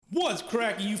What's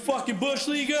cracking, you fucking bush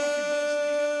leaguers?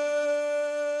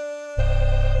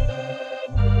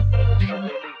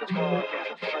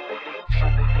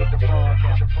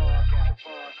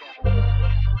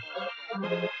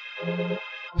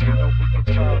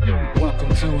 Welcome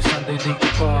to Sunday League the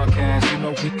Podcast. You know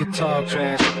we can talk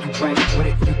trash. If you ain't with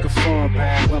it, you can fall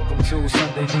back. Welcome to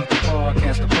Sunday League the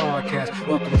Podcast, the podcast.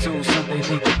 Welcome to Sunday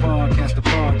League the Podcast, the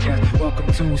podcast. Welcome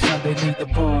to Sunday League the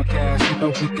Podcast. You know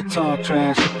we can talk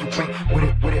trash. If you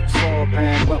ain't with it, fall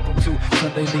back. Welcome to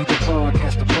Sunday League the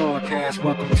Podcast, the podcast.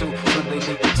 Welcome to Sunday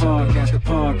League the Podcast, the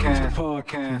podcast, the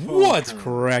podcast. What's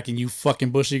cracking, you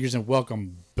fucking bush leaguers, and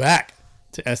welcome back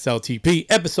to SLTP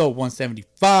episode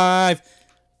 175.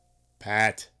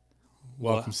 Pat,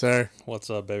 welcome, sir. What's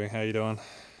up, baby? How you doing?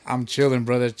 I'm chilling,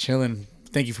 brother, chilling.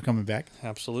 Thank you for coming back.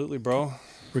 Absolutely, bro.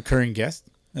 Recurring guest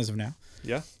as of now.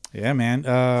 Yeah. Yeah, man.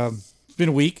 It's been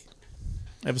a week.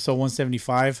 Episode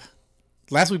 175.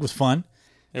 Last week was fun.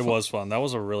 It was fun. That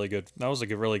was a really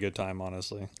good time,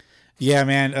 honestly. Yeah,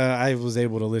 man. I was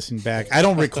able to listen back. I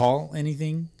don't recall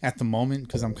anything at the moment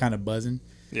because I'm kind of buzzing.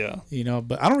 Yeah. You know,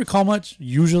 but I don't recall much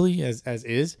usually as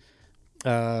is.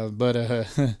 But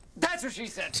That's what she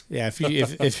said. yeah,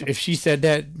 if she said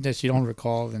that she don't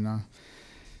recall, then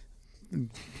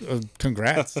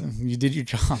congrats, you did your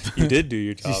job. You did do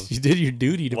your job. You did your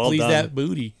duty to Well please done. that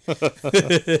booty.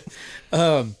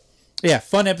 Yeah,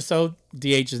 fun episode.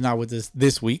 DH is not with us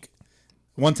this week.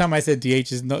 One time I said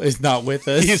DH is not with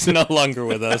us. He's no longer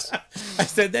with us. I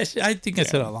said that shit. I think I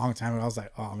said it a long time ago. I was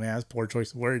like, oh man, that's poor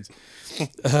choice of words.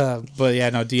 But yeah,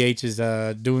 no, DH is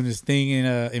doing his thing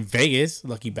in Vegas.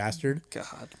 Lucky bastard.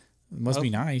 God. Must be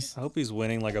nice. I hope he's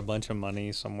winning like a bunch of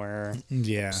money somewhere.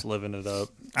 Yeah. Just living it up.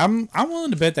 I'm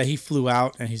willing to bet that he flew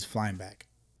out and he's flying back.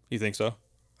 You think so?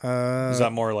 Is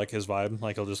that more like his vibe?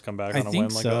 Like he'll just come back on a whim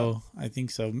like that? I think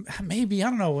so. Maybe, I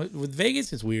don't know. With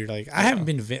Vegas, it's weird. Like I haven't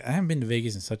been to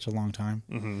Vegas in such a long time.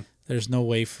 Mm-hmm. There's no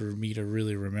way for me to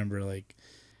really remember. Like,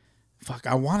 fuck,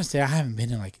 I want to say I haven't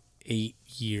been in like 8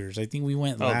 years. I think we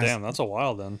went Oh, last. damn. That's a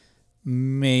while then.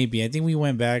 Maybe I think we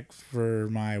went back for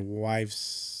my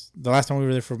wife's. The last time we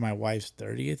were there for my wife's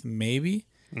 30th, maybe,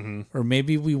 or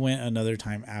maybe we went another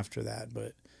time after that.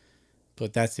 But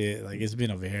that's it. Like it's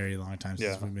been a very long time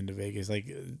since we've been to Vegas. Like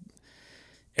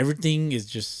everything is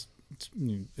just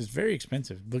it's very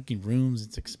expensive. Booking rooms,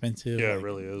 it's expensive. Yeah, like, it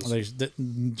really is. Like the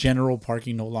general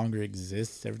parking no longer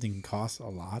exists. Everything costs a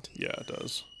lot. Yeah, it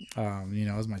does. You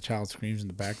know, as my child screams in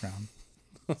the background.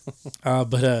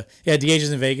 Yeah, DH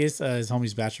is in Vegas. His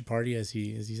homie's bachelor party, as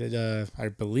he said. I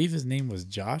believe his name was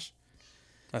Josh.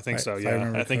 I think so, if I yeah.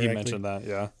 remember I think you correctly. mentioned that,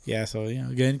 yeah. Yeah, so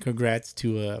again, congrats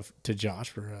to Josh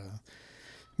for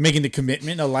making the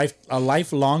commitment, a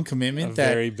lifelong commitment. A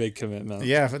very big commitment.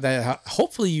 Yeah, that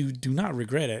hopefully you do not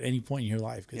regret at any point in your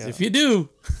life. Because Yeah. if you do,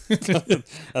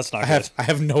 That's not I good.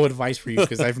 have no advice for you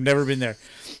because I've never been there.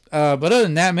 But other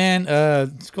than that, man,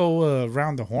 let's go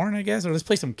around the horn, I guess, or let's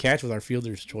play some catch with our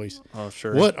fielder's choice. Oh,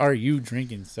 sure. What are you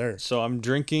drinking, sir? So I'm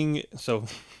drinking. So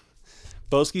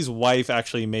Boski's wife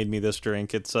actually made me this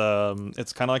drink. It's kind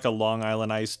of like a Long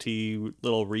Island iced tea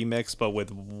little remix, but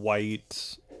with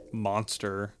white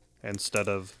Monster instead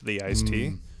of the iced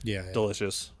tea. Yeah,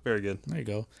 Delicious, very good. there you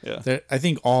go. Yeah. I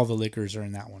think all the liquors are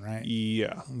in that one, right?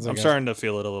 Yeah, like I'm starting to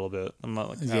feel it a little bit. I'm not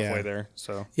like halfway there,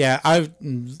 so Yeah,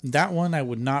 that one I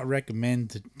would not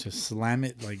recommend to slam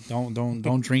it. Like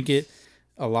don't drink it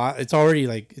a lot. It's already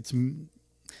like it's.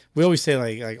 We always say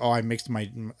like oh I mixed my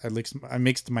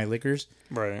liquors.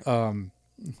 right. Well,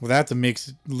 that's a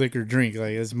mixed liquor drink.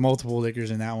 Like there's multiple liquors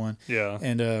in that one. Yeah,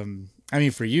 And I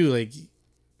mean for you like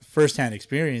firsthand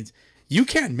experience, you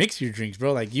can't mix your drinks,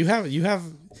 bro. Like you don't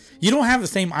have the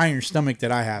same iron stomach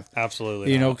that I have.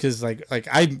 absolutely. You know, not. because like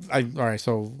I all right.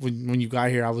 So when you got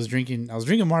here, I was drinking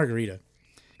margarita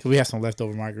because we have some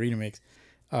leftover margarita mix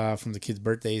from the kids'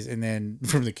 birthdays, and then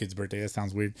from the kids' birthday. That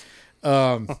sounds weird.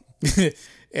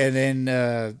 And then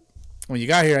when you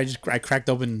got here, I cracked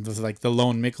open the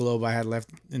lone Michelob I had left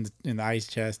in the ice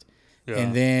chest, Yeah.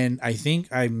 and then I think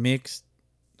I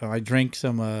drank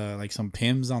some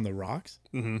Pimm's on the rocks.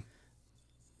 Mm-hmm.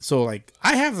 So like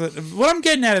what I'm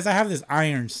getting at is I have this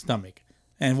iron stomach,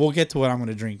 and we'll get to what I'm going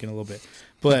to drink in a little bit.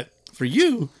 But for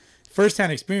you,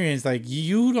 firsthand experience, like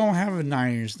you don't have an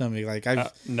iron stomach. Like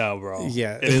no, bro.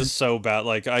 Yeah. It is so bad.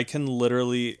 Like I can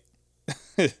literally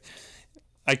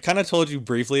I kind of told you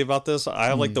briefly about this. I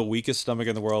have like the weakest stomach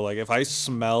in the world. Like if I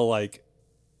smell like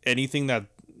anything that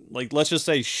like let's just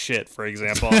say shit, for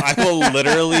example, I will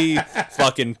literally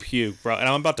fucking puke, bro. And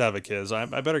I'm about to have a kid. So I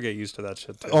better get used to that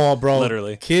shit too. Oh, bro.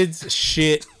 Literally. Kids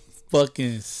shit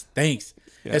fucking stinks.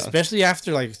 Yeah. Especially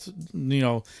after, like, you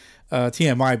know,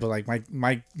 TMI, but like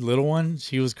my little one,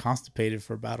 she was constipated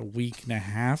for about a week and a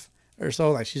half or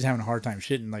so. Like she's having a hard time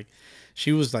shitting. Like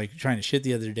she was like trying to shit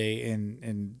the other day,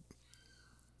 and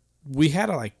we had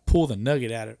to like pull the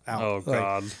nugget out. Oh like,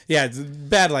 God. Yeah, it's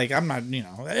bad. Like I'm not,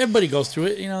 everybody goes through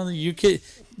it. Your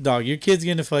kid's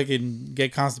gonna fucking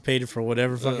get constipated for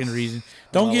whatever fucking reason.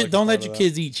 Don't let your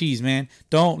kids eat cheese, man.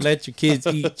 Don't let your kids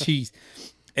eat cheese.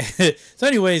 So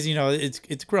anyways,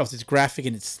 it's gross. It's graphic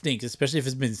and it stinks, especially if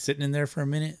it's been sitting in there for a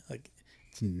minute. Like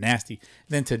it's nasty. And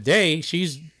then today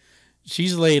she's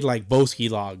laid like Boski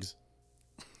logs.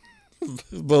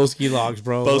 Boski logs,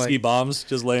 bro. Boski bombs,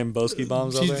 just laying Boski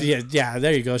bombs out there. Yeah,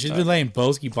 there you go. She's been laying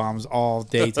Boski bombs all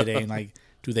day today, and like,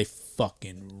 dude, they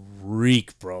fucking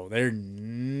reek, bro. They're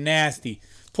nasty.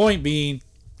 Point being,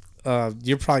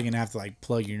 you're probably gonna have to like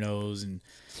plug your nose, and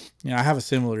I have a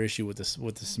similar issue with the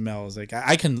smells. Like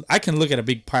I can look at a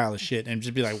big pile of shit and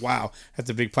just be like, wow,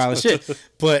 that's a big pile of shit.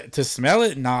 But to smell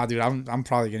it, nah, dude, I'm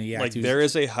probably gonna like there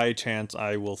is a high chance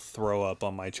I will throw up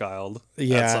on my child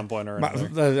at some point or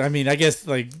another. I mean, I guess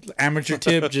like amateur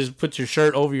tip, just put your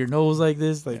shirt over your nose like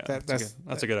this, like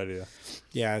that's a good idea.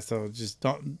 Yeah, so just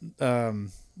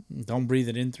don't breathe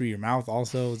it in through your mouth.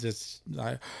 Also, just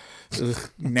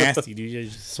nasty, dude. You're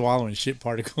just swallowing shit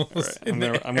particles.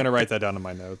 Right. I'm gonna write that down in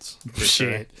my notes.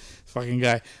 Shit, fucking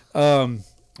guy.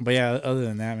 But yeah, other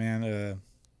than that, man,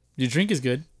 your drink is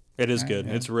good. It is good.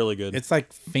 Yeah. It's really good. It's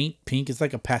like faint pink. It's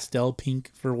like a pastel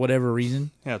pink for whatever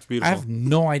reason. Yeah, it's beautiful. I have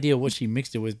no idea what she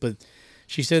mixed it with, but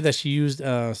she said that she used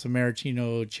some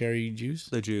maraschino cherry juice.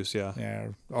 The juice, yeah. Yeah,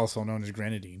 also known as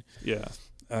grenadine. Yeah.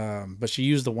 But she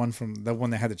used the one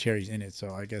that had the cherries in it,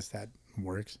 so I guess that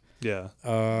works. Yeah.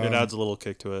 It adds a little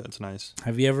kick to it. It's nice.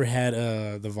 Have you ever had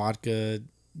the vodka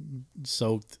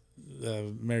soaked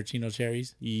maraschino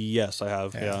cherries? Yes, I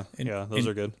have. Yeah. Those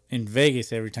are good. In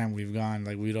Vegas, every time we've gone,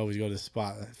 like we'd always go to the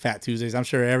spot, Fat Tuesdays. I'm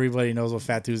sure everybody knows what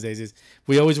Fat Tuesdays is.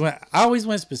 I always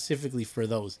went specifically for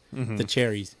those, the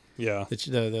cherries. Yeah.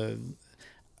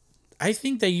 I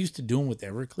think they used to do them with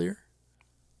Everclear.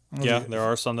 Yeah, there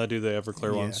are some that do the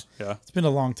Everclear ones. Yeah. It's been a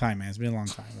long time, man. It's been a long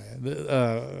time,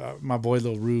 man. My boy,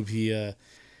 Lil Rube,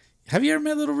 have you ever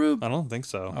met Little Rube? I don't think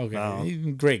so. Okay. No. He's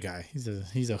a great guy. He's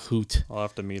a hoot. I'll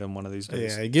have to meet him one of these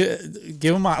days. Yeah,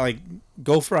 give him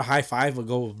go for a high five, but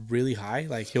go really high.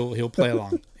 Like he'll play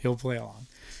along. He'll play along.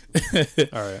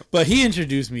 All right. But he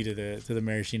introduced me to the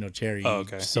maraschino cherry. Oh,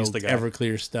 okay. He's the guy.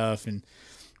 Everclear stuff, and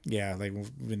yeah, like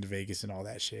we've been to Vegas and all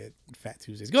that shit. Fat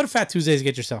Tuesdays. Go to Fat Tuesdays and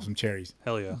get yourself some cherries.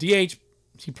 Hell yeah. DH,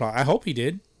 I hope he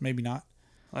did. Maybe not.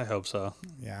 I hope so.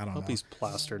 Yeah, I don't know. Hope he's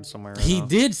plastered somewhere. He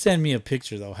did send me a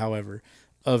picture though. However,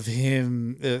 of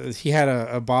him, he had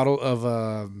a bottle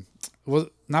of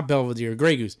not Belvedere,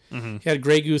 Grey Goose. Mm-hmm. He had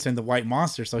Grey Goose and the White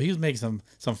Monster, so he was making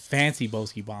some fancy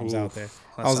Boski bombs out there.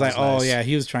 I was like, oh nice. Yeah,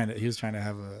 he's trying to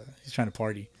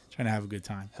party. Trying to have a good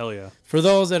time. Hell yeah. For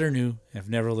those that are new, have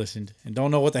never listened, and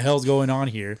don't know what the hell's going on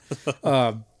here,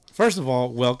 first of all,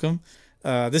 welcome.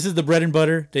 This is the bread and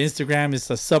butter. The Instagram is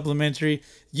a supplementary.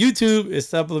 YouTube is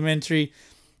supplementary.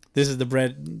 This is the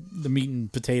meat and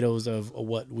potatoes of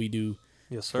what we do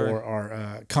for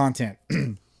our content.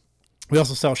 We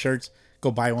also sell shirts.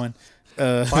 Go buy one.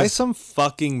 Buy some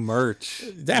fucking merch.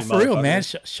 That for real, man.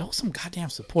 Show some goddamn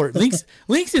support.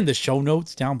 Links in the show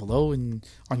notes down below and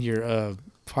on your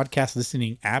podcast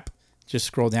listening app. Just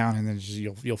scroll down and then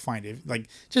you'll find it. Like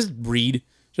just read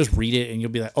it and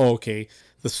you'll be like, oh, okay,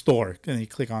 the store. And then you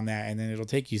click on that and then it'll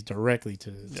take you directly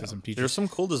to some t-shirts. There's some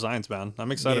cool designs, man.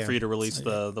 I'm excited for you to release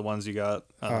the ones you got.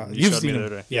 You've seen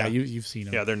them. Yeah, you've seen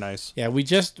them. Yeah, they're nice. Yeah, we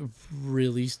just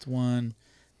released one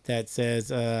that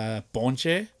says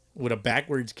Ponche with a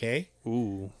backwards K.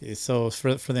 Ooh. So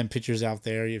for them pictures out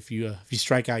there, if you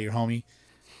strike out your homie,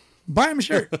 buy him a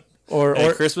shirt. Or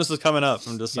Christmas is coming up.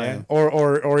 I'm just saying.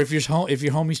 Or if your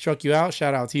homie struck you out,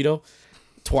 shout out Tito,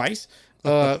 twice.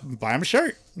 Buy him a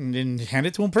shirt and then hand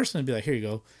it to him personally and be like, here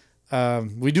you go.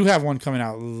 We do have one coming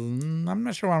out. I'm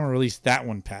not sure when I'm gonna release that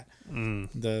one, Pat.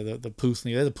 The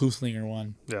Pooslinger. That's a Pooslinger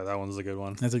one. Yeah, that one's a good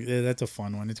one. That's a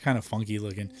fun one. It's kind of funky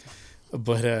looking.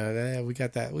 But we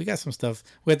got that. We got some stuff.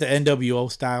 We got the NWO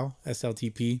style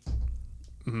SLTP.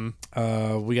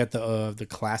 Mm-hmm. We got the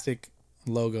classic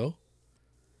logo.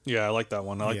 Yeah, I like that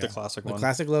one. I like the classic one. The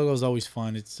classic logo is always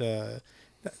fun. It's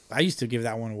I used to give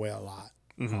that one away a lot,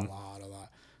 mm-hmm. a lot.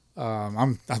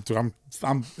 I'm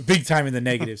big time in the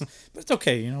negatives, but it's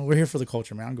okay. We're here for the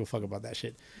culture, man. I don't go fuck about that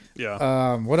shit.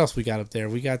 Yeah. What else we got up there?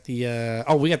 We got the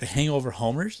we got the Hangover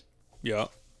Homers. Yeah.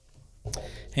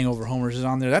 Hangover Homers is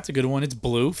on there. That's a good one. It's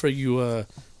blue for you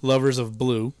lovers of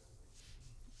blue.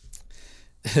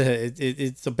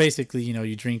 It's so basically,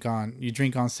 you drink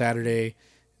on Saturday,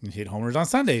 and hit homers on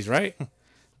Sundays, right?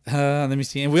 Let me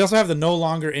see. And we also have the no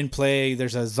longer in play.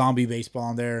 There's a zombie baseball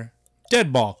on there.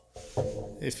 Dead ball.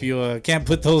 If you can't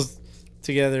put those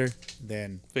together,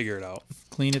 then Figure it out.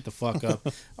 clean it the fuck up.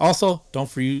 Also, don't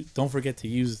forget to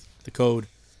use the code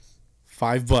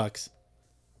 $5.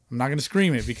 I'm not gonna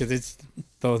scream it because it's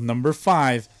the number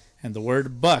 5 and the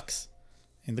word bucks.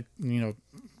 And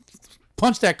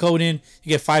punch that code in. You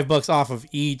get $5 off of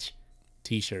each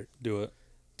T-shirt. Do it.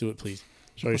 Do it, please.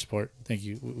 Show your support. Thank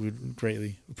you. We would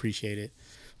greatly appreciate it.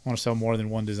 Want to sell more than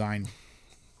one design?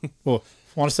 Well,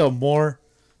 want to sell more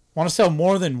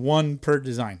than one per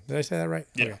design. Did I say that right?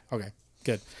 Yeah. Okay.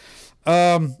 Good.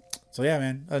 So yeah,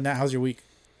 man. Nat, how's your week?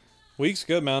 Week's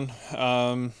good, man.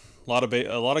 A lot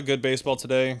of good baseball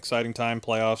today. Exciting time,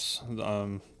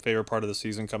 playoffs. Favorite part of the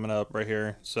season coming up right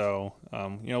here. So,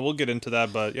 we'll get into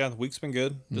that. But yeah, the week's been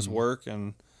good. Just work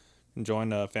and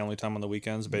enjoying family time on the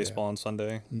weekends, baseball on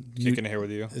Sunday. Kicking it here with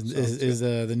you. Is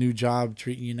the new job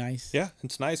treating you nice? Yeah,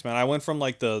 it's nice, man. I went from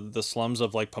like the slums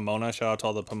of like Pomona. Shout out to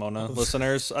all the Pomona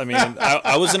listeners. I mean,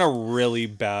 I was in a really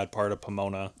bad part of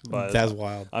Pomona, but That's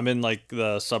wild. I'm in like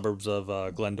the suburbs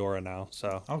of Glendora now,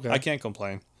 so Okay. I can't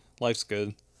complain. Life's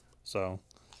good, so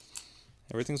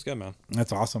everything's good, man.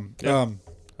 That's awesome. Yeah.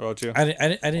 How about you? I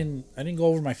didn't go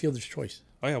over my fielder's choice.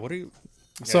 Oh yeah, what are you?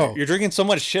 So You're drinking so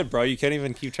much shit, bro. You can't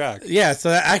even keep track. yeah, so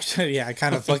that actually, I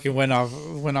kind of fucking went off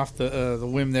the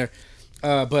whim there.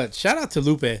 But shout out to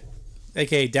Lupe,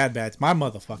 aka Dad Bats, my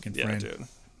motherfucking Yeah, friend. dude.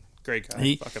 Great guy.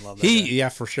 He, Fucking love that guy. yeah,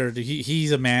 for sure. Dude.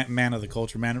 He's a man of the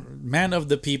culture, man of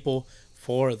the people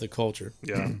for the culture.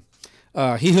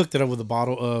 Yeah. He hooked it up with a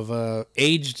bottle of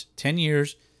aged 10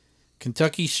 years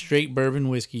Kentucky straight bourbon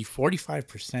whiskey,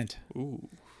 45% Ooh.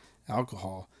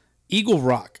 alcohol. Eagle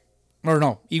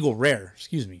Rare.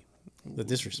 Excuse me. The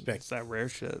disrespect. It's that rare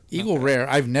shit. Eagle Rare.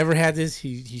 I've never had this.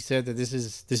 He said that this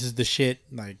is the shit.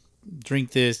 Like,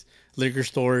 drink this. Liquor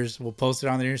stores will post it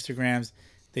on their Instagrams.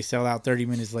 They sell out 30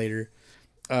 minutes later.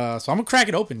 So I'm gonna crack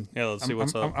it open. Yeah, let's see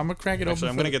what's up. I'm gonna crack it Actually, open.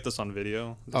 I'm gonna get this on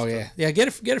video. Oh yeah. Get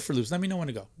it for loose. Let me know when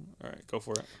to go. All right, go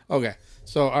for it. Okay.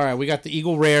 So all right, we got the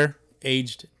Eagle Rare,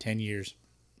 aged 10 years.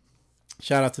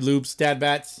 Shout out to Loops, Dad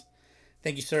Bats.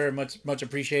 Thank you, sir. Much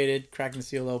appreciated. Cracking the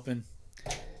seal open.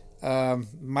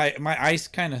 My ice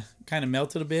kind of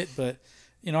melted a bit, but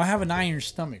I have an iron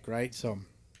stomach, right? So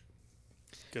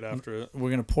Get after it. we're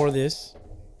gonna pour this.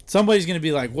 Somebody's gonna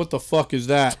be like, "What the fuck is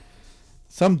that?"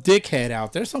 Some dickhead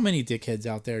out there. So many dickheads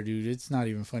out there, dude. It's not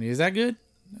even funny. Is that good?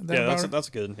 Yeah, that's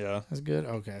good. Yeah, that's good.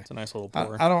 Okay. it's a nice little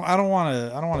pour. I don't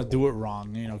want to do it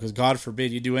wrong, because God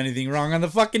forbid you do anything wrong on the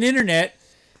fucking internet,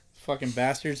 fucking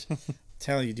bastards.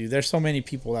 Tell you, dude, there's so many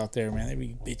people out there, man. They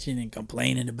be bitching and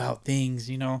complaining about things,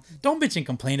 Don't bitch and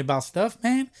complain about stuff,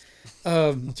 man.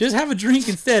 Just have a drink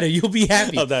instead, and you'll be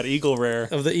happy. Of that Eagle Rare.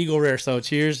 Of the Eagle Rare. So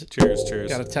cheers. Cheers.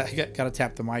 Gotta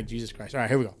tap the mic. Jesus Christ. All right,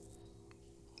 here we go.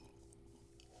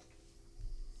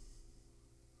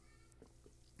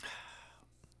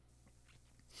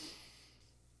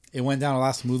 It went down a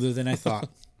lot smoother than I thought.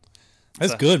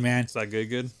 That's good, man. Is that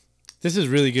good? This is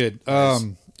really good. Nice.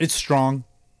 It's strong.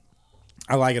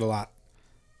 I like it a lot.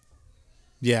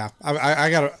 Yeah,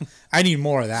 I need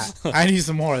more of that. I need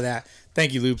some more of that.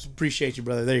 Thank you, Loops. Appreciate you,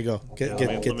 brother. There you go. Let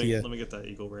me get that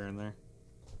Eagle Rare in there.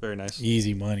 Very nice.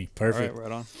 Easy money. Perfect. All right,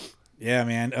 right on. Yeah,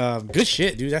 man. Good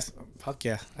shit, dude. That's fuck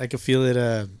yeah. I can feel it.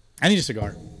 I need a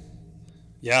cigar.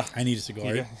 Yeah, I need a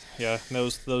cigar. Yeah.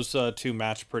 Those two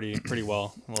match pretty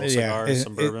well. A little cigar,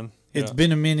 some bourbon. It's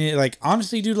been a minute. Like,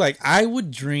 honestly, dude, like, I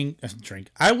would drink.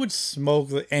 I would smoke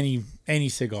any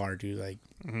cigar, dude. Like,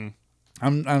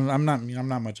 I'm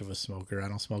not much of a smoker. I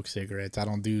don't smoke cigarettes.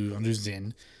 I'm just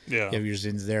Zyn. Yeah. You have your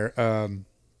Zyns there. None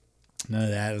of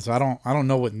that. So I don't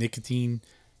know what nicotine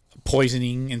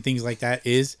poisoning and things like that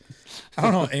is. I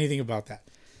don't know anything about that.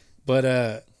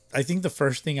 But I think the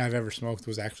first thing I've ever smoked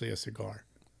was actually a cigar.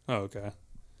 Oh, okay.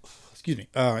 Excuse me.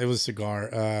 It was a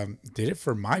cigar. Did it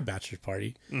for my bachelor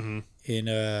party.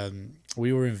 Mm-hmm.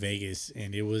 We were in Vegas,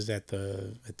 and it was at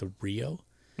the Rio.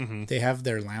 Mm-hmm. They have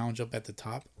their lounge up at the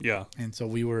top. Yeah. And so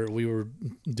we were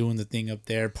doing the thing up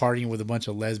there, partying with a bunch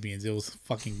of lesbians. It was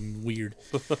fucking weird.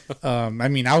 I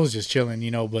mean, I was just chilling,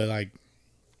 but like,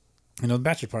 the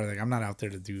bachelor party, like, I'm not out there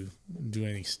to do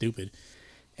anything stupid.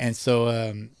 And so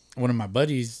one of my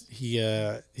buddies,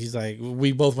 he's like,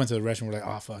 we both went to the restroom. We're like,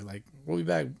 oh fuck, like, we'll be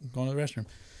back, going to the restroom.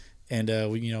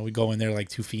 And we go in there like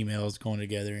two females going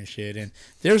together and shit. And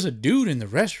there's a dude in the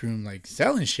restroom like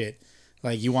selling shit.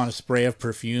 Like, you want a spray of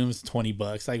perfumes,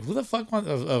 $20. Like, who the fuck wants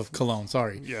of cologne?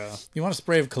 Sorry. Yeah. You want a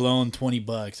spray of cologne,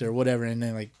 $20 or whatever. And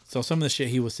then, like, so some of the shit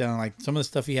he was selling, like, some of the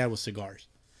stuff he had was cigars.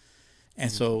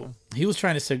 And so he was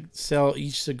trying to sell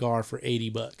each cigar for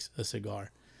 $80 a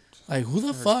cigar. Like, who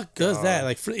the fuck does that?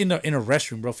 Like, in a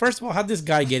restroom, bro. First of all, how'd this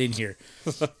guy get in here?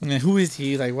 And who is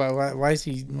he? Like, why is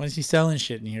he selling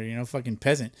shit in here? You know, fucking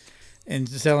peasant, and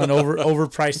selling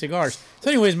overpriced cigars. So,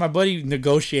 anyways, my buddy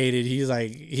negotiated. He's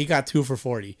like, he got 2 for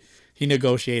 $40. He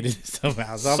negotiated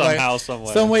somehow. So somehow, like, some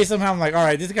way. Some way, somehow. I'm like, all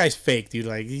right, this guy's fake, dude.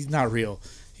 Like, he's not real.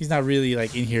 He's not really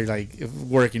like in here like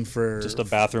working for just a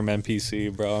bathroom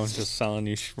NPC, bro. Just selling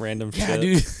you random shit. Yeah,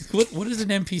 dude. What is an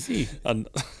NPC?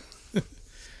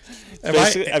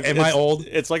 Am I old?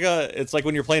 It's like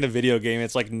when you're playing a video game.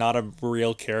 It's like not a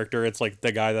real character. It's like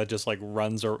the guy that just like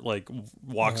runs or like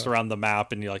walks around the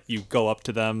map, and you go up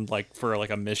to them like for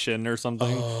like a mission or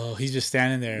something. Oh, he's just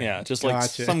standing there. Yeah, just like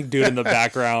some dude in the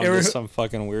background, just some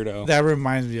fucking weirdo. That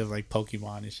reminds me of like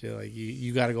Pokemon and shit. Like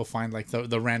you got to go find like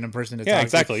the random person to talk to.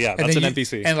 Exactly. Yeah, that's an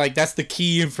NPC, and like that's the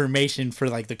key information for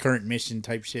like the current mission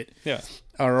type shit. Yeah,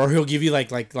 or he'll give you like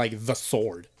the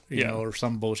sword. You know, or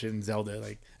some bullshit in Zelda.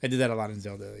 Like I did that a lot in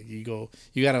Zelda. Like you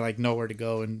gotta like know where to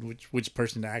go and which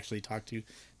person to actually talk to,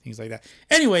 things like that.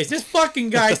 Anyways, this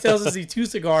fucking guy sells us these 2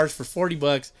 cigars for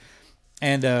 $40,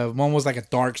 and one was like a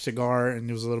dark cigar and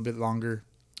it was a little bit longer.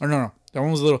 Or no, that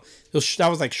one was that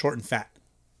was like short and fat.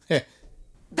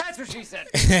 That's what she said.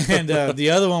 And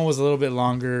the other one was a little bit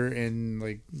longer and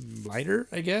like lighter,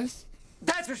 I guess.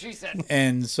 That's what she said.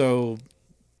 And so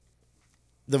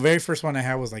the very first one I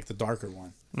had was like the darker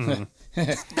one. Mm-hmm.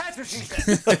 That's what she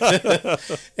said.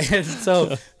 And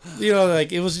so, you know,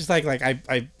 like it was just like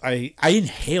I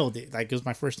inhaled it. Like it was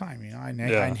my first time, you know. I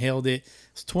inhaled it.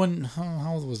 It was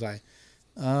how old was I?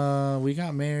 We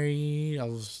got married.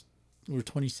 We were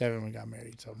 27 when we got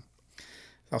married. So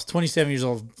I was 27 years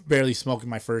old, barely smoking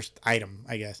my first item,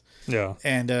 I guess. Yeah.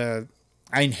 And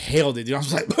I inhaled it, dude. I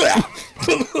was like,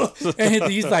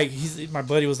 and my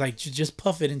buddy was like, just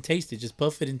puff it and taste it. Just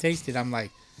puff it and taste it. I'm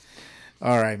like,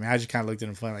 all right, man. I just kind of looked at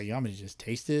him funny, like, you want me to just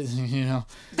taste it? You know?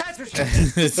 That's for sure.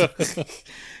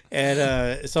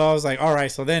 And so I was like, all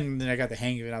right. So then I got the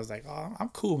hang of it. I was like, oh, I'm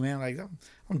cool, man. Like,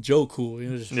 I'm Joe cool.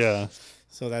 You know, yeah.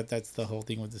 So that's the whole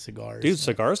thing with the cigars. Dude,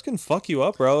 cigars can fuck you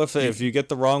up, bro. If you get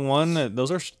the wrong one,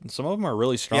 some of them are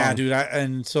really strong. Yeah, dude.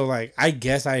 And so like, I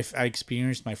guess I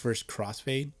experienced my first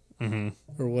crossfade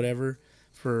or whatever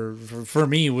for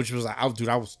me, which was like, I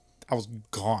was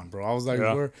gone, bro. I was like,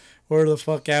 where the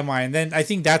fuck am I? And then I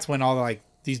think that's when all like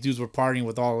these dudes were partying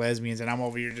with all the lesbians, and I'm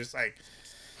over here just like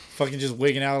fucking just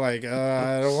wigging out like,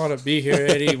 I don't want to be here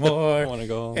anymore. I want to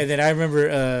go home. And then I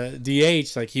remember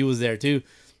DH, like he was there too.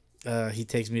 He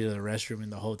takes me to the restroom in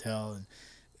the hotel,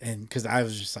 and because I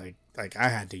was just like I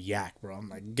had to yak, bro. I'm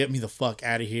like, get me the fuck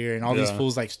out of here. And all these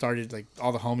fools like started, like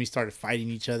all the homies started fighting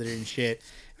each other and shit.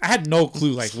 I had no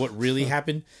clue like what really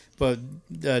happened, but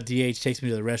DH takes me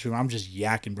to the restroom. I'm just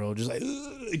yakking, bro, just like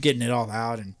getting it all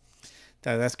out, and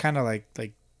that's kind of like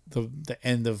the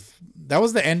end of that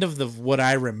was the end of what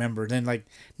I remember. Then like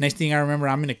next thing I remember,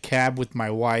 I'm in a cab with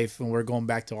my wife and we're going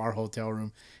back to our hotel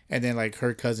room, and then like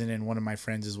her cousin and one of my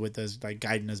friends is with us, like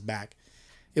guiding us back.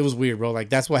 It was weird, bro. Like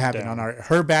that's what happened on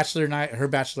her bachelor night, her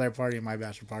bachelorette party, and my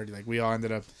bachelor party. Like we all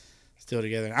ended up still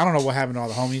together. I don't know what happened to all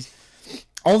the homies.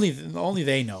 Only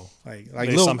they know. Like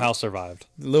they somehow survived.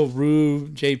 Lil Rue,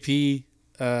 JP,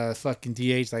 fucking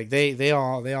DH, like they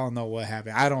all know what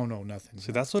happened. I don't know nothing.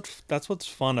 See, that's what's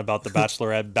fun about the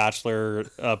bachelor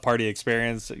party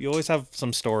experience. You always have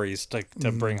some stories to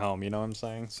bring home. You know what I'm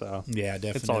saying? So yeah,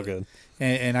 definitely, it's all good.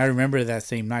 And I remember that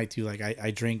same night too. Like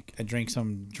I drank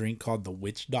some drink called the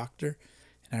Witch Doctor.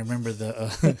 I remember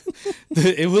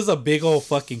it was a big old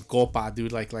fucking copa,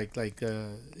 dude. Like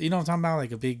you know what I'm talking about?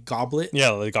 Like a big goblet.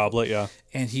 Yeah, the goblet, yeah.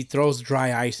 And he throws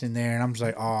dry ice in there, and I'm just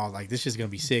like, oh, like this is gonna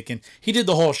be sick. And he did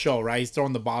the whole show, right? He's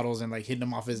throwing the bottles and like hitting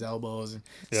them off his elbows and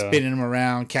spinning them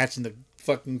around, catching the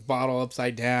fucking bottle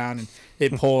upside down, and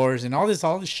it pours, and all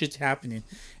this shit's happening.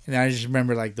 And I just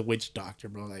remember like the Witch Doctor,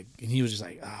 bro. Like, and he was just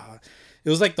like, it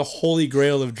was like the holy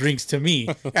grail of drinks to me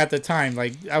at the time.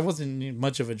 Like I wasn't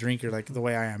much of a drinker like the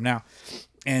way I am now.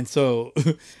 And so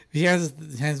he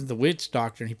hands the Witch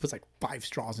Doctor, and he puts like 5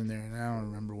 straws in there, and I don't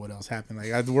remember what else happened.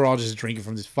 Like we're all just drinking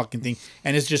from this fucking thing,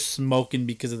 and it's just smoking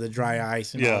because of the dry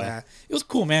ice and all that. It was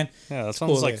cool, man. Yeah, that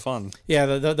sounds like fun. Yeah,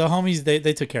 the homies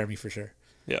they took care of me for sure.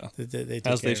 Yeah, they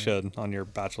took as care they should on your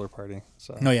bachelor party.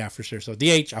 So no, yeah, for sure. So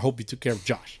DH, I hope you took care of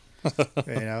Josh.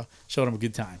 You know, showed him a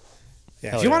good time.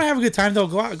 Yeah, if you want to have a good time though,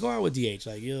 go out with DH.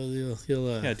 Like he'll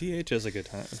yeah, DH is a good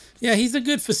time. Yeah, he's a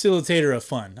good facilitator of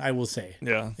fun, I will say.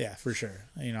 Yeah, for sure.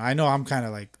 You know, I know I'm kind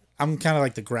of like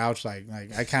the grouch. Like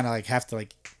I kind of like have to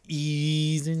like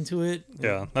ease into it.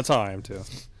 Yeah, that's how I am too.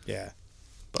 Yeah,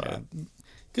 but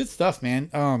good stuff,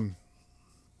 man.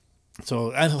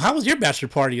 So, how was your bachelor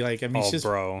party? Like, I mean, it's just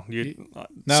bro,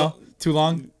 no, too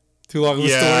long of a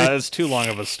yeah, story. it's too long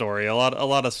of a story. A lot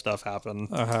of stuff happened.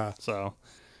 So,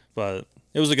 but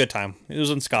it was a good time. It was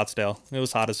in Scottsdale. It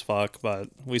was hot as fuck, but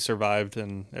we survived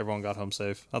and everyone got home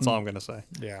safe. That's all I'm gonna say.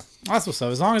 Yeah, that's what's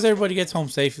up. As long as everybody gets home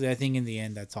safely, I think in the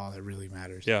end, that's all that really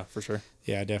matters. Yeah, for sure.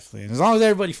 Yeah, definitely. And as long as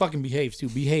everybody fucking behaves too,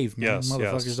 behave, man. Yes,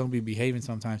 Motherfuckers yes. don't be behaving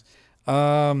sometimes.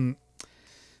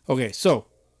 Okay, so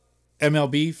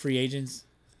MLB free agents.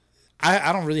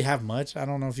 I don't really have much. I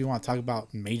don't know if you want to talk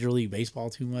about Major League Baseball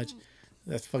too much.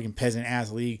 That's fucking peasant ass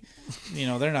league. You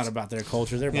know, they're not about their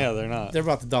culture. They're not. They're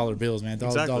about the dollar bills, man.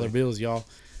 Dollar bills, y'all.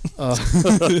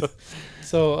 I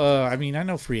mean, I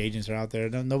know free agents are out there.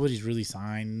 Nobody's really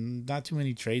signed. Not too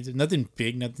many trades. Nothing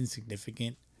big. Nothing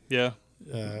significant. Yeah.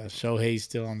 Shohei's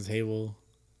still on the table.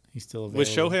 He's still available. With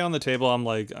Shohei on the table,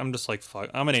 I'm just like,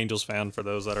 fuck. I'm an Angels fan for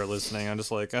those that are listening. I'm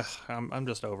just like, I'm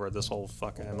just over this whole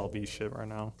fucking MLB shit right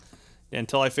now.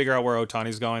 Until I figure out where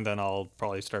Ohtani's going, then I'll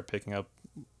probably start picking up,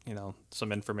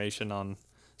 some information on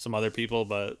some other people.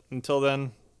 But until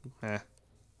then,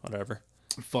 whatever.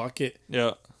 Fuck it.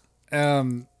 Yeah.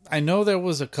 I know there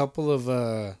was a couple of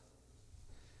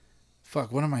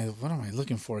what am I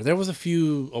looking for? There was a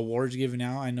few awards given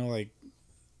out. I know, like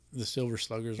the Silver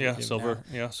Sluggers. Yeah, were Silver. out.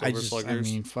 Yeah, Silver Sluggers.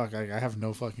 I mean, fuck. I have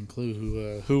no fucking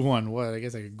clue who won what. I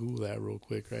guess I could Google that real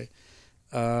quick, right?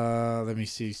 Let me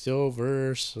see.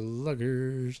 Silver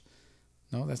Sluggers.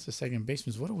 No, that's the second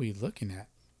baseman. What are we looking at?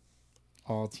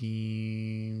 All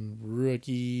team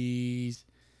rookies.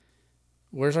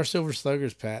 Where's our Silver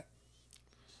Sluggers, Pat?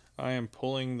 I am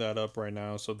pulling that up right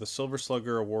now. So the Silver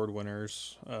Slugger Award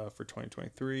winners for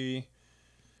 2023.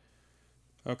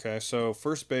 Okay, so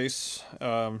first base.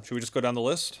 Should we just go down the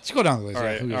list? Let's go down the list. All Yeah,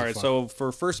 right, who gives all a right. fuck? So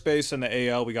for first base in the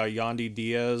AL, we got Yandy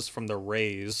Diaz from the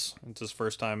Rays. It's his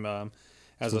first time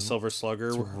as a Silver Slugger.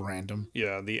 It's random.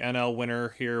 Yeah, the NL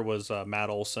winner here was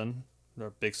Matt Olson. A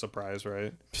big surprise,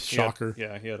 right? Shocker. He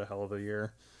had a hell of a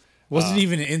year. Wasn't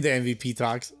even in the MVP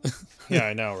talks. Yeah,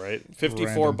 I know, right? 54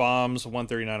 Random. bombs,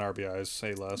 139 RBIs,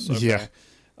 say less. Okay.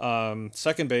 Yeah.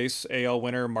 Second base, AL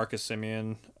winner, Marcus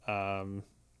Semien.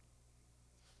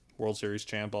 World Series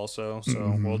champ also,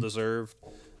 so well deserved.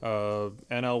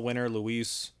 NL winner,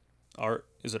 Luis.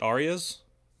 Is it Arias?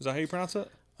 Is that how you pronounce it?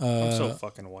 I'm so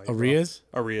fucking white. bro. Arias?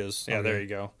 Arias. Yeah, Okay. there you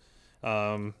go.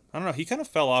 I don't know. He kind of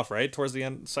fell off, right, towards the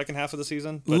second half of the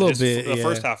season. A little bit, The yeah.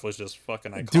 first half was just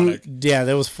fucking iconic. Dude, yeah,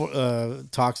 there was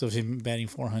talks of him batting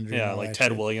 400. Yeah, and all like that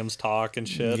Ted shit. Williams talk and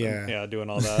shit. Yeah. Yeah, doing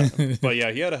all that. But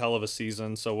yeah, he had a hell of a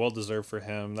season, so well deserved for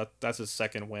him. That's his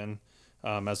second win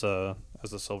as a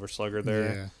Silver Slugger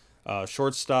there. Yeah.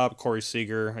 Shortstop, Corey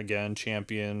Seager, again,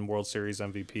 champion, World Series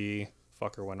MVP.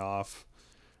 Fucker went off.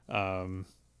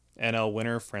 NL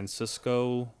winner,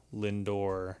 Francisco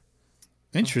Lindor.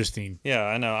 Interesting. Yeah,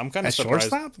 I know. I'm kind of At surprised.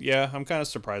 shortstop? Yeah, I'm kind of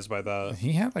surprised by that.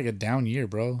 He had like a down year,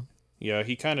 bro. Yeah,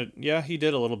 he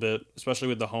did a little bit, especially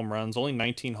with the home runs. Only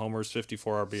 19 homers,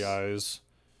 54 RBIs.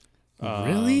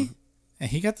 Really? And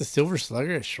he got the Silver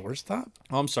Slugger at shortstop?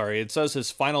 Oh, I'm sorry. It says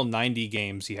his final 90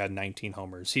 games, he had 19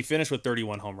 homers. He finished with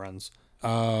 31 home runs,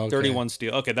 Oh, okay. 31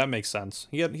 steal. Okay, that makes sense.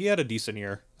 He had a decent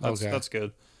year. That's Okay. that's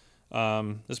good.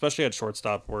 Especially at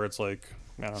shortstop, where it's like,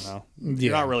 I don't know, you're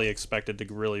Yeah. not really expected to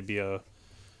really be a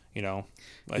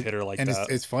hitter like And that.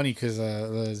 it's funny because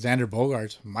Xander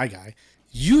Bogaerts, my guy,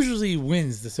 usually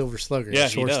wins the Silver Slugger Yeah, at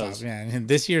he shortstop. does. Yeah, and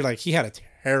this year, like, he had a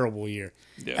terrible year.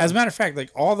 Yeah. As a matter of fact, like,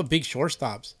 all the big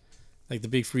shortstops, like the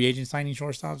big free agent signing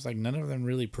shortstops, like, none of them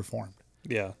really performed.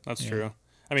 Yeah, that's true.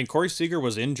 I mean, Corey Seager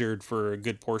was injured for a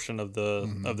good portion of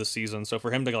the season, so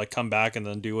for him to like come back and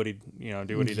then do what he did,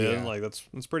 Yeah. like that's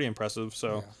pretty impressive.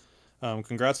 So,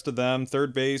 congrats to them.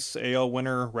 Third base AL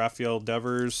winner Rafael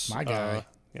Devers, My guy.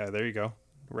 yeah, there you go.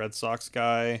 Red Sox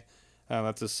guy.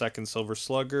 That's his second Silver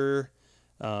Slugger.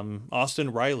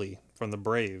 Austin Riley from the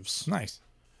Braves. Nice.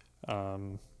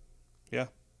 Yeah,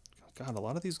 God, a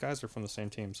lot of these guys are from the same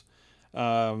teams.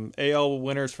 AL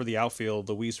winners for the outfield: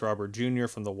 Luis Robert Jr.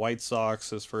 from the White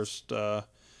Sox, his first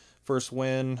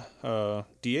win.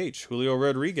 DH Julio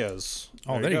Rodriguez.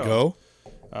 Oh, there you go.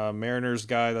 Mariners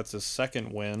guy, that's his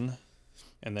second win,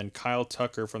 and then Kyle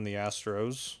Tucker from the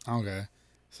Astros. Okay.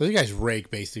 So you guys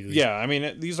rake, basically. Yeah, I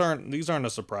mean these aren't a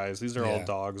surprise. These are all Yeah.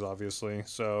 dogs, obviously.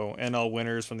 So NL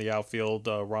winners from the outfield: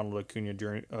 Ronald Acuna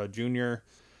Jr.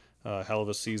 Hell of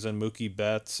a season. Mookie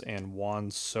Betts and Juan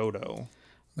Soto.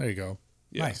 There you go.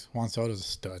 Yeah. Nice. Juan Soto's a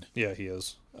stud. Yeah, he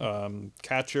is.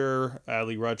 Catcher,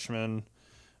 Adley Rutschman.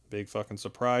 Big fucking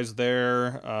surprise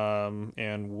there.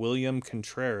 And William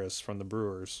Contreras from the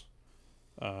Brewers.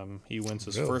 He wins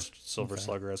his Really? first Silver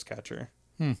Slugger as catcher.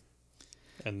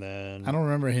 And then... I don't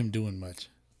remember him doing much.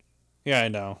 Yeah, I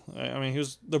know. I mean,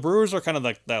 the Brewers are kind of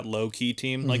like that low key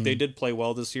team. Like they did play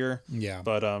well this year. Yeah.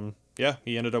 But yeah,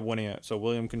 he ended up winning it. So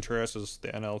William Contreras is the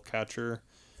NL catcher,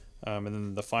 and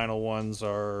then the final ones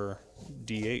are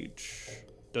DH,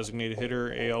 designated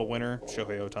hitter, AL winner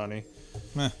Shohei Ohtani,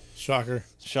 Shocker.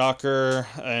 shocker,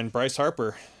 and Bryce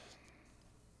Harper.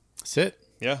 That's it.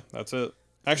 Yeah, that's it.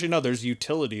 Actually, no, there's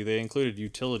utility. They included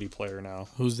utility player now.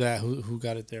 Who's that? Who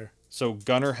got it there? So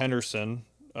Gunnar Henderson,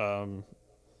 Isn't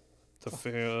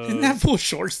that full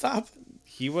shortstop?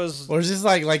 he was. Or is this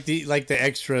like the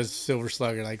extra silver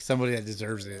slugger, like somebody that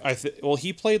deserves it? Well,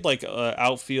 he played like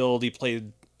outfield. He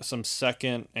played some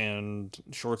second and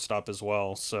shortstop as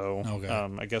well. So Okay.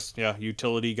 I guess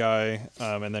utility guy.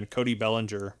 And then Cody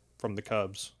Bellinger from the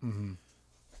Cubs. Mm-hmm.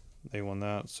 They won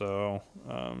that. So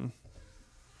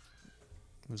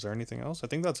is there anything else? I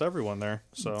think that's everyone there.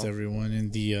 So It's everyone in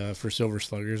the for silver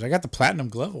sluggers. I got the Platinum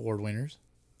Glove Award winners.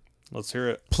 let's hear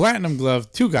it. Platinum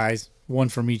Glove, 2 guys, 1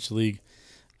 from each league.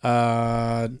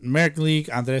 American League,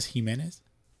 Andres Jimenez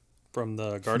From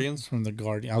the Guardians. from the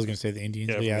Guardian. I was gonna say the Indians.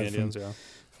 Yeah, but from the Indians. Yeah.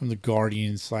 from the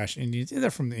Guardians / Indians. Yeah,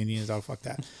 they're from the Indians. Oh, fuck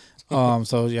that.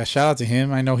 So yeah, shout out to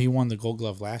him. I know he won the Gold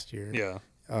Glove last year. Yeah.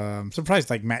 Surprised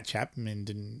like Matt Chapman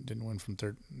didn't win from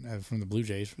third from the Blue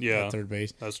Jays. Yeah, at third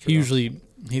base. that's He true. usually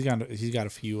he's got a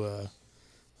few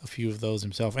of those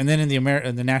himself. And then in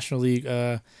the National League,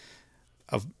 a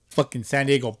fucking San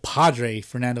Diego Padre,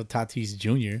 Fernando Tatis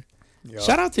Jr. Yep.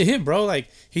 Shout out to him, bro. Like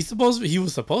he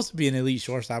was supposed to be an elite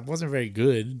shortstop. Wasn't very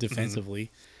good defensively,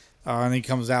 and he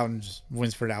comes out and just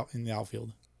wins for it out in the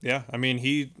outfield. Yeah, I mean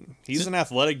he's an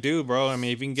athletic dude, bro. I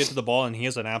mean if he can get to the ball, and he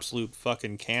has an absolute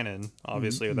fucking cannon,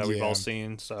 obviously that we've Yeah. all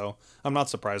seen. So I'm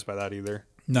not surprised by that either.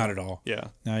 Not at all. Yeah,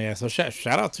 No, yeah. So shout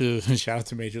out to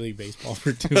Major League Baseball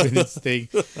for doing its thing.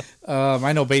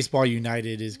 I know Baseball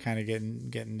United is kind of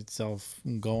getting itself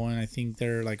going. I think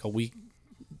they're like a week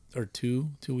or 2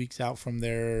 weeks out from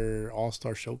their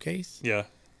All-Star Showcase. yeah.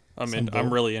 I mean Some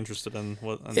I'm really interested in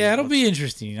what. Yeah, it'll be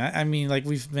interesting. I mean, like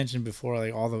we've mentioned before,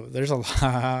 like there's a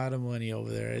lot of money over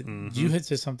there. You had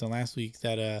said something last week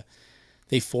that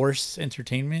they force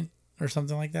entertainment or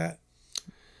something like that.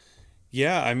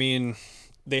 Yeah, I mean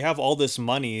they have all this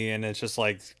money, and it's just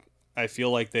like I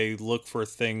feel like they look for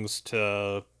things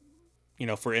to,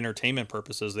 for entertainment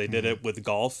purposes. They did it with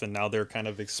golf, and now they're kind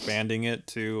of expanding it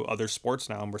to other sports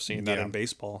now, and we're seeing that Yeah. in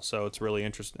baseball. So it's really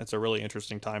interesting. It's a really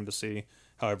interesting time to see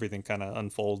how everything kind of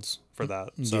unfolds for that.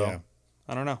 So Yeah.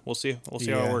 I don't know. We'll see. We'll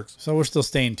see how it works. So we're still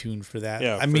staying tuned for that.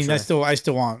 Yeah, I for mean, sure. I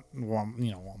still want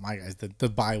my guys the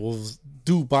Dubai Wolves,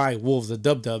 the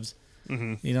Dubs.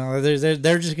 Mm-hmm.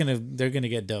 They're just gonna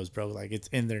get dubs, bro. Like it's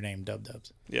in their name,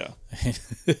 Dubs. Yeah. I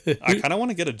kind of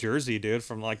want to get a jersey, dude.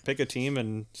 From like pick a team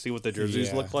and see what the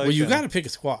jerseys look like. Well, you and- got to pick a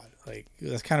squad. Like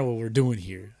that's kind of what we're doing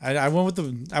here. I went with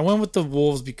the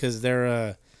Wolves because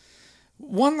they're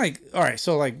one, like, all right,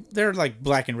 so like they're like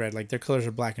black and red, like their colors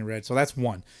are black and red, so that's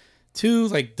 1. 2,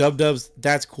 like Dubs,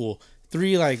 that's cool.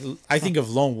 3, like I think of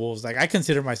lone wolves. Like I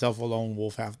consider myself a lone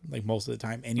wolf like most of the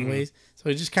time, anyways. So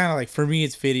it's just kind of like for me,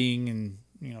 it's fitting and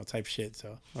type shit.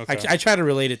 So Okay. I try to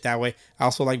relate it that way. I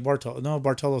also like Bartolo. No,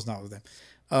 Bartolo's not with them.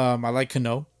 I like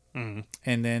Cano, and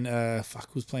then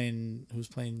who's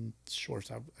playing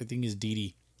shortstop? I think it's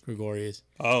Didi Gregorius.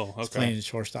 Oh, He's okay. playing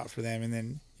shortstop for them, and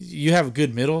then you have a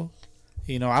good middle.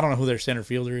 I don't know who their center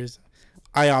fielder is.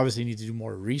 I obviously need to do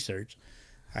more research.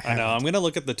 I know. I'm gonna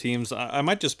look at the teams. I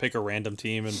might just pick a random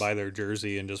team and buy their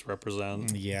jersey and just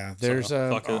represent. Yeah, there's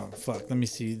fuck it. Let me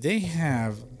see. They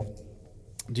have.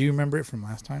 Do you remember it from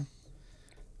last time?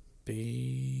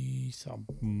 Baseball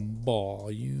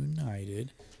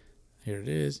United. Here it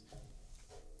is.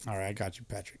 All right, I got you,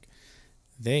 Patrick.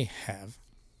 They have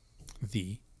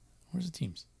where's the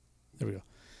teams? There we go.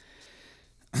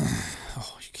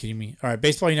 Oh, you kidding me? All right,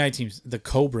 Baseball United teams. The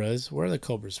Cobras. Where are the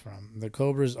Cobras from? The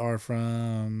Cobras are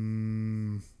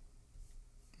from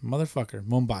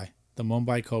Mumbai. The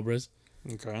Mumbai Cobras.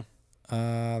 Okay.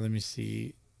 Let me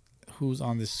see who's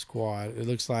on this squad. It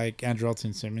looks like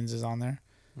Andrelton Simmons is on there.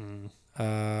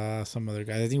 Some other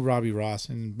guys. I think Robbie Ross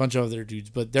and a bunch of other dudes,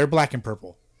 but they're black and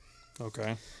purple.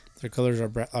 Okay. Their colors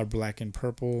are black and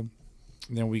purple.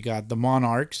 And then we got the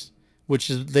Monarchs,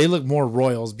 they look more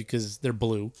Royals because they're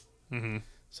blue. Mm-hmm.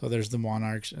 So there's the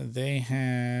Monarchs. They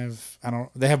have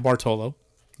Bartolo,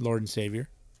 Lord and Savior.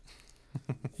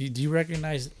 Do you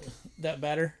recognize that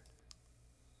batter?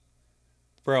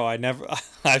 Bro,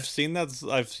 I've seen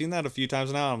that a few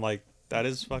times now. I'm like, that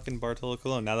is fucking Bartolo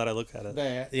Colon. Now that I look at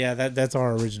it, Yeah, that's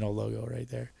our original logo right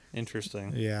there.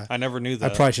 interesting. Yeah. I never knew I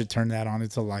that. probably should turn that on.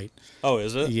 It's a light. Oh,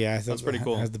 is it? Yeah, that's pretty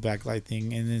cool. It has the backlight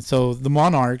thing, and then so the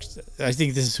Monarchs. I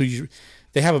think this is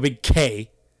they have a big K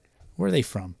Where are they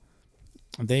from?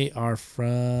 They are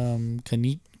from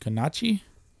Kanachi.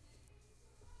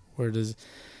 Where does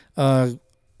I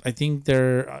think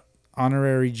their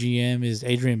honorary GM is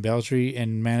Adrian Beltry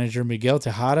and manager Miguel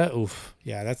Tejada. Oof,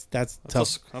 yeah, that's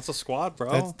tough. That's a squad,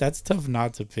 bro. That's tough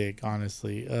not to pick,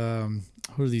 honestly. Who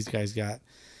do these guys got?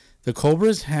 The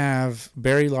Cobras have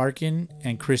Barry Larkin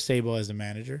and Chris Sabo as the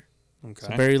manager. Okay.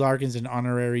 So Barry Larkin's an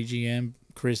honorary GM,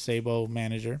 Chris Sabo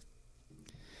manager.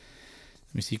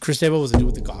 Let me see. Chris Sabo was the dude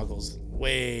with the goggles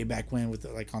way back when, with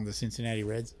like on the Cincinnati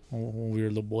Reds when we were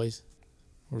little boys,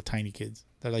 we were tiny kids.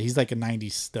 He's like a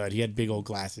 '90s stud. He had big old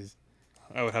glasses.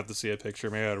 I would have to see a picture.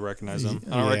 Maybe I'd recognize him.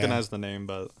 I don't recognize the name,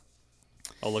 but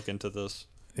I'll look into this.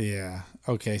 Yeah.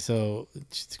 Okay. So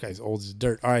this guy's old as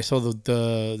dirt. All right. So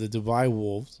the Dubai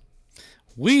Wolves,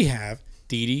 we have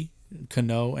Didi,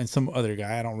 Cano, and some other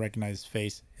guy. I don't recognize his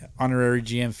face. Honorary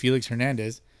GM Felix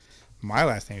Hernandez. My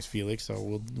last name is Felix,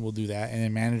 so we'll do that. And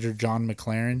then manager John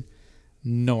McLaren.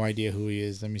 No idea who he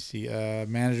is. Let me see.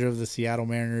 Manager of the Seattle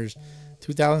Mariners,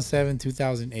 2007,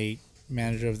 2008.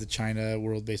 Manager of the China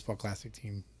World Baseball Classic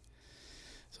team.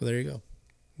 So there you go.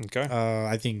 Okay.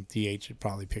 I think DH should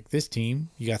probably pick this team.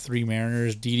 You got 3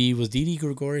 Mariners. Was Didi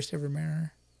Gregorius ever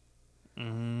Mariner?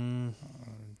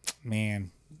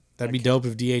 Man, that'd be dope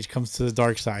if DH comes to the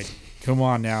dark side. Come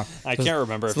on now. I can't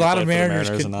remember if a lot he of played for the Mariners.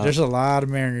 Mariners or not. There's a lot of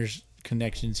Mariners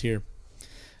connections here.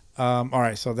 All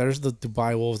right, so there's the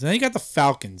Dubai Wolves. And then you got the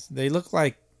Falcons. They look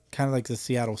like kind of like the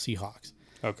Seattle Seahawks.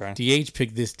 Okay. DH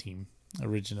picked this team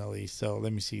originally. So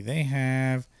let me see. They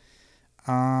have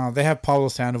Pablo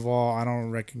Sandoval. I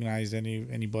don't recognize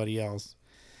anybody else.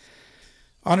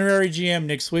 Honorary GM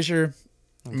Nick Swisher.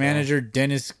 Okay. Manager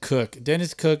Dennis Cook.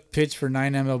 Dennis Cook pitched for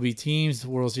 9 MLB teams,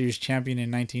 World Series champion in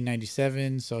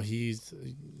 1997. So he's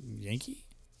a Yankee,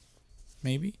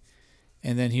 maybe.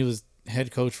 And then he was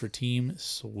head coach for Team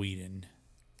Sweden.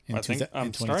 I think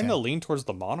I'm starting to lean towards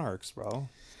the Monarchs, bro.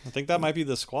 I think that might be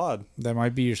the squad. That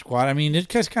might be your squad. I mean, it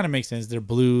just kind of makes sense. They're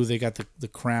blue. They got the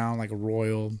crown like a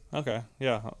royal. Okay,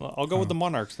 yeah. I'll go with the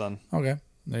Monarchs then. Okay,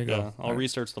 there you go. I'll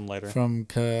research them later. From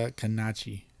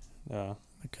Kanachi. Yeah.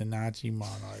 The Kanachi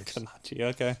Monarchs. Kanachi,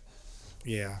 okay.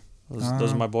 Yeah.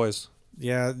 Those are my boys.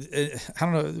 Yeah, I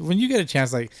don't know. When you get a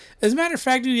chance, like, as a matter of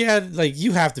fact, dude,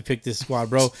 you have to pick this squad,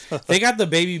 bro. They got the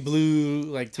baby blue,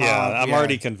 like, top. Yeah, I'm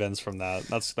already convinced from that.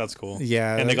 That's cool.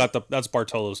 Yeah. And they got that's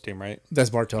Bartolo's team, right? That's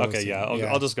Bartolo's Okay, team.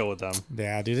 yeah. I'll just go with them.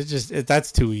 Yeah, dude,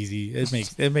 that's too easy.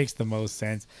 It makes the most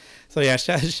sense. So, yeah,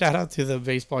 shout out to the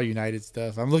Baseball United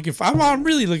stuff. I'm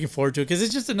really looking forward to it because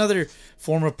it's just another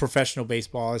form of professional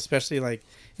baseball, especially, like,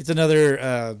 it's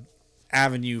another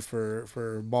avenue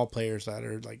for ball players that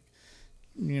are, like,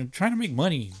 trying to make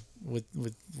money with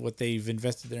what they've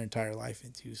invested their entire life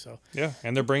into. So yeah,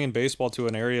 and they're bringing baseball to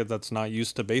an area that's not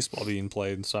used to baseball being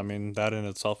played. So I mean, that in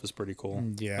itself is pretty cool.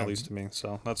 Yeah, at least to me.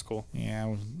 So that's cool.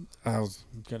 Yeah, I was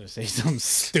gonna say something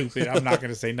stupid. I'm not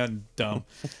gonna say nothing dumb.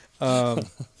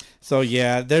 So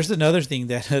yeah, there's another thing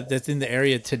that's in the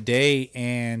area today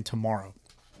and tomorrow.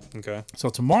 Okay. So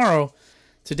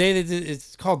today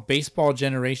it's called Baseball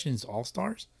Generations All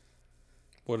Stars.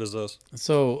 What is this?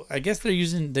 So I guess they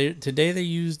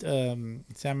used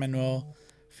San Manuel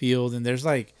Field, and there's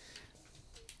I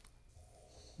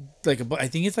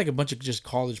think it's like a bunch of just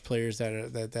college players that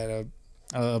are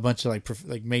a bunch of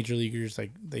like major leaguers,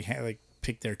 like they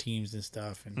pick their teams and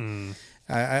stuff. And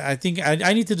I think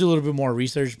I need to do a little bit more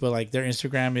research, but like their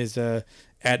Instagram is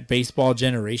at Baseball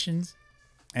Generations.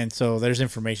 And so there's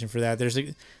information for that.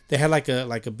 They had like a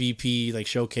BP like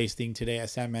showcase thing today at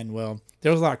San Manuel.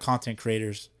 There was a lot of content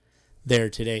creators there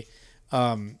today.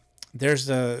 There's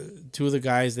 2 of the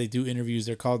guys, they do interviews.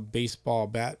 They're called Baseball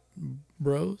Bat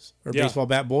Bros or Baseball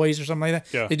Bat Boys or something like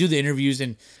that. Yeah. They do the interviews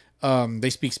and they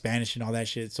speak Spanish and all that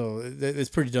shit. So it's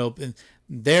pretty dope. And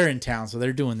they're in town, so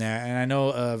they're doing that. And I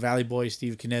know Valley Boy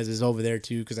Steve Kinez is over there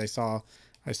too because I saw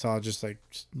just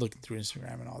looking through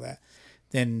Instagram and all that.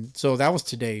 Then so that was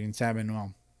today in San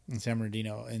Manuel, in San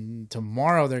Bernardino, and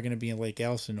tomorrow they're going to be in Lake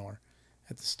Elsinore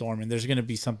at the Storm, and there's going to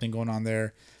be something going on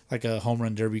there, like a home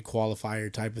run derby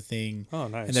qualifier type of thing. Oh,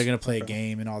 nice! And they're going to play a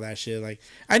game and all that shit. Like,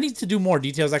 I need to do more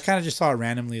details. I kind of just saw it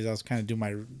randomly as I was kind of doing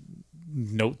my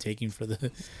note taking for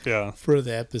the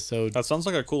episode. That sounds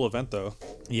like a cool event, though.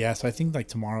 Yeah, so I think like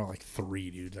tomorrow, like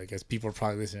 3, dude. I guess people are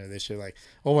probably listening to this shit, like,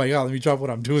 oh my god, let me drop what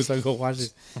I'm doing so I can go watch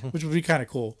this, which would be kind of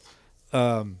cool.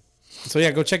 So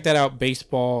yeah, go check that out.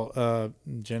 Baseball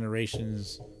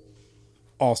Generations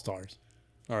All Stars.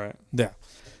 All right. Yeah,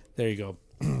 there you go.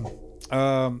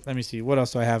 Let me see. What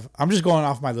else do I have? I'm just going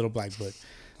off my little black book.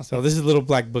 So this is Little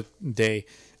Black Book Day.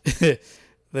 Let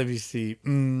me see.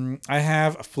 I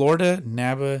have Florida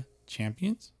NABA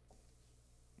champions.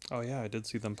 Oh yeah, I did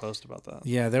see them post about that.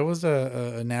 Yeah, there was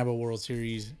a NABA World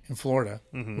Series in Florida,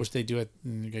 which they do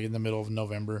in the middle of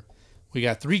November. We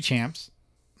got 3 champs.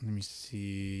 Let me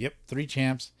see. Yep, 3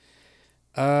 champs.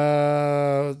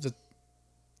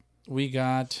 We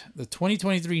got the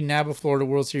 2023 NABA Florida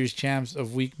World Series champs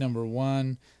of week number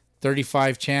 1,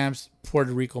 35 champs,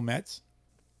 Puerto Rico Mets.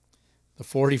 The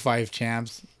 45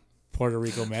 champs, Puerto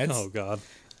Rico Mets. Oh God,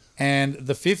 And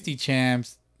the 50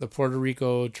 champs, the Puerto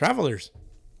Rico Travelers.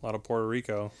 a lot of Puerto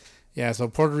Rico. Yeah, so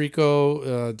Puerto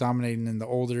Rico dominating in the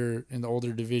older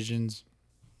divisions.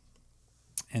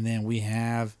 And then we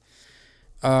have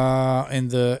in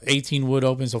the 18 Wood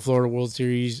Open, so Florida World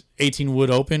Series 18 Wood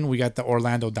Open, we got the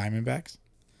Orlando Diamondbacks.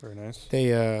 Very nice.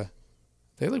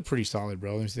 They look pretty solid,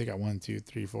 bro. Let me see. They got 1, 2,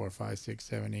 3, 4, 5, 6,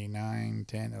 7, 8, 9,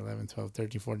 10, 11, 12,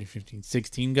 13, 14, 15,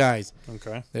 16 guys.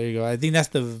 Okay. There you go. I think that's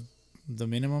the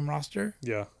minimum roster.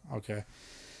 Yeah. Okay.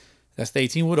 That's the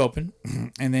 18 Wood Open.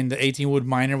 And then the 18 Wood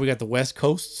Minor, we got the West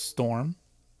Coast Storm.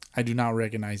 I do not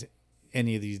recognize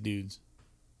any of these dudes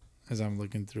as I'm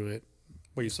looking through it.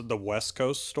 Well, you said the West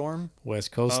Coast Storm?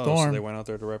 West Coast Oh, Storm. so they went out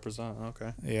there to represent.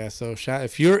 Okay. Yeah, so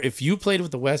if you played with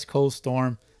the West Coast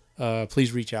Storm,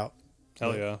 please reach out.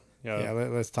 Hell yeah. Yeah,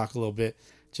 let's talk a little bit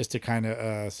just to kind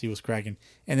of see what's cracking.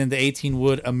 And then the 18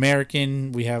 Wood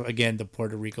American, we have, again, the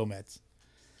Puerto Rico Mets.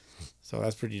 So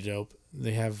that's pretty dope.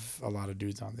 They have a lot of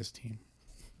dudes on this team.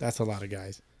 That's a lot of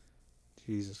guys.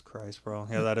 Jesus Christ, bro.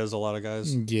 Yeah, that is a lot of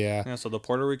guys. Yeah. Yeah, so the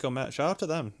Puerto Rico Met, shout out to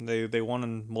them. They won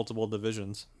in multiple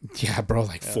divisions. Yeah, bro,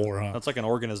 like Yeah. 4, huh? That's like an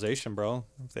organization, bro.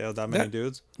 If they have that many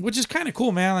dudes. Which is kind of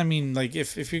cool, man. I mean, like,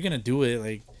 if you're going to do it,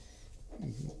 like,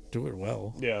 do it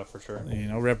well. Yeah, for sure. You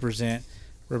know, represent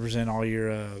all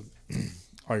your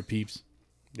all your peeps.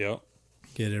 Yep.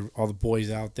 Get all the boys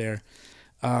out there.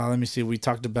 Let me see. We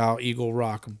talked about Eagle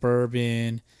Rock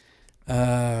Bourbon.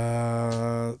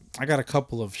 I got a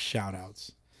couple of shout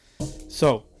outs.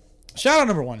 So, shout out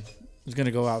number 1 is going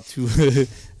to go out to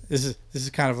this is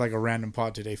kind of like a random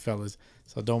pod today, fellas.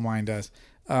 So don't mind us.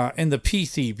 In the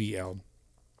PCBL.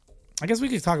 I guess we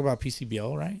could talk about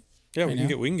PCBL, right? Yeah, Right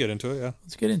we can get into it, yeah.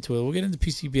 Let's get into it. We'll get into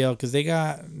PCBL because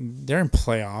they're in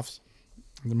playoffs.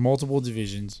 They're multiple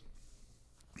divisions.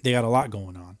 They got a lot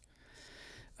going on.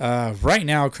 Right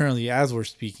now, currently, as we're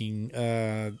speaking,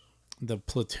 the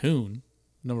Platoon,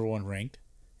 number 1 ranked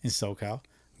in SoCal.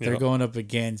 They're going up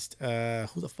against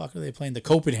who the fuck are they playing? The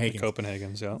Copenhagen.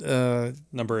 Copenhagen's, yeah.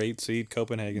 Number 8 seed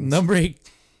Copenhagen's.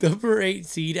 Number 8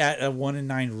 seed at a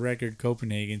 1-9 record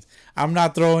Copenhagen's. I'm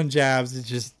not throwing jabs. It's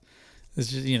just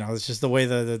you know, it's just the way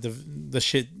the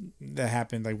shit that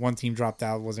happened. Like, one team dropped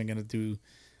out, wasn't gonna do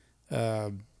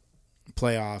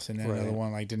playoffs, and then another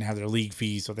one like didn't have their league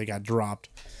fees, so they got dropped.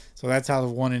 So that's how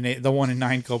the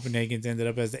 1-9 Copenhagen's ended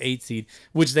up as the 8 seed,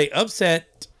 which they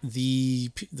upset the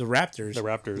Raptors. The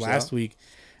Raptors last week,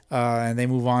 and they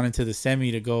move on into the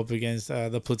semi to go up against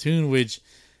the Platoon, which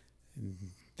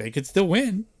they could still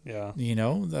win. Yeah. You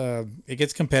know, it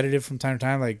gets competitive from time to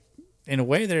time. Like, in a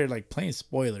way, they're like playing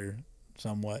spoiler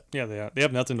somewhat. Yeah, they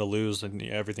have nothing to lose and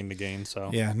everything to gain.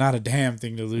 So Yeah, not a damn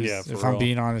thing to lose. Yeah, for if I'm real.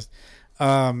 being honest.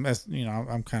 As you know,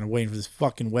 I'm kind of waiting for this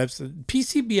fucking website.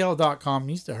 PCBL.com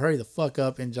needs to hurry the fuck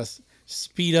up and just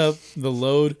speed up the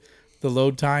load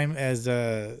time as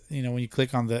you know, when you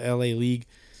click on the LA League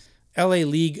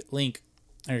link.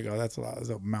 There you go. That's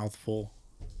a mouthful.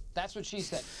 That's what she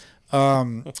said.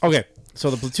 Okay, so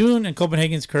the Platoon and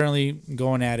Copenhagen's currently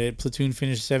going at it. Platoon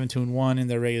finished 7-1 in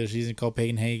their regular season.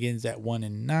 Copenhagen's at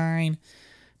 1-9,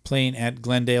 playing at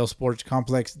Glendale Sports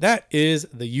Complex. That is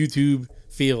the YouTube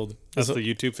field. that's the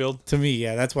YouTube field. To me,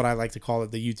 yeah, that's what I like to call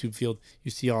it, the YouTube field.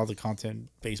 You see all the content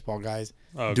baseball guys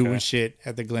Okay. doing shit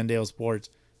at the Glendale Sports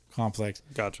Complex.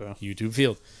 Gotcha. YouTube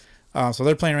field. So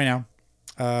they're playing right now.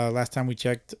 Last time we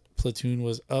checked, Platoon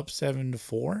was up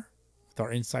 7-4 with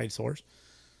our inside source.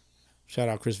 Shout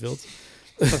out Chris Fields.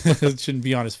 Shouldn't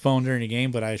be on his phone during the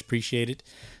game, but I appreciate it.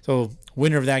 So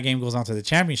winner of that game goes on to the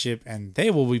championship, and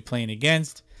they will be playing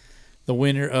against the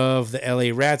winner of the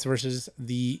LA Rats versus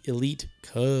the Elite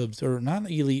Cubs. Or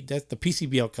not Elite, that's the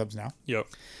PCBL Cubs now. Yep.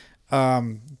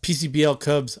 PCBL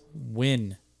Cubs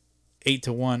win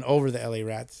 8-1 over the LA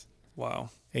Rats. Wow.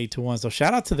 8-1. So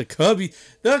shout out to the Cubbies.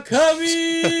 The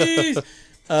Cubbies!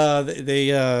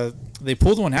 They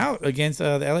pulled one out against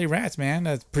the LA Rats, man.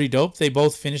 That's pretty dope. They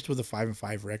both finished with a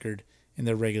 5-5 record in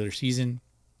their regular season.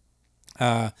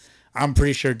 I'm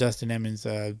pretty sure Dustin Emmons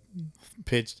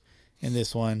pitched in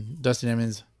this one. Dustin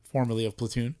Emmons, formerly of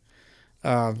Platoon.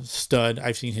 Stud.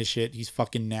 I've seen his shit. He's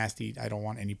fucking nasty. I don't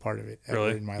want any part of it ever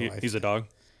Really? in my life. He's a dog?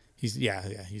 He's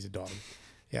a dog.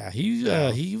 Yeah,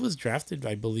 he was drafted,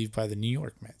 I believe, by the New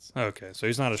York Mets. Okay, so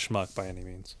he's not a schmuck by any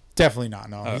means. Definitely not.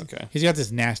 No. Oh, okay. He's got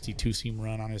this nasty 2-seam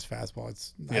run on his fastball.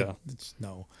 It's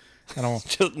no. I don't.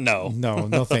 Just, no.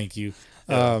 No, thank you.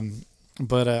 Yeah.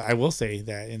 But I will say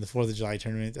that in the 4th of July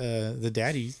tournament,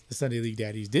 the Sunday League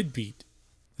Daddies, did beat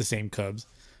the same Cubs,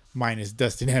 minus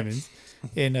Dustin Evans,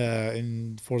 in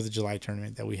 4th of July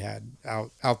tournament that we had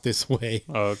out this way.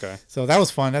 Oh, okay. So that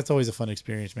was fun. That's always a fun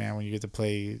experience, man, when you get to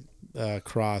play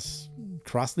cross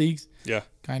leagues. Yeah.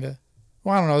 Kind of.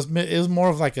 Well, I don't know. It was more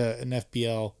of like an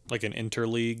FBL. Like an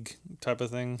interleague type of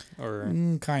thing? Or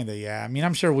Kind of, yeah. I mean,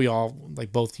 I'm sure we all,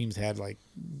 like, both teams had, like,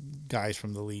 guys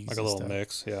from the leagues. like a little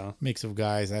mix, yeah. Mix of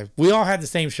guys. We all had the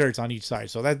same shirts on each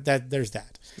side, so that there's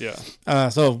that. Yeah.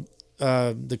 So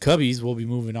the Cubbies will be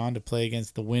moving on to play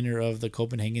against the winner of the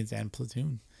Copenhagen's and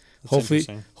Platoon. That's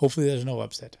Hopefully there's no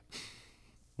upset.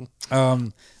 My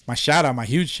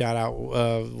huge shout out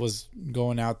was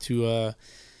going out to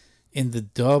in the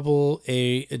Double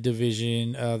A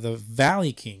division, the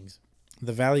Valley Kings.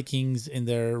 The Valley Kings in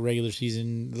their regular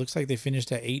season, it looks like they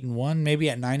finished at 8-1, maybe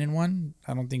at 9-1.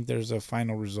 I don't think there's a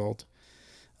final result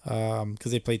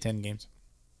because they played 10 games.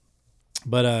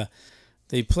 But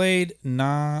they played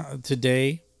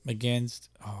today against.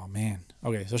 Oh man.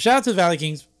 Okay, so shout out to the Valley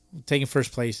Kings taking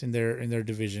first place in their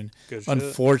division. Good shit.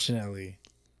 Unfortunately,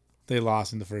 they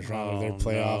lost in the first round of their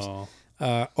playoffs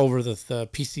over the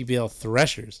PCBL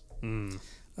Threshers.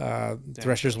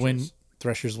 Threshers win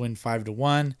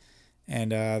 5-1,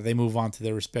 and they move on to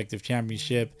their respective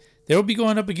championship. They will be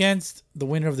going up against the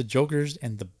winner of the Jokers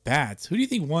and the Bats. Who do you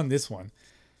think won this one?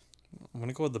 I'm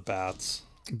gonna go with the Bats.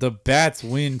 The Bats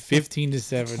win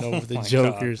 15-7 over the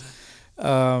Jokers.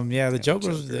 The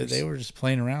Jokers. They were just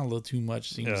playing around a little too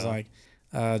much. Seems like.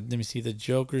 Let me see. The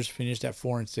Jokers finished at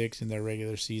 4-6 in their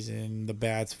regular season. The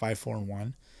Bats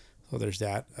 5-4-1. So there's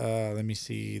that. Let me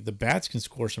see. The Bats can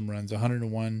score some runs.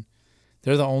 101.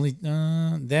 They're the only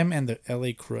them and the LA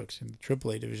Crooks in the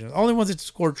AAA division, the only ones that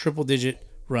scored triple-digit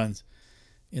runs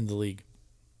in the league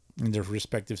in their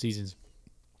respective seasons.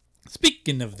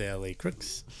 Speaking of the LA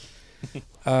Crooks,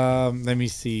 let me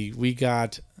see.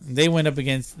 They went up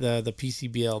against the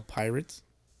PCBL Pirates,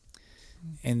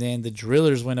 and then the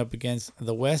Drillers went up against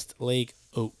the Westlake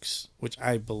Oaks, which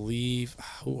I believe.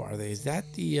 Who are they? Is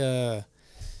that the?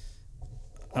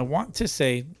 I want to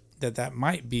say that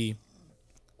might be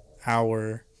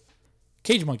our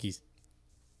Cage Monkeys.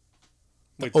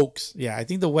 The Oaks. Yeah, I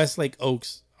think the Westlake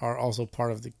Oaks are also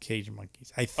part of the Cage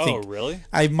Monkeys. I think. Oh, really?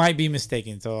 I might be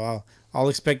mistaken, so I'll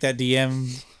expect that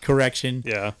DM correction.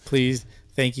 Yeah. Please.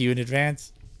 Thank you in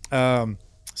advance. So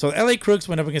the LA Crooks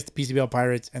went up against the PCBL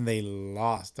Pirates, and they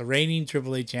lost. The reigning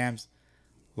AAA champs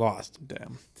lost.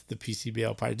 Damn. To the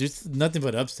PCBL Pirates. Just nothing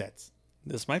but upsets.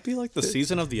 This might be like the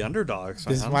season of the underdogs.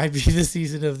 This might be the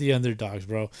season of the underdogs,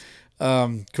 bro.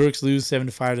 Crooks lose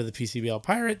 7-5 to the PCBL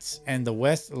Pirates, and the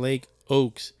Westlake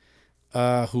Oaks,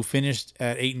 who finished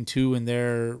at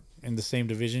 8-2 in the same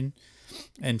division,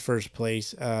 in first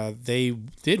place. They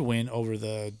did win over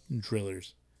the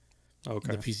Drillers.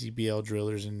 Okay. The PCBL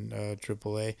Drillers in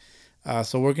AAA.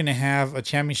 So we're gonna have a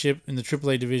championship in the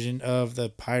AAA division of the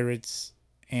Pirates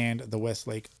and the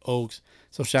Westlake Oaks.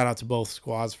 So shout out to both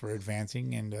squads for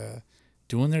advancing and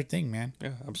doing their thing, man.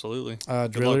 Yeah, absolutely.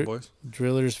 Good luck, boys.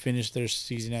 Drillers finished their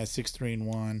season at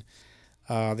 6-3-1.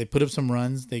 They put up some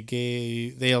runs.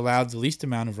 They allowed the least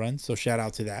amount of runs, so shout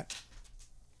out to that.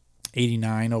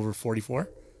 89 over 44.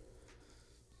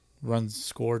 Runs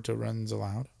scored to runs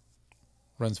allowed.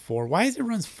 Runs 4. Why is it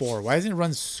runs 4? Why isn't it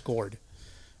runs scored?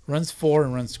 Runs 4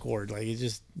 and runs scored. Like it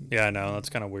just. Yeah, I know. That's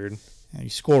kind of weird. You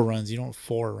score runs. You don't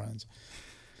 4 runs.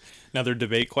 Another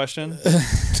debate question.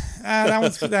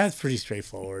 That's pretty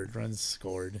straightforward. Runs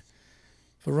scored.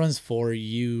 If it runs 4, I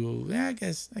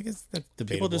guess that's debatable.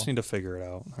 People just need to figure it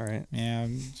out. All right. Yeah,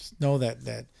 just know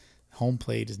that home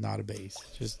plate is not a base.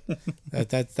 Just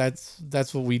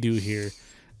that's what we do here.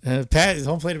 Pat, is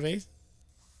home plate a base?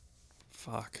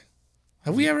 Fuck.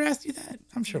 Have we ever asked you that?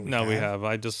 I'm sure we have. No, we have.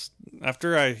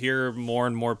 After I hear more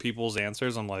and more people's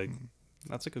answers, I'm like,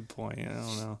 that's a good point. I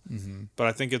don't know. Mm-hmm. But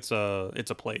I think it's a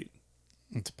plate.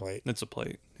 It's a plate. It's a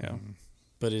plate, yeah. Mm-hmm.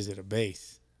 But is it a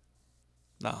base?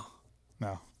 No.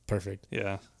 Perfect.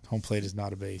 Yeah. Home plate is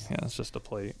not a base. Yeah, it's just a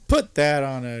plate. Put that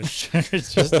on a shirt.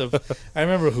 I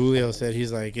remember Julio said,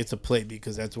 he's like, it's a plate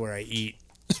because that's where I eat.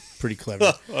 Pretty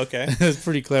clever. Okay. It's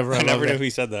pretty clever. I never knew he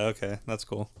said that. Okay, that's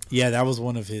cool. Yeah, that was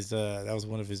one of his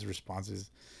responses.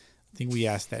 I think we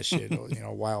asked that shit,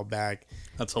 a while back.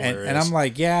 That's hilarious. And I'm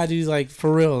like, yeah, dude, like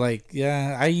for real, like,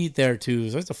 yeah, I eat there too.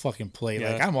 So it's a fucking plate.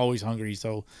 Yeah. Like I'm always hungry,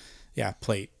 so yeah,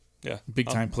 plate. Yeah. Big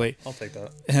time plate. I'll take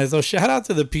that. And so shout out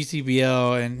to the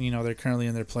PCBL, and they're currently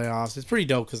in their playoffs. It's pretty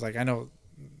dope because like I know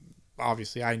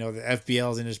obviously, I know the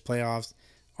FBL's in its playoffs,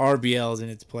 RBL's in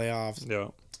its playoffs, Yeah.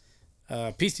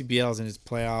 PCBL's in its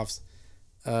playoffs.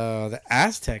 The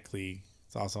Aztec League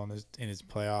is also in its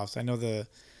playoffs. I know the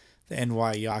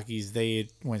NY Yankees, they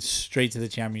went straight to the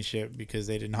championship because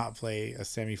they did not play a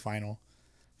semifinal.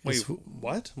 Wait,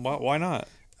 what? Why not?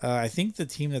 I think the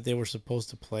team that they were supposed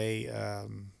to play,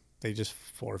 they just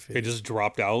forfeited. They just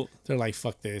dropped out. They're like,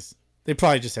 fuck this. They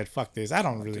probably just said, fuck this. I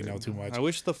don't really know too much. I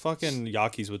wish the fucking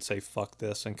Yankees would say fuck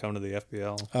this and come to the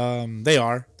FBL. They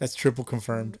are. That's triple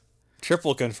confirmed.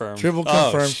 Triple confirmed. Triple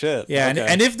confirmed. Oh, shit. Yeah, Okay.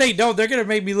 and if they don't, they're going to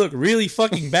make me look really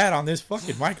fucking bad on this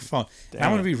fucking microphone. And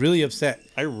I'm going to be really upset.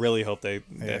 I really hope if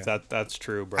that's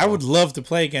true, bro. I would love to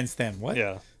play against them. What?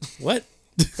 Yeah. What?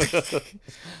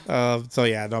 So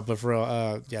yeah, no, but for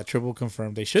real, yeah, triple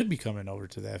confirmed. They should be coming over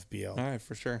to the FBL. All right,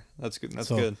 for sure. That's good. That's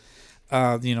So, good.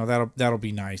 That'll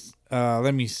be nice.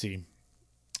 Let me see.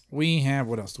 We have,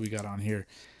 what else do we got on here?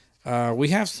 We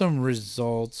have some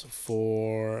results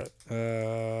for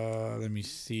let me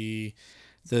see,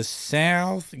 the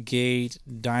Southgate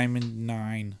Diamond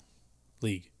 9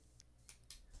 League.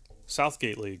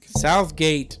 Southgate League.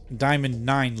 Southgate Diamond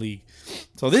 9 League.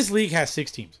 So this league has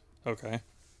 6 teams. Okay.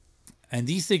 And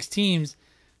these 6 teams,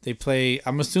 they play,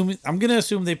 I'm going to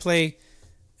assume they play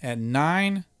at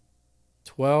 9,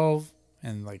 12,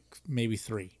 and like maybe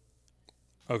 3.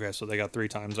 Okay, so they got 3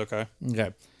 times. Okay.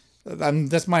 Okay.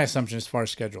 That's my assumption as far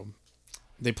as schedule.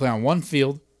 They play on one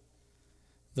field.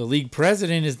 The league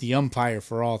president is the umpire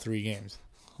for all 3 games.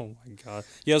 Oh my god.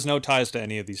 He has no ties to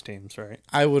any of these teams, right?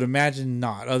 I would imagine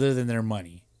not, other than their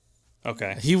money.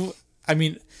 Okay. I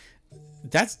mean,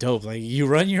 that's dope. Like, you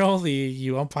run your own league,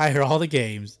 you umpire all the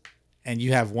games, and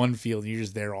you have one field, and you're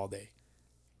just there all day.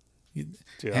 Dude,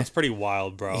 that's pretty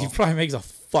wild, bro. He probably makes a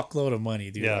fuckload of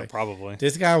money, dude. Yeah, Like, probably.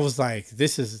 this guy was like,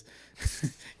 this is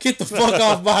get the fuck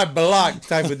off my block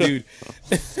type of dude.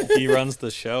 He runs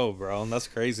the show, bro, and that's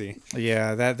crazy.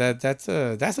 Yeah, that's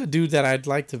a dude that I'd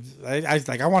like to.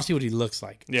 I want to see what he looks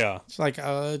like. Yeah. It's like,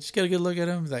 just get a good look at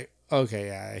him. It's like, okay,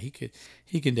 yeah,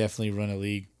 he can definitely run a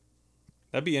league.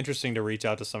 That'd be interesting to reach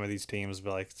out to some of these teams, be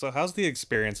like, so how's the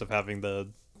experience of having the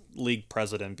league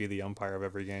president be the umpire of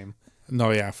every game?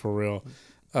 No, yeah, for real.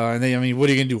 And then, I mean, what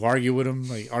are you gonna do? Argue with him?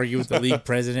 Like, argue with the league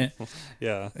president?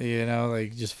 Yeah. You know,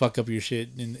 like, just fuck up your shit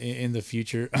in the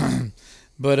future.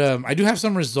 But I do have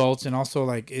some results, and also,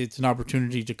 like, it's an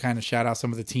opportunity to kind of shout out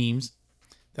some of the teams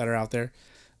that are out there.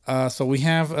 So we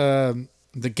have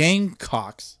the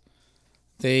Gamecocks.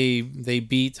 They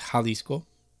beat Jalisco.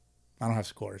 I don't have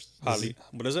scores.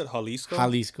 What is it? Jalisco?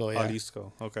 Jalisco, yeah.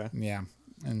 Jalisco. Okay. Yeah.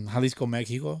 And Jalisco,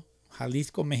 Mexico.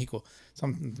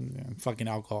 Some fucking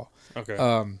alcohol. Okay.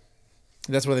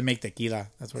 That's where they make tequila.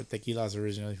 That's where tequila is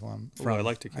originally from. Ooh, I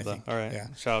like tequila. think. All right. Yeah.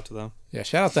 Shout out to them. Yeah.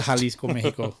 Shout out to Jalisco,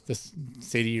 Mexico. This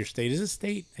city or state. Is it a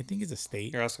state? I think it's a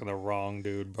state. You're asking the wrong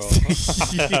dude, bro.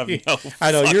 I have no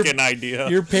I know, fucking idea.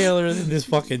 You're paler than this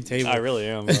fucking table. I really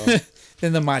am, bro.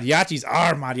 Then the mariachis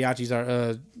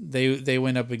are they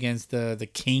went up against the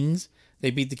Kings.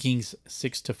 They beat the Kings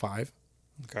 6-5.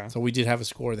 Okay. So we did have a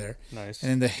score there. Nice.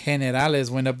 And then the Generales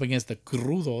went up against the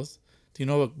Crudos. Do you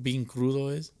know what being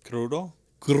crudo is? Crudo?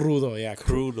 Crudo, yeah.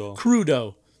 Crudo.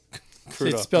 Crudo.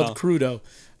 It's spelled Oh. crudo.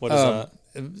 What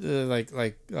is Like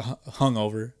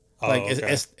hungover. Oh, like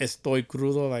okay. estoy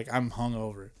crudo. Like, I'm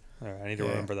hungover. All right, I need to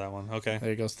remember that one. Okay. There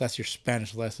you go. So that's your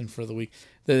Spanish lesson for the week.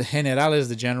 The Generales,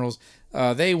 the Generals,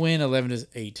 they win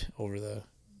 11-8 over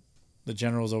the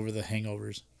Generals over the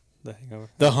Hangovers. The hangover.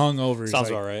 The hungovers.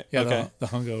 Sounds about right. Yeah, Okay. the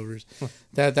hungovers.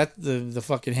 the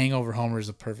fucking hangover homer is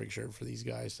a perfect shirt for these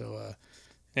guys. So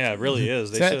Yeah, it really is.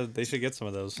 They should get some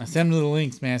of those. I send them the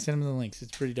links, man. Send them the links.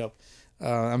 It's pretty dope.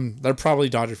 They're probably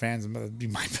Dodger fans. That'd be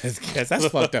my best guess. That's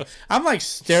fucked up. I'm like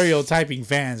stereotyping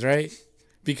fans, right?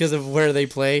 Because of where they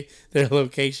play, their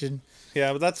location.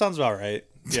 Yeah, but that sounds about right.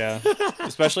 Yeah.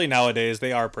 Especially nowadays,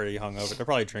 they are pretty hungover. They're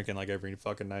probably drinking like every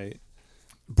fucking night.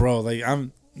 Bro, like,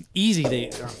 I'm easy. I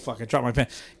dropped my pen.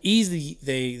 Easy,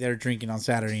 they're drinking on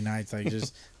Saturday nights, like,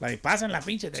 just like pasen la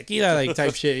pinche tequila, like,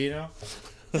 type shit, you know.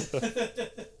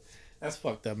 That's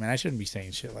fucked up, man. I shouldn't be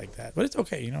saying shit like that, but it's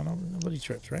okay, you know. Nobody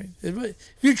trips, right? If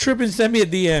you're tripping, send me a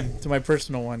DM to my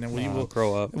personal one, and we'll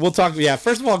grow up. We'll talk. Yeah,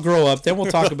 first of all, grow up. Then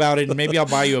we'll talk about it, and maybe I'll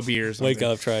buy you a beer. Or something. Wake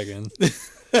up, try again.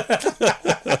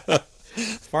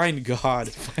 Find God.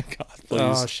 Find God, please.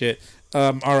 Oh shit.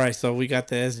 All right, so we got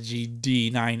the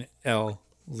SGD 9L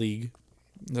League.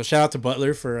 So shout out to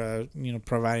Butler for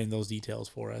providing those details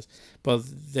for us. But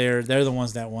they're the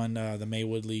ones that won the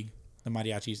Maywood League, the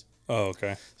Mariachis. Oh,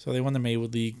 okay. So they won the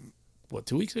Maywood League,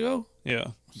 2 weeks ago?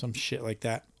 Yeah. Some shit like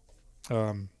that.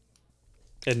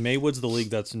 And Maywood's the league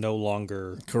that's no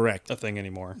longer Correct. a thing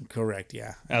anymore. Correct.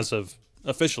 Yeah. As of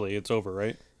officially, it's over,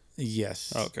 right?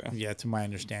 Yes. Okay. Yeah, to my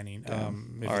understanding.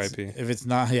 R.I.P. If it's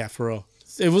not, yeah, for real,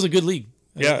 it was a good league.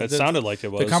 Yeah, it sounded like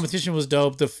it was. The competition was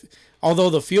dope. Although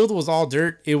the field was all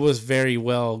dirt, it was very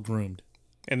well groomed.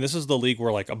 And this is the league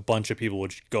where like a bunch of people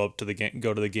would go up to the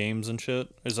go to the games and shit.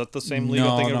 Is that the same league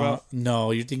I'm thinking about?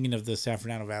 No, you're thinking of the San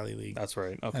Fernando Valley League. That's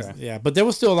right. Okay. Yeah, but there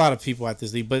was still a lot of people at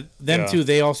this league. But them too,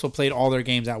 they also played all their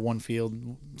games at one field.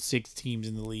 6 teams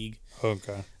in the league.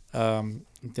 Okay.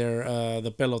 They're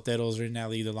the Peloteros are in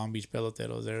that league, the Long Beach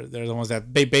Peloteros. They're the ones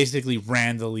that they basically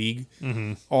ran the league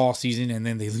all season, and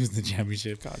then they lose the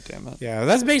championship. God damn it. Yeah,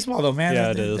 that's baseball though, man.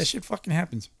 Yeah, it is. That shit fucking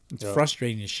happens. It's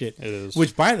frustrating as shit. It is.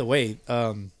 Which, by the way,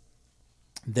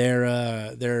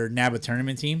 their NABA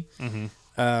tournament team,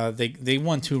 they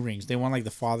won 2 rings. They won like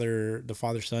the father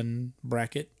son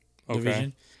bracket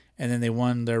division, and then they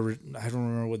won their I don't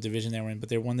remember what division they were in, but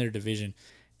they won their division,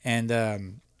 and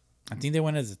I think they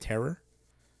went as a terror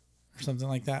or something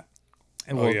like that.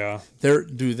 And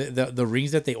the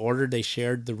rings that they ordered, they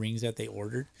shared the rings that they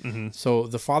ordered. So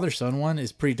the father son one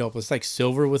is pretty dope. It's like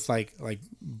silver with like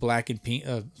black and pink.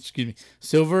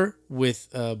 Silver with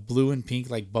blue and pink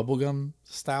like bubblegum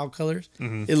style colors.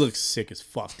 It looks sick as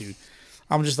fuck, dude.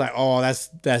 I'm just like, oh, that's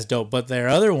dope. But their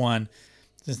other one,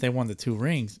 since they won the 2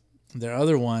 rings, their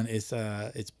other one is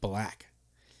it's black.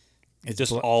 It's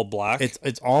just all black.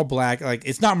 It's all black. Like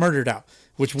it's not murdered out,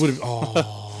 which would have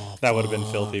that would have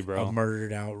been filthy, bro.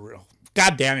 Murdered out.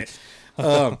 God damn it.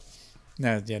 No,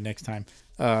 yeah, next time.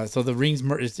 So the rings,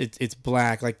 it's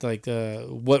black. Like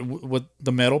what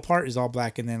the metal part is all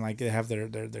black, and then like they have their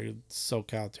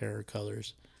SoCal Terror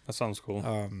colors. That sounds cool.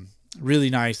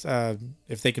 Really nice.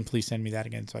 If they can please send me that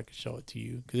again, so I can show it to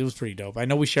you, because it was pretty dope. I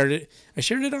know we shared it. I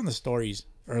shared it on the stories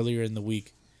earlier in the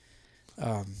week.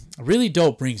 Really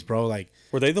dope rings, bro. Like,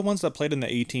 were they the ones that played in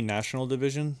the 18 national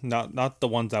division? Not the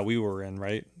ones that we were in,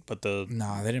 right? But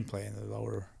no, they didn't play in the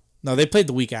lower. No, they played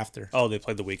the week after. Oh, they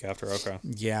played the week after. Okay.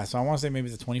 Yeah, so I want to say maybe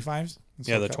the 25s.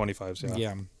 Yeah, the 25s.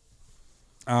 Yeah.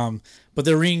 Yeah. But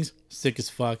the rings sick as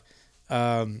fuck.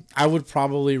 I would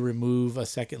probably remove a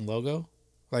second logo.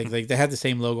 Like they had the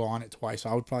same logo on it twice, so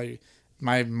I would probably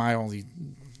my only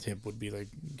tip would be like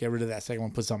get rid of that second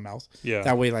one, put something else. Yeah.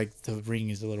 That way, like the ring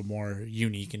is a little more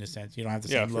unique in a sense. You don't have the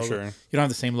same logo. Sure. You don't have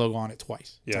the same logo on it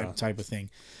twice. Yeah. Type of thing.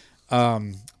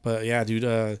 But yeah,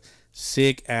 dude,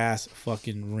 sick ass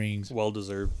fucking rings. Well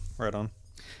deserved. Right on.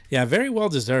 Yeah, very well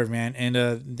deserved, man. And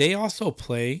they also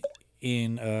play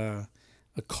in a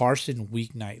Carson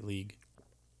Weeknight League.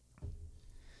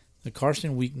 The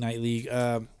Carson Weeknight League.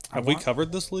 Have we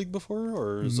covered this league before,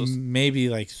 or is this maybe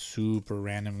like super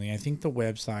randomly? I think the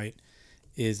website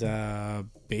is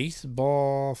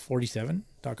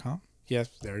baseball47.com. Yes,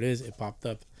 there it is. It popped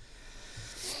up.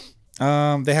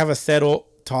 They have a cero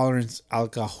tolerance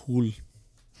alcohol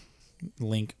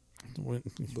link.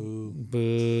 Boo.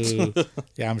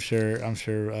 Yeah, I'm sure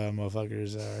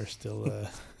motherfuckers are still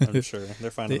I'm sure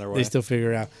they're finding their way. They still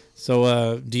figure it out.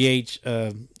 So DH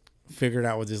figure it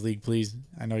out with this league, please.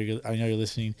 I know you're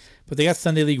listening. But they got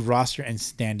Sunday League roster and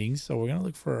standings. So we're gonna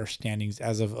look for our standings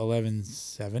as of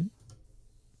 11/7.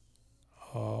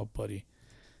 Oh, buddy.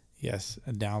 Yes,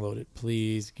 download it,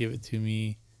 please. Give it to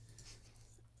me.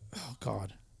 Oh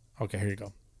God. Okay, here you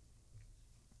go.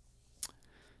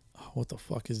 Oh, what the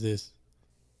fuck is this?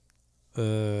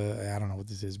 I don't know what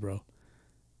this is, bro.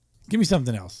 Give me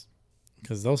something else,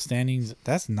 because those standings,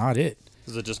 that's not it.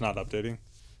 Is it just not updating?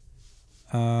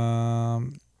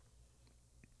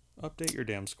 Update your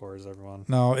damn scores, everyone.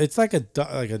 No, it's like a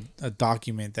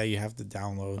document that you have to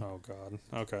download. Oh God.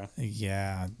 Okay.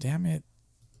 Yeah, damn it.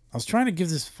 I was trying to give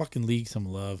this fucking league some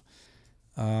love.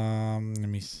 Let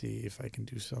me see if I can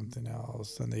do something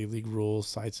else. Sunday League rules,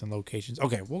 sites and locations.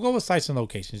 Okay, we'll go with sites and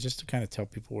locations just to kind of tell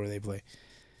people where they play.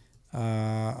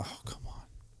 Oh, come on.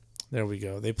 There we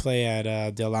go. They play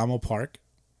at Del Amo Park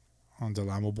on Del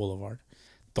Amo Boulevard.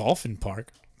 Dolphin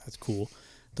Park. That's cool.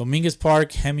 Dominguez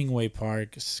Park, Hemingway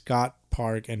Park, Scott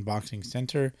Park and Boxing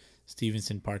Center,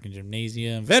 Stevenson Park and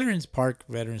Gymnasium, Veterans Park,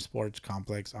 Veteran Sports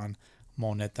Complex on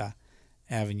Moneta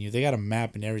Avenue. They got a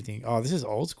map and everything. Oh, this is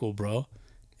old school, bro.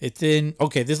 It's in...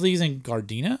 Okay, this league's in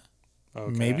Gardena?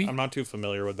 Okay. Maybe? I'm not too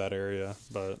familiar with that area,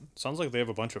 but sounds like they have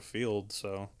a bunch of fields,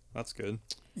 so that's good.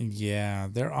 Yeah,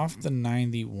 they're off the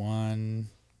 91,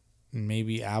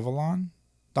 maybe Avalon.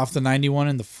 Off the 91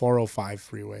 and the 405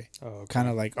 freeway. Oh, okay. Kind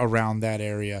of like around that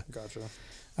area. Gotcha.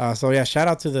 So yeah, shout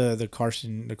out to the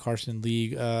Carson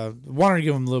League. Wanted to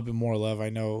give them a little bit more love. I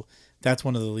know that's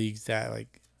one of the leagues that,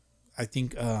 like, I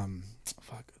think the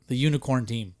Unicorn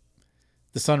team.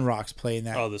 the Sun Rocks play in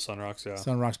that. Oh, the Sun Rocks, yeah.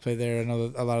 Sun Rocks play there. I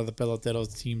know a lot of the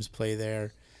Peloteros teams play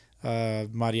there.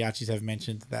 Mariachis have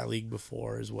mentioned that league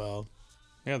before as well.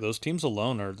 Yeah, those teams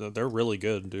alone they're really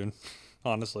good, dude.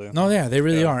 Honestly. No, yeah, they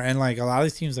really are. And like a lot of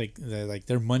these teams,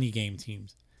 they're money game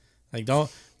teams. Like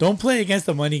don't play against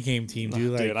the money game team,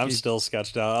 dude. Like, dude, I'm still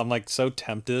sketched out. I'm like so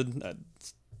tempted.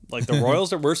 Like the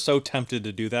Royals we're so tempted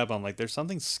to do that, but I'm like, there's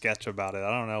something sketch about it.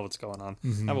 I don't know what's going on.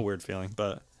 I have a weird feeling,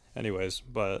 but anyways,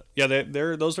 yeah,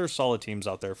 those are solid teams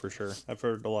out there for sure. I've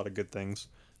heard a lot of good things.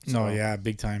 So. No, yeah,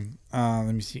 big time.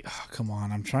 Let me see. Oh, come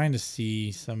on, I'm trying to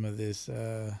see some of this.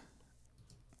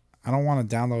 I don't want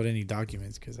to download any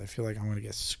documents because I feel like I'm gonna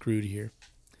get screwed here.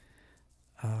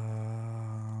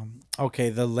 Okay,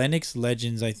 the Lennox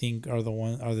Legends, I think, are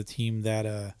the team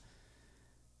that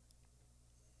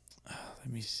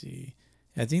let me see.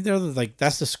 I think they're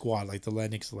that's the squad. Like the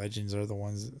Lennox Legends are the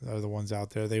ones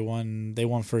out there. They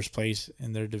won first place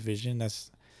in their division.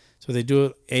 So they do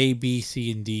it A, B,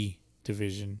 C, and D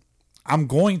division. I'm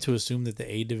going to assume that the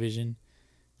A division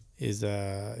is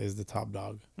the top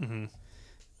dog. Mm-hmm.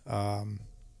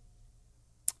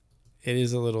 It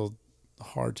is a little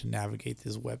hard to navigate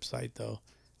this website though.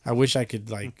 I wish I could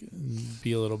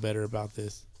be a little better about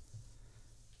this.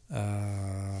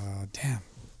 Damn.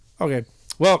 Okay.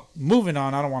 Well, moving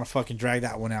on. I don't want to fucking drag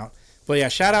that one out. But yeah,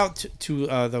 shout out to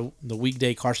the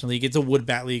weekday Carson League. It's a wood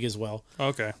bat league as well.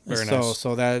 Okay. Very nice.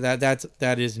 So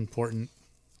that is important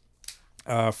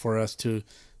for us to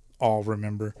all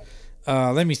remember.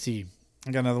 Let me see.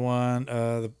 I got another one.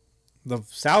 The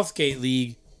Southgate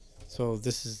League. So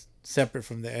this is separate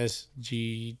from the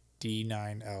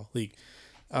SGD9L League.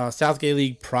 Southgate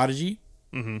League Prodigy.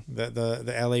 Mm-hmm.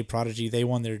 The LA Prodigy, they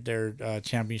won their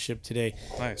championship today.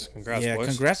 Nice, congrats, yeah, boys.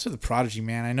 Congrats to the Prodigy,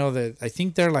 man. I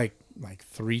think they're like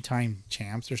 3-time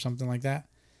champs or something like that.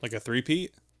 Like a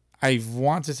three-peat? I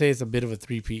want to say it's a bit of a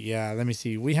three-peat. Yeah, let me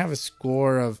see. We have a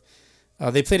score of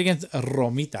they played against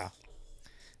Romita.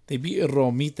 They beat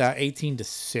Romita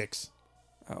 18-6.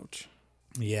 Ouch.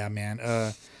 Yeah,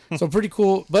 man. So pretty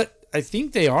cool, but I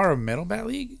think they are a metal bat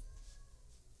league.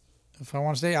 If I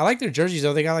want to say, I like their jerseys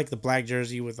though. They got the black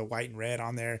jersey with the white and red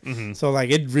on there. Mm-hmm. So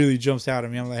it really jumps out at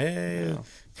me. I'm like, hey, yeah.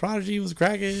 Prodigy was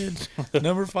cracking.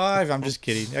 Number 5. I'm just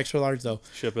kidding. Extra large though.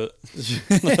 Ship it.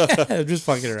 I'm just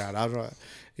fucking around. I'm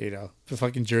the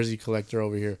fucking jersey collector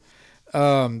over here.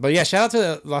 But yeah, shout out to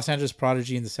the Los Angeles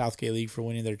Prodigy and the Southgate League for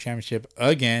winning their championship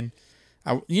again.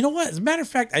 You know what? As a matter of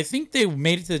fact, I think they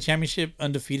made it to the championship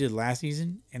undefeated last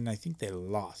season, and I think they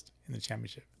lost in the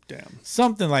championship. Damn.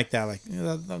 Something like that.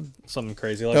 Something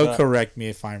crazy like that. They'll correct me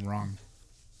if I'm wrong.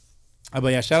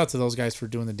 But yeah, shout out to those guys for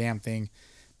doing the damn thing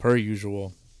per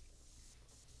usual.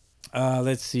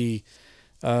 Let's see.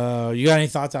 You got any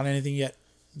thoughts on anything yet?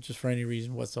 Just for any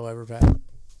reason whatsoever, Pat?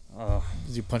 Because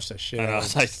you punched that shit I know.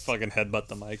 out. I fucking headbutt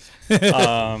the mic.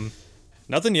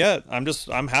 Nothing yet.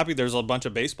 I'm happy there's a bunch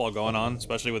of baseball going on,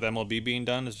 especially with MLB being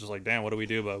done. It's just damn, what do we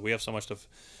do? But we have so much to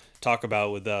talk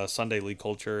about with Sunday league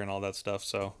culture and all that stuff.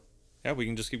 So, yeah, we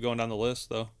can just keep going down the list,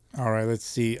 though. All right, let's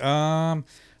see. Fucking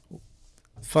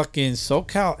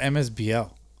SoCal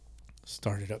MSBL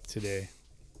started up today.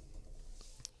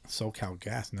 SoCal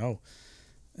Gas, no.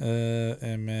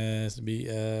 MSBL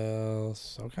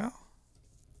SoCal?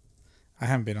 I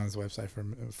haven't been on this website for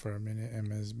a minute.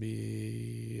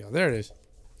 MSB. Oh, there it is.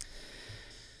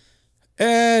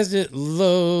 As it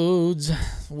loads,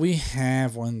 we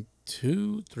have 1,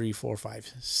 2, 3, 4,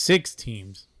 5, 6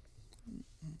 teams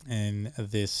in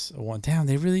this one. Damn,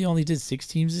 they really only did 6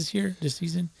 teams this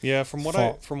season. Yeah, from what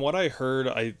I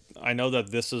heard, I know that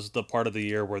this is the part of the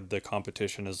year where the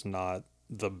competition is not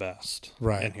the best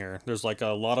right in here. There's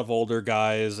a lot of older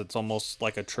guys. It's almost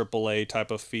like a AAA type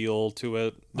of feel to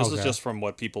it. This is just from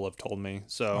what people have told me.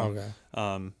 So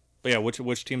but yeah,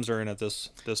 which teams are in it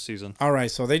this season? All right,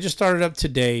 so they just started up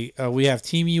today. We have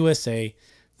Team USA,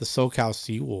 the SoCal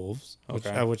Seawolves,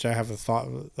 which I have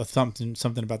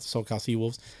something about the SoCal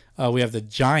Seawolves. We have the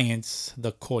Giants,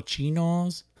 the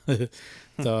Cochinos, the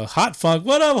Hot Funk.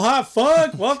 What up, Hot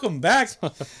Funk? Welcome back.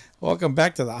 Welcome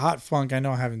back to the Hot Funk. I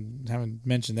know I haven't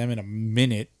mentioned them in a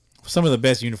minute. Some of the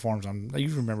best uniforms.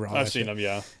 You remember all that. I've seen them,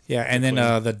 yeah. Yeah, and then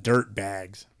the Dirt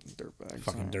Bags.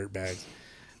 Fucking Dirt Bags.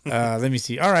 Let me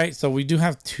see. All right, so we do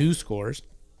have 2 scores.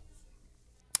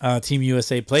 Team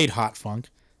USA played Hot Funk.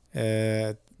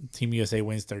 Team USA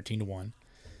wins 13-1.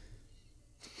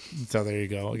 So there you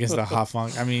go. Against the Hot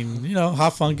Funk. I mean,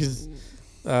 Hot Funk is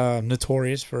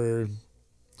notorious for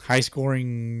high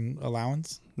scoring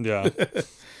allowance. Yeah.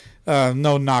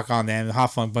 No knock on them.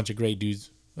 Hot Funk, bunch of great dudes.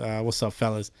 What's up,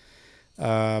 fellas?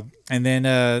 And then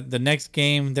the next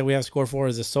game that we have score for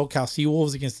is the SoCal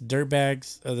Seawolves against the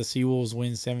Dirtbags. The Seawolves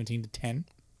win 17-10,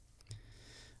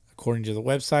 according to the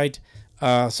website.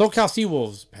 SoCal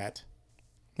Seawolves, Pat.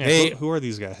 Yeah, who are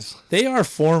these guys? They are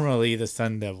formerly the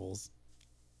Sun Devils.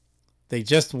 They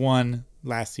just won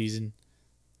last season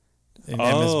in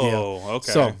MSBL.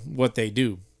 Okay. So what they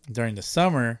do during the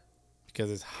summer, because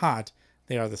it's hot,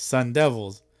 they are the Sun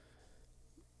Devils.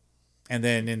 And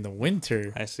then in the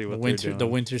winter, I see what they're doing. The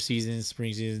winter season,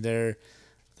 spring season, they're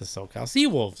the SoCal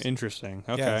Seawolves. Interesting.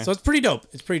 Okay. Yeah, so it's pretty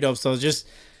dope. So just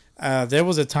there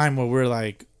was a time where we're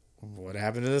like, what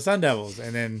happened to the Sun Devils?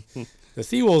 And then the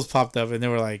Seawolves popped up, and they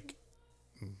were like,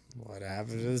 what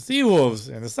happened to the Seawolves?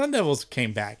 And the Sun Devils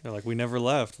came back. They're like, we never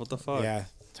left. What the fuck? Yeah.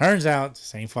 Turns out,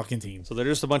 same fucking team. So they're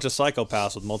just a bunch of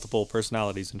psychopaths with multiple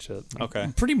personalities and shit.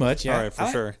 Okay. Pretty much, yeah. All right, for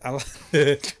sure. I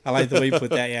like the way you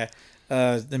put that, yeah.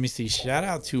 Let me see. Shout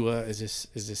out to, is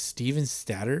this Steven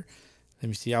Statter? Let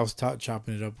me see. I was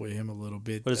chopping it up with him a little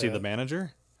bit. What is he, the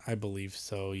manager? I believe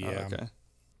so, yeah. Oh, okay.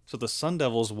 So the Sun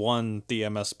Devils won the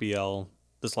MSBL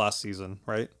this last season,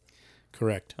 right?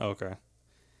 Correct. Oh, okay.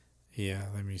 Yeah,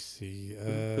 let me see.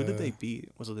 Who did they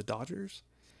beat? Was it the Dodgers?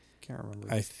 Can't remember.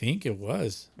 I think it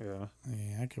was. Yeah.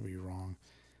 Yeah, I could be wrong.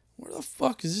 Where the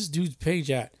fuck is this dude's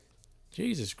page at?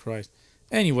 Jesus Christ.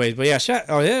 Anyways, but yeah,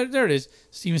 there it is.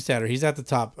 Steven Statter. He's at the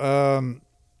top.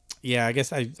 Yeah, I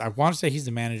guess I want to say he's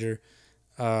the manager.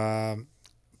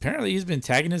 Apparently he's been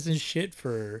tagging us in shit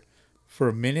for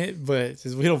a minute, but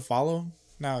since we don't follow him,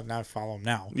 not follow him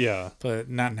now. Yeah. But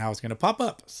not now it's gonna pop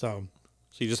up. So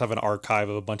you just have an archive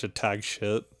of a bunch of tag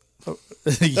shit.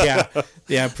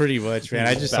 yeah, pretty much, man.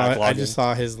 I just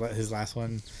saw his last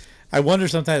one. I wonder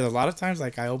sometimes. A lot of times,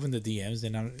 like I open the DMs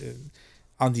and I'm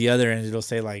on the other end, it'll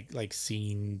say like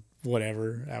seen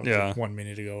whatever like 1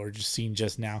 minute ago or just seen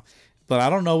just now. But I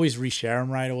don't always reshare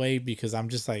them right away because I'm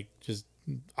just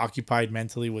occupied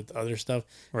mentally with other stuff.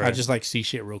 Right. I just like see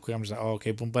shit real quick. I'm just like, oh,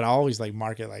 okay, boom. But I always like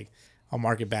mark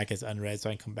it back as unread so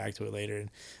I can come back to it later.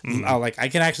 And I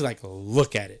can actually like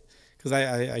look at it because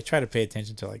I try to pay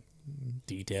attention to like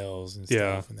details and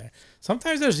stuff in there.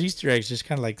 Sometimes there's Easter eggs just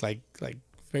kind of like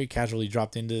very casually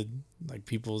dropped into like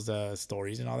people's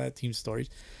stories and all that, team stories.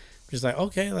 Just like,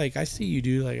 okay, like I see you,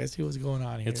 dude. Like I see what's going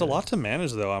on here. It's a lot to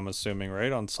manage, though. I'm assuming,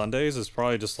 right? On Sundays, it's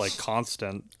probably just like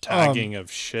constant tagging of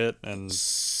shit and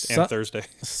Thursday.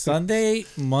 Sunday,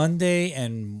 Monday,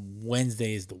 and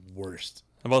Wednesday is the worst.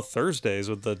 How about Thursdays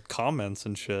with the comments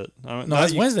and shit? No,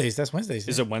 that's Wednesdays. That's Wednesdays.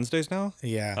 Is it Wednesdays now?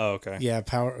 Yeah. Oh, okay. Yeah,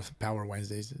 Power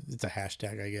Wednesdays. It's a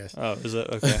hashtag, I guess. Oh, is it?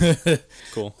 Okay.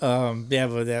 Cool. Yeah,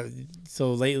 but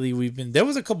so lately there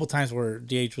was a couple times where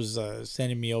DH was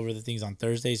sending me over the things on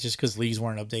Thursdays just because leagues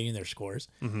weren't updating their scores.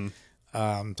 Mm-hmm.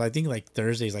 So I think like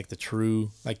Thursdays like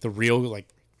the real like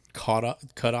cut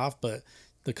off, but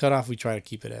the cutoff we try to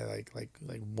keep it at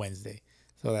like Wednesday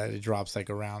so that it drops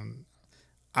like around.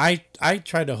 I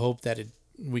try to hope that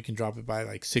we can drop it by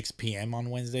like 6 p.m. on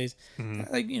Wednesdays.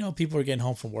 Mm-hmm. Like, people are getting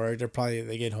home from work.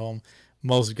 They get home.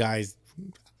 Most guys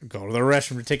go to the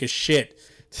restroom to take a shit.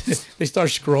 They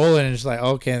start scrolling and it's like,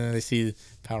 okay. And then they see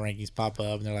power rankings pop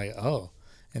up and they're like, oh.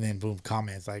 And then boom,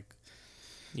 comments like,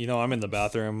 I'm in the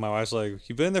bathroom. My wife's like,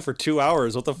 you've been there for 2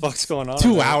 hours. What the fuck's going on?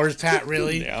 2 hours, Pat,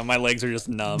 really? Yeah, my legs are just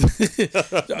numb.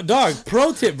 Dog,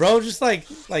 pro tip, bro. Just like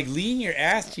lean your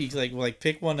ass cheeks, like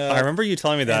pick one up. I remember you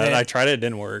telling me that. And I tried it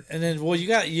didn't work. And then, well, you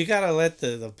gotta let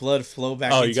the blood flow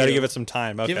back. Oh, you gotta give it some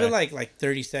time. Okay. Give it like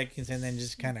 30 seconds and then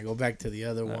just kind of go back to the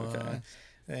other one.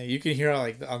 You can hear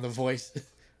like on the voice,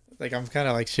 like I'm kind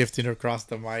of like shifting across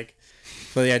the mic.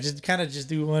 But yeah, just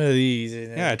do one of these.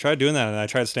 And I tried doing that, and I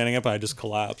tried standing up, and I just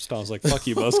collapsed. I was like, "Fuck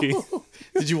you, Boski."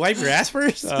 Did you wipe your ass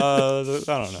first? I don't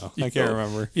know. I can't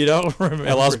remember. You don't remember?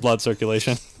 I lost blood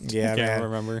circulation. Yeah, I can't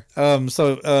remember.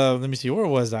 So let me see. Where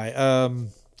was I?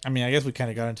 I mean, I guess we kind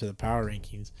of got into the power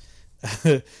rankings.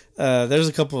 There's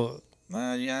a couple.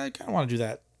 Yeah, I kind of want to do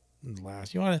that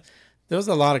last. There was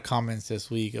a lot of comments this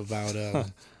week about. Yeah,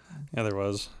 there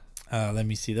was. Let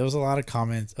me see. There was a lot of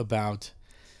comments about.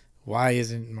 Why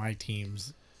isn't my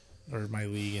teams or my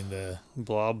league in the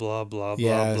blah blah blah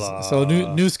yeah, blah blah? So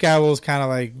New Scabble is kind of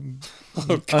like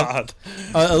oh god.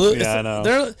 Yeah, I know.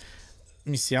 Let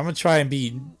me see. I'm gonna try and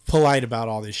be polite about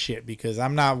all this shit because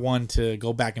I'm not one to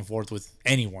go back and forth with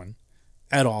anyone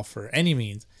at all for any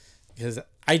means because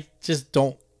I just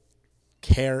don't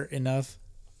care enough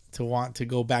to want to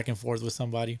go back and forth with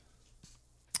somebody.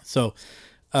 So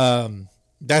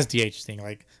that's DH's thing.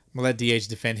 Like I'm gonna let DH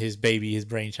defend his baby, his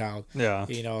brainchild. Yeah.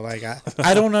 Like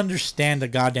I don't understand the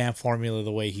goddamn formula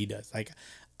the way he does. Like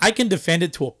I can defend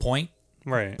it to a point.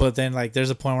 Right. But then like there's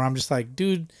a point where I'm just like,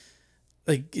 dude,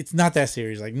 like it's not that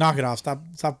serious. Like knock it off. Stop.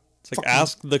 It's like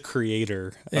ask the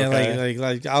creator. Yeah, Okay?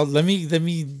 like let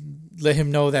me let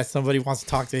him know that somebody wants to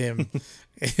talk to him.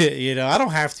 You know, I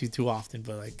don't have to too often,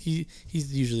 but like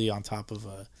he's usually on top of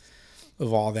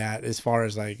all that. As far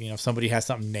as like, you know, if somebody has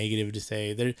something negative to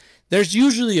say, there's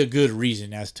usually a good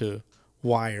reason as to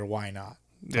why or why not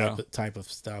type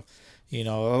of stuff. You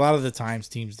know, a lot of the times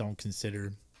teams don't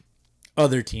consider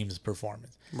other teams'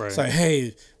 performance. Right. It's like,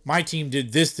 hey, my team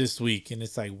did this week, and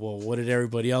it's like, well, what did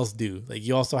everybody else do? Like,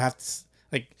 you also have to,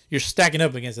 like, you're stacking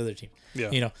up against other teams.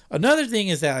 Yeah. You know, another thing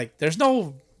is that like, there's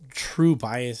no true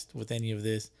bias with any of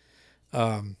this.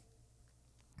 That's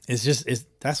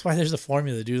why there's a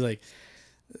formula, dude. Like,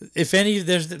 if any,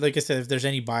 there's like I said, if there's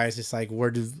any bias, it's like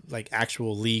where do like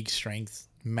actual league strengths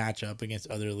match up against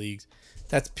other leagues.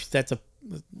 That's a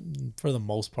for the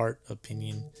most part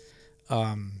opinion.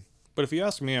 But if you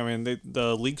ask me, I mean,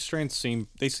 the league strengths seem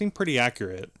pretty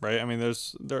accurate, right? I mean,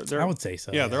 they're I would say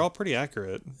so. Yeah, they're all pretty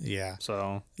accurate. Yeah.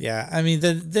 So yeah, I mean,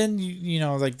 then you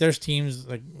know, like there's teams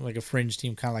like a fringe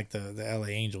team, kind of like the LA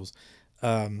Angels,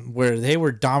 where they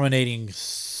were dominating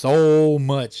so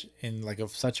much in like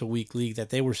such a weak league that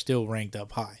they were still ranked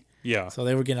up high. Yeah. So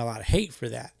they were getting a lot of hate for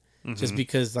that, just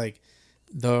because like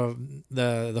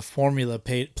the formula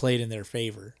played in their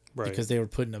favor, right? Because they were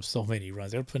putting up so many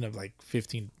runs. They were putting up like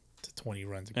 15 to 20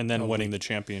 runs, and then winning the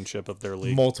championship of their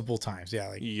league multiple times. Yeah,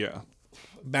 like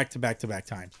back to back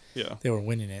times. Yeah, they were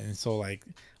winning it, and so like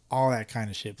all that kind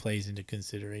of shit plays into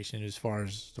consideration as far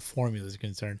as the formula is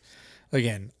concerned.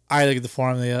 Again, I look at the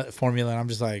formula, and I'm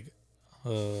just like,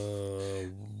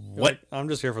 what? I'm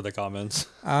just here for the comments.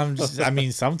 I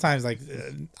mean, sometimes like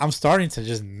I'm starting to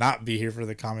just not be here for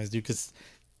the comments, dude, because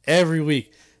every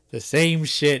week the same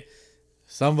shit.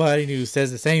 Somebody who says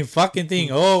the same fucking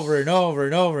thing over and over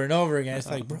and over and over again.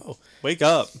 It's like, bro, wake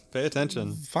up, pay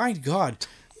attention, find God,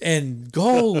 and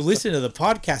go listen to the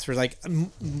podcast for like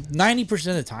 90%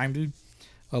 of the time, dude.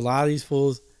 A lot of these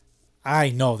fools, I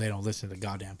know they don't listen to the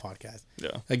goddamn podcast.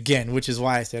 Yeah. Again, which is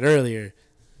why I said earlier,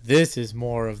 this is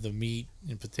more of the meat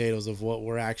and potatoes of what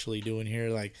we're actually doing here.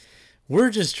 Like,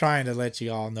 we're just trying to let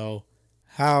you all know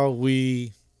how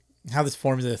this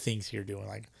formula thinks you're doing.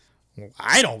 Like, well,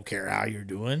 I don't care how you're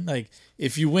doing. Like,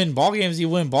 if you win ball games, you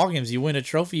win ball games. You win a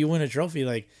trophy, you win a trophy.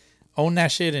 Like, own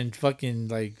that shit and fucking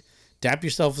like dap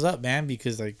yourselves up, man.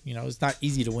 Because like, you know, it's not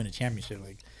easy to win a championship.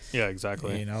 Like, yeah,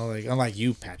 exactly. You know, like unlike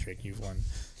you, Patrick, you've won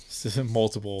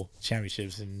multiple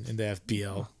championships in the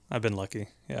FBL. I've been lucky.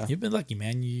 Yeah, you've been lucky,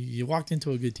 man. You walked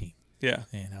into a good team. Yeah,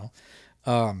 you know.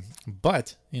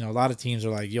 But you know, a lot of teams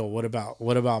are like, yo, what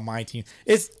about my team?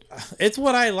 It's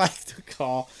what I like to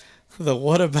call the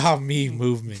 "what about me"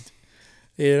 movement.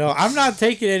 You know, I'm not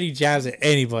taking any jabs at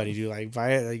anybody, dude. Like,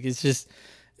 it's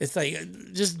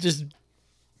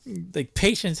like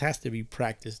patience has to be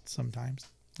practiced sometimes.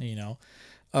 You know,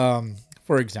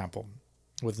 for example,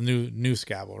 with new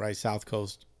Scrabble, right? South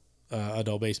Coast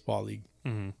Adult Baseball League.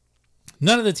 Mm-hmm.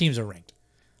 None of the teams are ranked.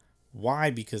 Why?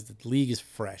 Because the league is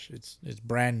fresh. It's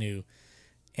brand new,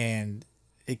 and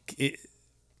DH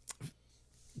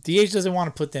doesn't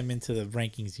want to put them into the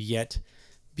rankings yet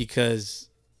because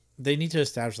they need to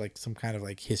establish like some kind of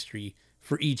like history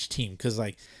for each team. Because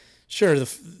like, sure,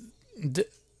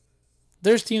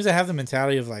 there's teams that have the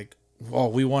mentality of like, oh,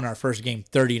 we won our first game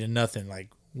 30-0, like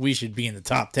we should be in the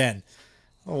top 10.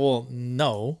 Well,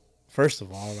 no. First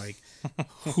of all, like,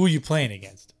 who you playing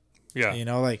against? Yeah, you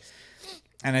know, like,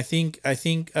 and I think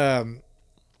one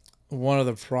of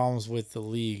the problems with the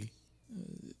league,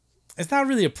 it's not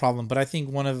really a problem, but I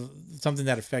think something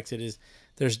that affects it is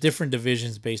there's different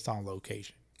divisions based on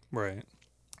location. Right.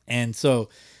 And so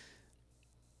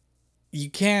you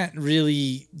can't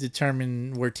really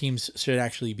determine where teams should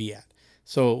actually be at.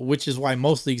 So, which is why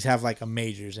most leagues have like a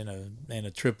majors and a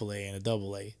AAA and a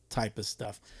AA type of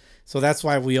stuff. So that's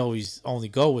why we always only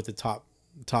go with the top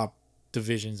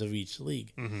divisions of each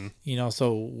league. Mm-hmm. You know,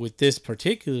 so with this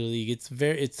particular league,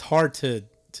 it's hard to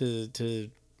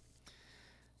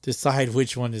decide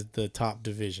which one is the top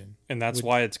division. And that's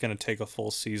why it's going to take a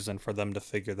full season for them to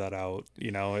figure that out.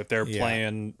 You know, if they're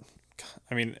playing,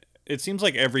 I mean, it seems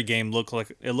like every game looks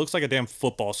like a damn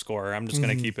football score. I'm just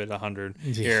going to keep it 100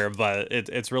 here, but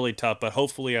it's really tough. But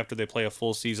hopefully after they play a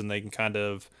full season, they can kind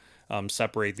of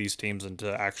separate these teams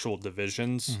into actual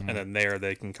divisions, and then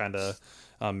they can kind of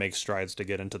make strides to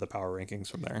get into the power rankings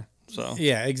from there. So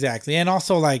yeah, exactly. And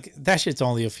also like that shit's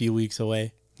only a few weeks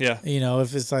away. Yeah. You know,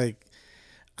 if it's like,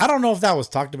 I don't know if that was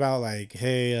talked about, like,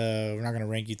 hey, we're not going to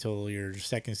rank you till your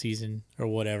second season or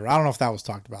whatever. I don't know if that was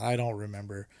talked about. I don't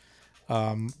remember.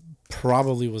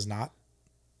 Probably was not.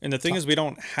 And the thing is, we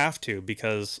don't have to,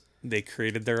 because They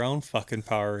created their own fucking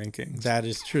power rankings. That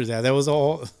is true. There was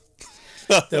all.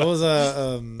 There was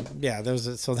a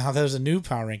so now there's a new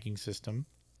power ranking system.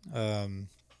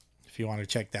 If you want to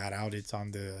check that out, it's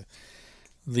on the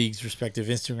league's respective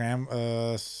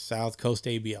Instagram, South Coast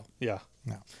ABL. Yeah.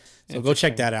 No. So go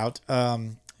check that out.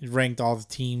 It ranked all the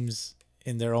teams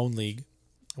in their own league,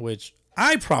 which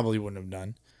I probably wouldn't have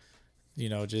done,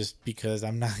 just because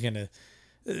I'm not going to.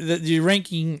 The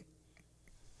ranking.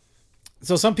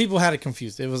 So some people had it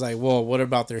confused. It was like, well, what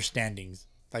about their standings?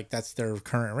 Like, that's their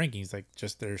current rankings, like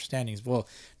just their standings. Well,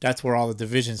 that's where all the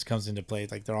divisions comes into play.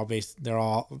 Like, they're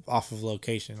all off of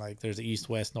location. Like, there's the East,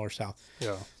 West, North, South.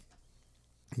 Yeah.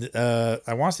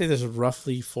 I want to say there's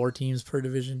roughly 4 teams per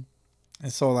division.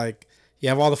 And so, like, you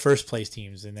have all the first place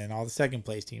teams and then all the second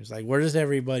place teams. Like, where does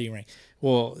everybody rank?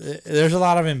 Well, there's a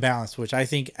lot of imbalance, which I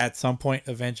think at some point,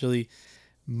 eventually,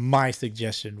 my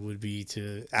suggestion would be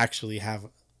to actually have,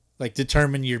 like,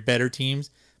 determine your better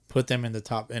teams, put them in the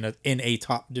top, in a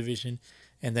top division.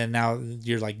 And then now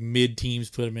your, like, mid teams,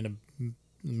 put them in a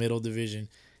middle division.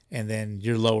 And then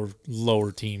your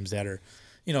lower teams that are,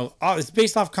 it's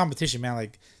based off competition, man.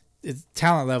 Like,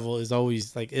 talent level is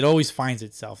always, like, it always finds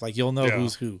itself. Like, you'll know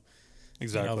who's who.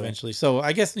 Exactly. Eventually. So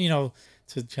I guess, to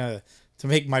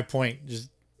make my point, just,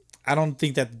 I don't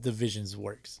think that the divisions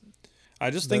works. I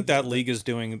just think that league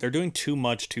they're doing too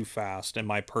much too fast, in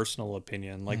my personal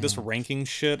opinion. Like, this ranking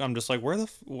shit, I'm just like,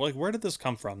 where did this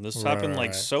come from? This happened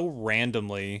like so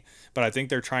randomly, but I think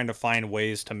they're trying to find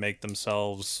ways to make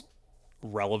themselves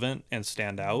relevant and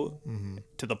stand out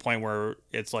to the point where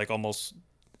it's like almost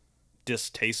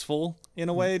distasteful in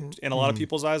a way in a lot of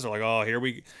people's eyes. They're like, oh, here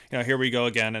we go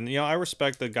again. And I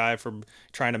respect the guy for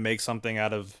trying to make something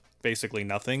out of basically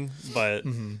nothing, but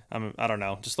I don't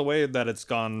know, just the way that it's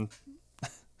gone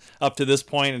up to this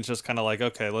point, it's just kind of like,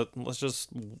 okay, let's just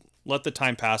let the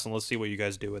time pass and let's see what you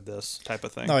guys do with this type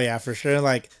of thing. Oh yeah, for sure.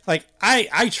 Like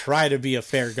I try to be a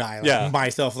fair guy,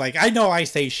 myself. Like, I know I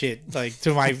say shit, like,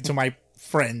 to my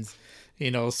friends,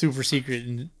 super secret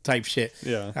and type shit.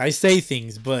 Yeah. I say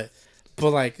things, but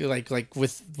like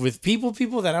with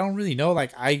people that I don't really know,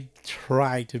 like, I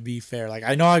try to be fair. Like,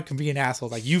 I know I can be an asshole.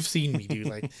 Like, you've seen me, dude.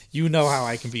 Like, you know how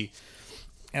I can be.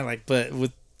 And, like, but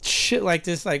with shit like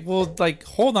this, like, well, like,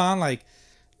 hold on, like,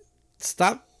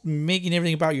 stop making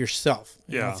everything about yourself.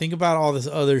 Think about all this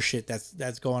other shit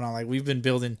that's going on. Like, we've been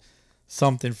building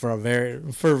something for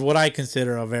what I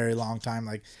consider a very long time.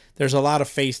 Like, there's a lot of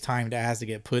FaceTime that has to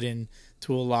get put into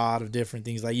a lot of different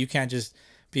things. Like, you can't just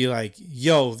be like,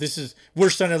 yo, we're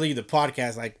Sunday League, the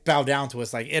podcast, like, bow down to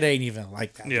us. Like, it ain't even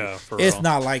like that. Yeah, it's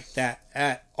not like that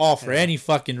at all for any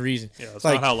fucking reason. Yeah, it's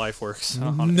like, not how life works. No,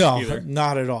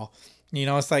 not at all.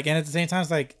 It's like, and at the same time,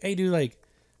 it's like, hey, dude, like,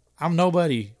 I'm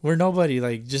nobody. We're nobody.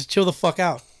 Like, just chill the fuck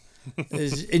out.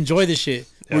 Enjoy this shit.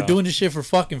 Yeah. We're doing this shit for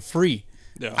fucking free.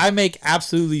 Yeah. I make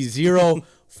absolutely zero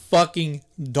fucking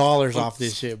dollars off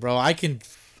this shit, bro.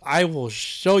 I will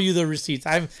show you the receipts.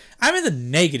 I'm in the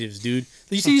negatives, dude.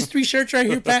 You see these 3 shirts right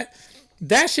here, Pat?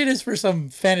 That shit is for some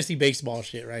fantasy baseball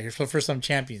shit right here. For some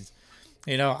champions.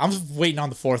 I'm just waiting on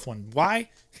the 4th one. Why?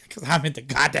 Because I'm in the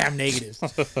goddamn negatives.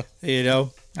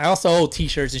 I also owe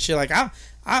t-shirts and shit. Like,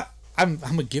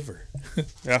 I'm a giver.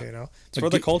 Yeah. It's for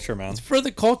the culture, man. It's for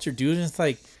the culture, dude. And it's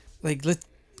like let's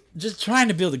just trying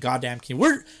to build a goddamn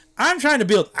community. I'm trying to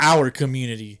build our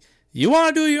community. You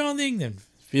want to do your own thing, then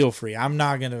feel free. I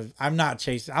don't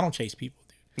chase people,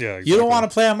 dude. Yeah, exactly. You don't want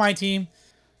to play on my team,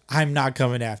 I'm not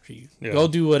coming after you. Yeah. Go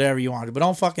do whatever you want to, but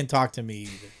don't fucking talk to me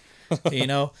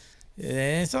either.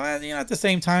 And so, at the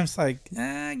same time, it's like,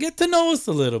 get to know us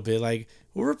a little bit. Like,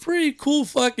 we're pretty cool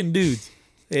fucking dudes.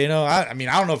 I mean,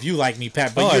 I don't know if you like me,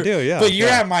 Pat, but I do, yeah. But you're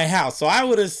at my house, so I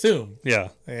would assume. Yeah.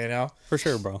 For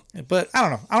sure, bro. But I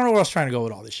don't know. I don't know where I was trying to go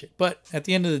with all this shit. But at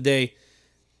the end of the day,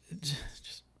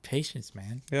 just patience,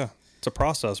 man. Yeah. It's a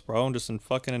process, bro. And just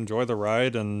fucking enjoy the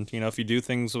ride. And, if you do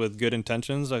things with good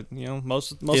intentions,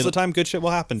 most of the time, good shit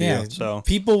will happen to you. So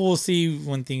people will see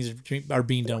when things are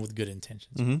being done with good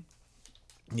intentions.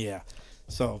 Mm-hmm. Yeah.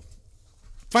 So,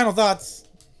 final thoughts.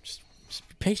 Just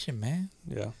be patient, man.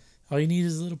 Yeah. All you need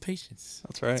is a little patience.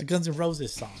 That's right. It's a Guns N'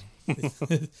 Roses song. It's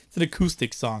an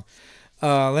acoustic song.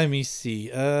 Let me see.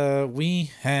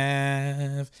 We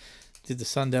did the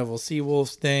Sun Devil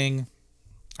Seawolves thing.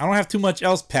 I don't have too much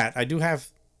else, Pat. I do have.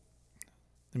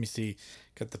 Let me see.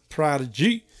 Got the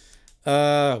Prodigy.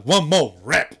 One more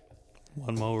rep.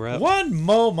 One more rep. One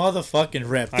more motherfucking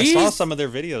rep. I saw some of their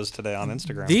videos today on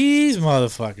Instagram. These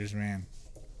motherfuckers, man.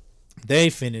 They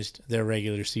finished their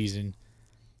regular season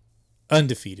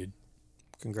undefeated.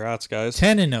 Congrats, guys.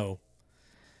 10-0.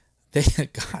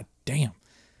 God damn.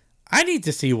 I need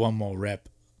to see one more rep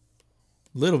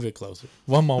little bit closer,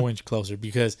 one more inch closer,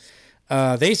 because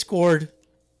they scored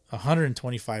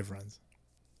 125 runs.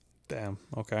 Damn.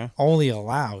 Okay. Only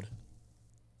allowed.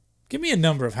 Give me a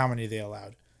number of how many they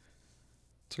allowed.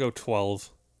 Let's go 12.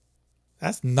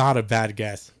 That's not a bad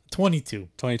guess. 22.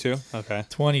 22? Okay.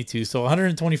 22. So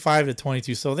 125 to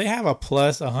 22. So they have a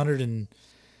plus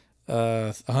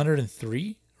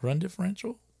 103 run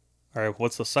differential. All right.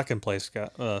 What's the second place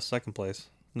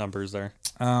numbers there?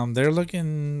 They're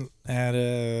looking at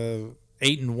 8-1,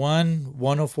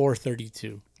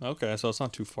 104-32. Okay, so it's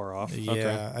not too far off. Yeah,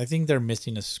 Okay. I think they're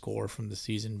missing a score from the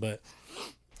season, but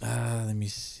let me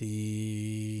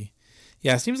see.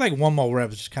 Yeah, it seems like one more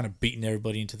rep is just kind of beating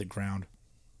everybody into the ground.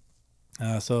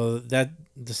 So that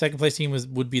the second place team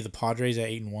would be the Padres at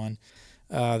 8-1.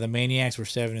 The Maniacs were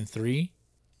 7-3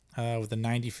 with a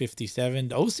 90-57.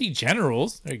 The OC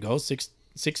Generals, there you go,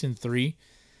 6-3.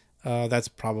 That's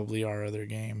probably our other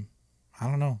game. I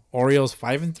don't know. Orioles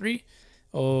 5-3.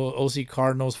 OC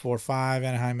Cardinals 4-5.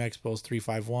 Anaheim Expos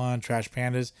 3-5-1. Trash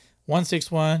Pandas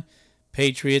 1-6-1.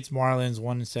 Patriots, Marlins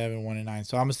 1-7, 1-9.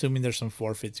 So I'm assuming there's some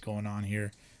forfeits going on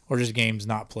here, or just games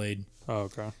not played. Oh,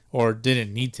 okay. Or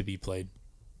didn't need to be played.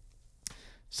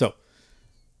 So,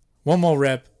 one more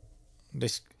rep.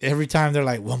 Every time they're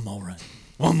like, one more run.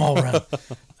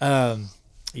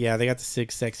 Yeah, they got the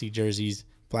 6 sexy jerseys,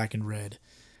 black and red.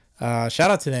 Shout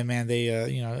out to them, man. They,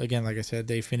 again, like I said,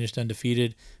 they finished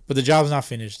undefeated, but the job's not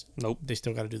finished. Nope. They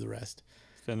still got to do the rest.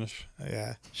 Finish.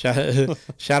 Yeah. Shout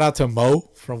out to Mo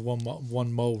from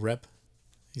one Mo rep.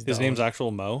 His name's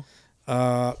actual Mo?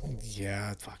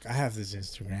 Yeah, fuck. I have this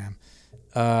Instagram.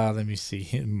 Let me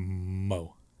see.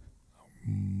 Mo.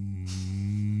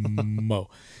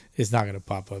 It's not gonna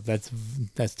pop up.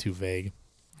 That's too vague.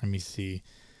 Let me see.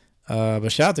 But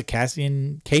shout out to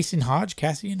Cassian Hodge.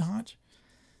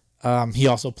 He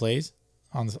also plays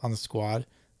on the squad.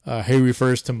 He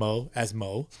refers to Mo as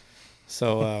Mo.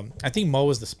 So I think Mo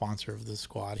is the sponsor of the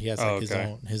squad. He has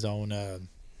his own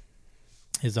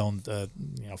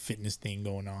fitness thing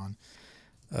going on.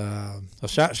 So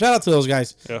shout out to those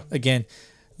guys. Yeah. Again,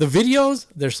 the videos,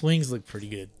 their swings look pretty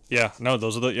good. Yeah, no,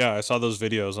 I saw those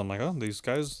videos. I'm like, oh, these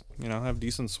guys, have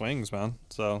decent swings, man.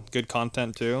 So good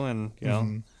content too, and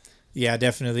Yeah,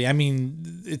 definitely. I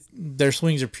mean, their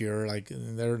swings are pure. Like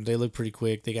they look pretty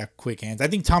quick. They got quick hands. I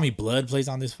think Tommy Blood plays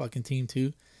on this fucking team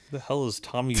too. Who the hell is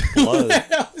Tommy Blood?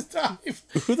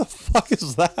 Who the fuck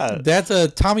is that? That's a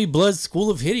Tommy Blood School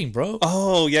of Hitting, bro.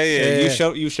 Oh yeah.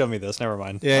 You show me this. Never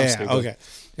mind. Yeah. Okay.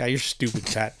 Yeah, you're stupid,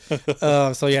 Pat.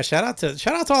 So yeah, shout out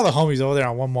to all the homies over there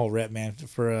on One More Rep, man,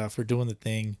 for doing the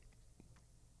thing.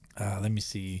 Let me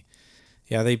see.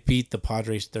 Yeah, they beat the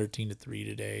Padres 13-3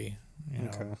 today.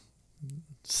 Okay.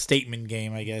 Statement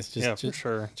game, I guess. For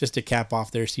sure. Just to cap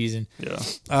off their season.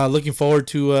 Yeah. Looking forward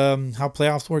to how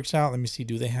playoffs works out. Let me see.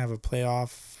 Do they have a playoff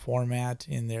format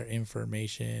in their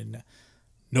information?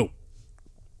 No.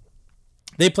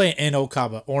 They play in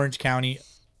Okaba, Orange County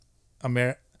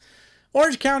Amateur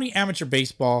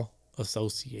Baseball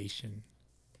Association.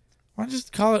 Why don't you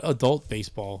just call it adult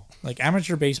baseball? Like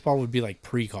amateur baseball would be like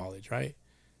pre-college, right?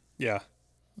 Yeah.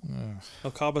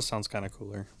 Okaba sounds kind of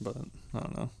cooler, but I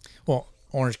don't know. Well,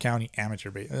 Orange County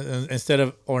Amateur Baseball instead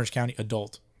of Orange County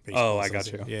Adult Baseball. Oh, I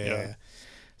got you. Yeah.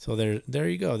 So there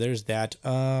you go. There's that.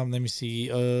 Let me see.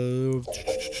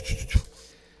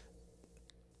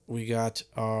 We got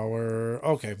our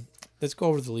okay. Let's go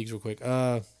over the leagues real quick.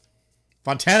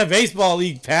 Montana Baseball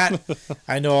League, Pat.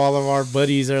 I know all of our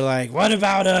buddies are like, "What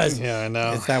about us?" Yeah, I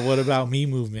know. It's that "What about me"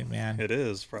 movement, man. It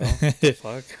is, bro.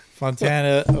 Fuck.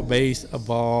 Montana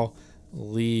Baseball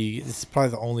League. This is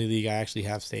probably the only league I actually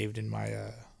have saved in my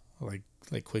like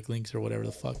quick links or whatever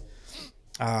the fuck.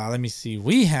 Let me see.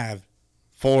 We have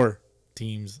 4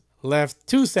 teams left,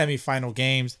 2 semifinal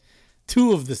games,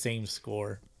 2 of the same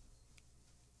score.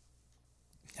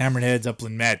 Hammered Heads,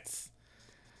 Upland Mets.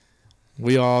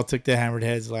 We all took the Hammered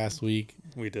Heads last week.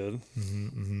 We did.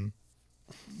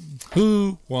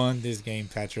 Who won this game,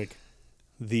 Patrick?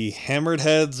 The Hammered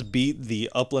Heads beat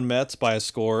the Upland Mets by a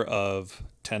score of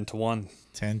 10-1.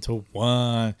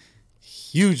 10-1.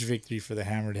 Huge victory for the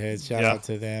Hammered Heads. Shout out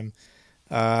to them.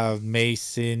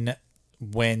 Mason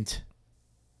went,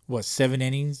 7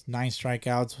 innings, 9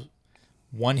 strikeouts,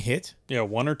 1 hit? Yeah,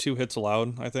 1 or 2 hits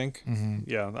allowed, I think.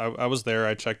 Yeah, I was there.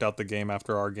 I checked out the game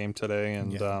after our game today,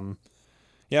 and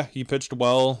he pitched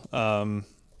well.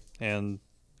 And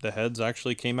the Heads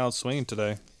actually came out swinging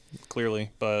today, clearly.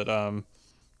 But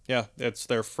it's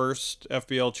their first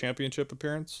FBL championship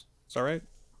appearance. Is that right?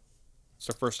 It's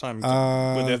their first time with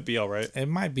FBL, right? It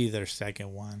might be their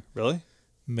second one. Really?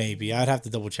 Maybe. I'd have to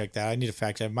double check that. I need to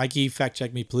fact check. Mikey, fact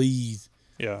check me, please.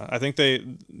 Yeah, I think they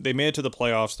made it to the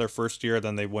playoffs their first year.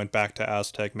 Then they went back to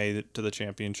Aztec, made it to the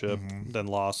championship, then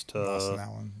lost Lost in that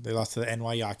one. They lost to the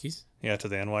NY Yankees. to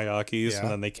the NY Yankees, Yeah.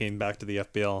 and then they came back to the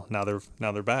FBL. Now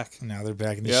they're back. Now they're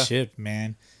back in the Yeah. ship,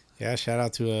 man. Yeah, shout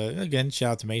out to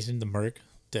Mason, the Merc,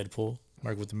 Deadpool,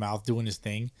 Merc with the mouth doing his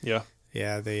thing. Yeah,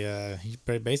 Yeah, he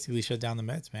basically shut down the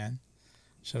Mets, man.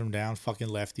 Shut them down, fucking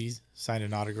lefties. Signed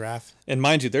an autograph. and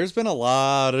mind you, there's been a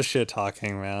lot of shit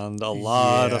talking, man. A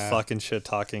lot of Yeah. fucking shit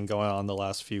talking going on the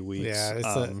last few weeks.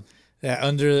 Yeah,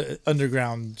 it's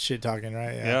underground shit talking,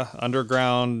 right? Yeah,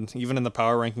 underground, even in the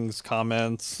power rankings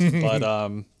comments. But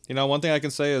one thing I can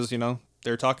say is,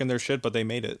 they're talking their shit, but they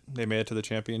made it. They made it to the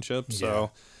championship. So,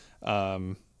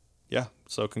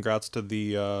 so congrats to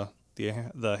the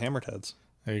Hammered Heads.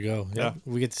 There you go. Yeah.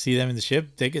 We get to see them in the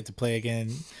ship. They get to play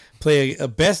again, play a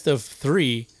best of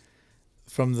 3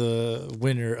 from the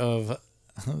winner of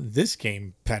this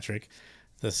game, Patrick.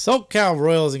 The SoCal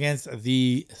Royals against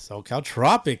the SoCal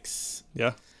Tropics.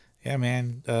 Yeah, Yeah,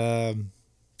 man.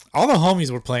 All the homies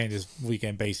were playing this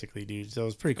weekend, basically, dude. So it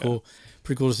was pretty cool.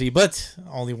 Pretty cool to see. But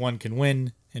only one can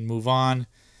win and move on.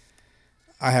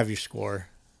 I have your score.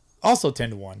 Also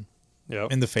 10-1 yeah.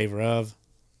 in the favor of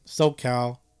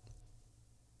SoCal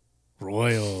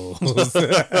Royals.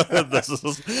 The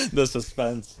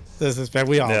suspense. This is bad.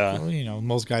 We all, Yeah.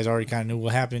 most guys already kind of knew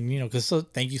what happened, because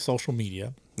thank you, social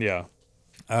media. Yeah,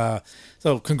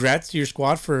 So congrats to your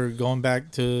squad for going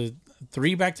back to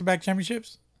 3 back-to-back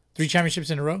championships. 3 championships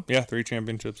in a row. yeah. 3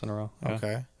 championships in a row. Yeah.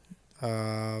 Okay.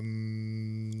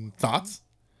 Thoughts?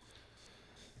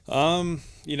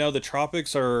 The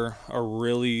Tropics are a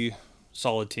really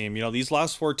solid team. These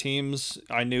last 4 teams,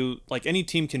 I knew like any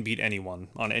team can beat anyone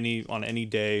on any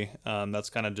day. That's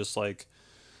kind of just like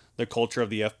the culture of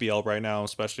the FBL right now,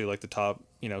 especially like the top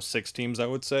 6 teams, I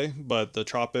would say. But the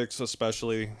Tropics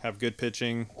especially have good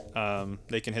pitching.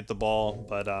 They can hit the ball,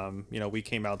 but we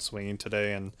came out swinging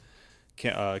today, and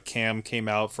Cam came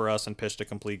out for us and pitched a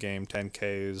complete game, 10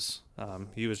 Ks.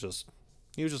 He was just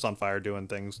on fire doing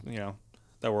things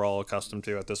that we're all accustomed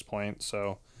to at this point.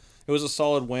 So it was a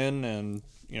solid win, and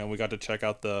we got to check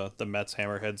out the Mets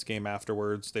Hammerheads game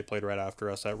afterwards. They played right after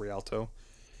us at Rialto,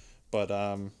 but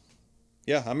I'm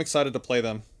excited to play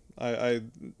them. I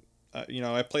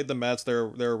played the Mets. They're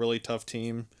a really tough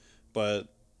team, but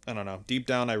I don't know. Deep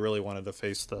down, I really wanted to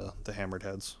face the Hammered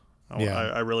Heads.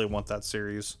 I really want that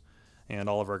series, and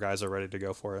all of our guys are ready to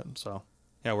go for it. So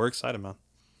yeah, we're excited, man.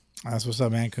 That's what's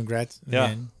up, man. Congrats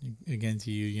again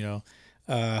to you.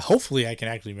 Hopefully I can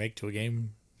actually make to a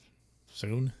game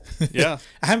soon. Yeah.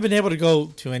 I haven't been able to go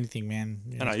to anything, man.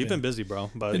 I know you've been busy, bro.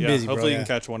 But been yeah, busy, bro, hopefully you yeah.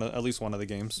 can catch at least one of the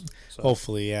games. So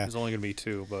Hopefully, yeah. there's only gonna be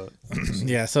 2, but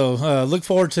Yeah, so look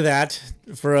forward to that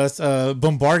for us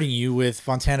bombarding you with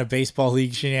Fontana Baseball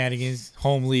League shenanigans,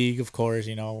 home league, of course.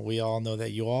 We all know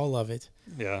that you all love it.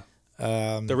 yeah.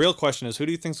 The real question is, who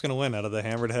do you think's gonna win out of the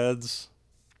Hammered Heads?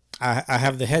 I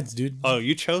have the heads, dude. Oh,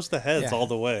 you chose the Heads all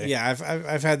the way. Yeah,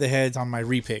 I've had the heads on my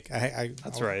repick.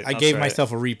 That's right. I gave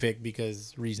myself a repick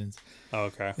because reasons. Oh,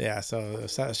 okay. Yeah, so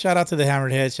shout out to the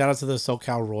Hammered Heads. Shout out to the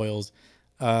SoCal Royals.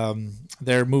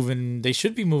 They're moving. They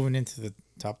should be moving into the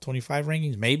top 25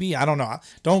 rankings. Maybe, I don't know.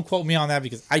 Don't quote me on that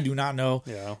because I do not know.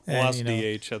 Yeah, And, we'll ask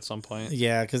DH at some point.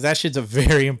 Yeah, because that shit's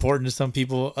very important to some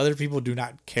people. Other people do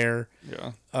not care.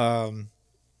 Yeah.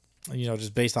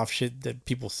 Just based off shit that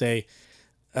people say.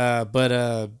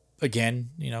 But again,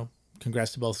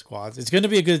 congrats to both squads. It's going to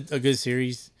be a good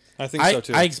series. I think so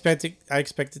too. I expect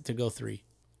it to go 3.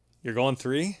 You're going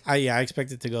 3? I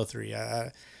expect it to go 3.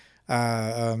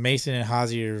 Mason and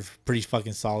Hazy are pretty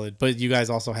fucking solid, but you guys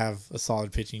also have a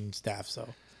solid pitching staff. So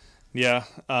Yeah.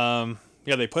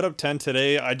 They put up 10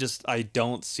 today. I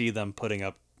don't see them putting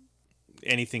up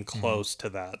anything close to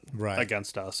that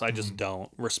against us. I just don't,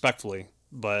 respectfully.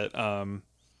 But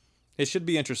it should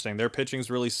be interesting. Their pitching's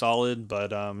really solid,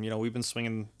 but we've been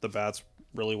swinging the bats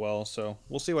really well, so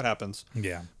we'll see what happens.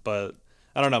 yeah, But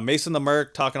I don't know. Mason the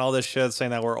Merc talking all this shit,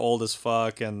 saying that we're old as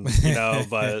fuck, and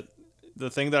but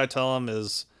the thing that I tell him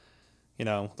is,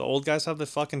 the old guys have the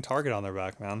fucking target on their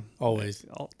back, man. always.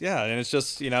 Yeah, and it's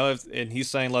just and he's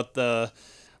saying let the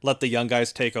young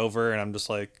guys take over, and I'm just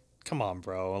like, come on,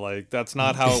 bro. Like, that's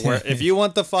not how it works. If you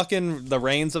want the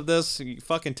reins of this, you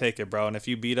fucking take it, bro. And if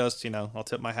you beat us, I'll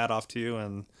tip my hat off to you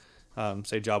and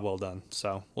say job well done.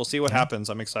 So we'll see what happens.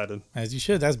 I'm excited. As you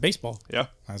should. That's baseball. Yeah.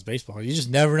 That's baseball. You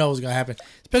just never know what's gonna happen,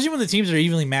 especially when the teams are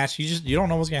evenly matched. You don't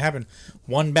know what's gonna happen.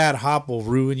 One bad hop will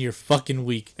ruin your fucking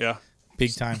week. Yeah.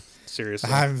 Big time.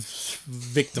 Seriously. I'm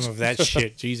victim of that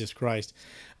shit. Jesus Christ.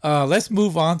 Let's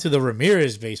move on to the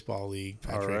Ramirez Baseball League,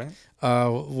 Patrick.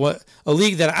 All right. What a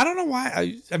league that I don't know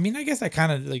why. I mean, I guess I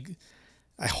kind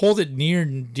of I hold it near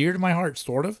and dear to my heart,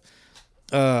 sort of.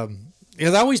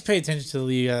 Because I always pay attention to the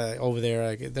league over there.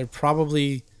 Like, they're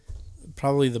probably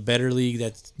the better league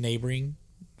that's neighboring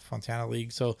Fontana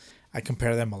League, so I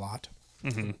compare them a lot.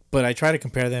 Mm-hmm. But I try to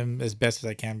compare them as best as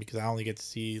I can because I only get to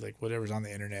see like whatever's on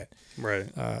the internet, right?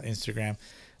 Instagram.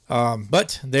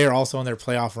 But they're also in their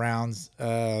playoff rounds.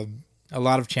 A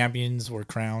lot of champions were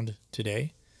crowned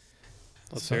today.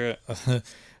 Let's hear it.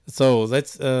 So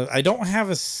let's. I don't have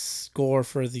a score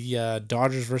for the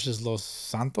Dodgers versus Los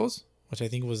Santos, which I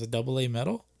think was a AA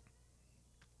medal.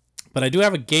 But I do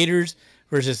have a Gators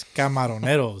versus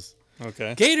Camaroneros.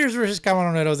 Okay. Gators versus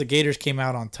Camaroneros. The Gators came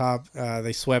out on top.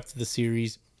 They swept the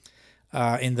series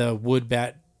in the Wood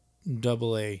Bat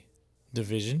AA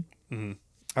division. Mm-hmm.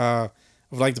 I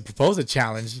would like to propose a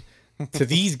challenge to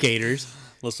these Gators.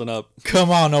 Listen up. Come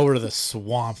on over to the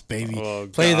swamp, baby. Oh,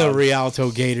 Play the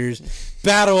Rialto Gators.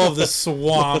 Battle of the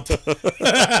swamp.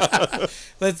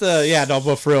 Let's,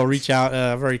 but for real, reach out.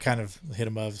 I've already kind of hit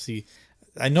them up. See,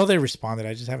 I know they responded.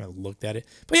 I just haven't looked at it.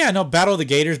 But yeah, no, Battle of the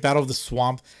Gators, Battle of the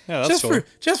Swamp. Yeah, that's cool.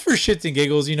 Just for shits and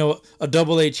giggles, you know, a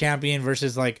AA champion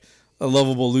versus like a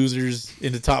lovable losers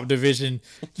in the top division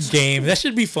game. That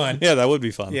should be fun. Yeah, that would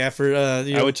be fun. Yeah, for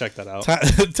I would check that out.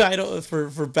 Title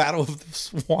for Battle of the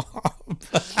Swamp.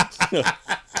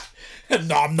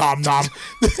 Nom nom nom.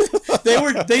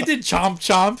 They did chomp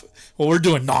chomp. Well, we're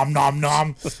doing nom nom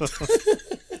nom.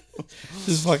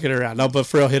 Just fucking around. No, but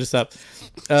for real, hit us up.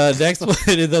 Next one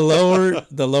in the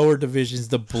lower divisions,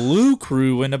 the Blue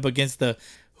Crew went up against the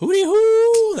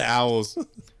the Owls.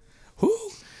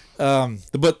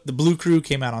 But the Blue Crew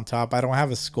came out on top. I don't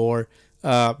have a score.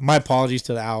 My apologies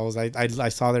to the Owls. I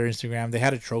saw their Instagram. They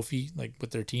had a trophy like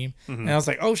with their team, and I was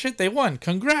like, oh shit, they won!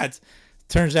 Congrats.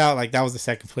 Turns out like that was the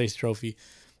second place trophy.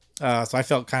 So I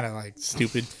felt kind of like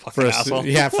stupid for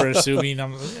assuming.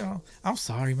 I'm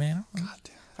sorry, man.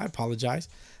 I apologize.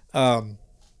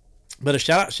 But a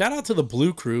shout out to the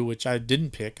Blue Crew, which I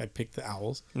didn't pick. I picked the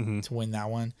Owls to win that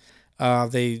one.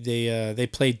 They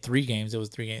played 3 games. It was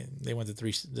 3 games. They went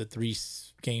the 3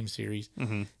 game series.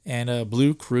 And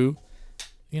Blue Crew,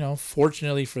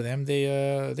 fortunately for them,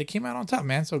 they came out on top,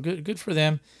 man. So good for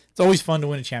them. It's always fun to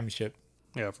win a championship.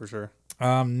 Yeah, for sure.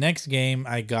 Next game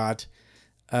I got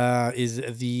is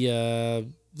the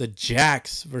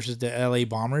Jacks versus the LA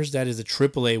Bombers. That is a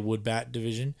AAA Wood Bat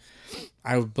division.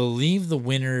 I believe the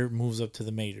winner moves up to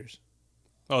the majors.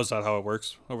 Oh, is that how it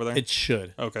works over there? It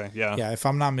should. Okay, yeah. Yeah, if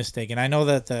I'm not mistaken. I know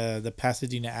that the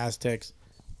Pasadena Aztecs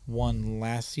won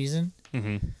last season,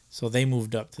 so they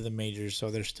moved up to the majors, so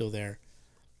they're still there.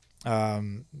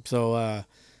 So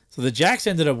the Jacks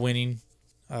ended up winning,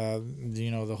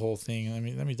 the whole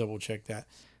thing. Let me double check that.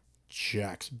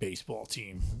 Jacks baseball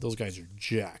team. Those guys are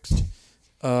jaxed.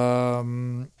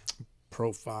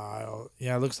 Profile.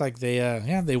 Yeah, it looks like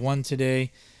they won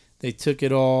today. They took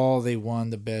it all. They won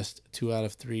the best 2 out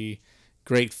of 3.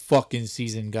 Great fucking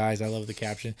season, guys. I love the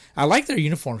caption. I like their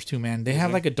uniforms too, man. They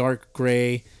have like a dark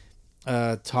gray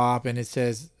top, and it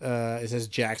says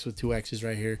Jacks with 2 X's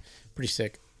right here. Pretty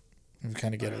sick. You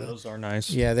kind of get it. Those are nice.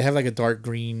 Yeah, they have like a dark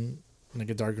green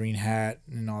hat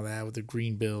and all that with the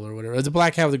green bill or whatever. It's a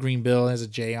black hat with a green bill. There's a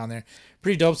J on there.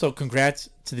 Pretty dope. So congrats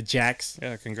to the Jacks.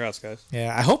 Yeah, congrats, guys.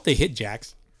 Yeah, I hope they hit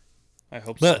Jacks. I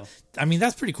hope so. I mean,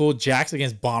 that's pretty cool. Jacks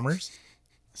against Bombers.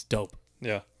 It's dope.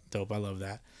 Yeah. Dope. I love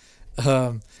that.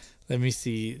 Let me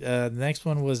see. The next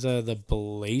one was the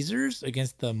Blazers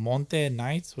against the Monte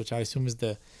Knights, which I assume is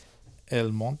the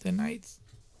El Monte Knights.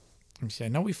 Let me see. I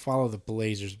know we follow the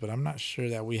Blazers, but I'm not sure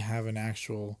that we have an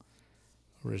actual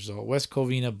result. West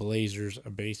Covina Blazers, a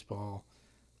baseball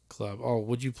club. Oh,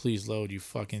 would you please load, you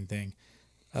fucking thing.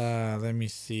 Let me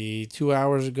see. 2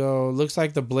 hours ago. Looks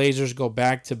like the Blazers go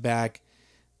back to back.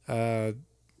 Last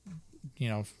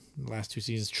 2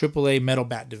 seasons. AAA Metal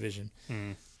Bat Division.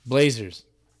 Blazers.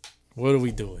 What are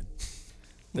we doing?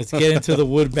 Let's get into the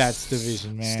Wood Bats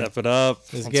division, man. Step it up.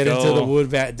 Let's get into the Wood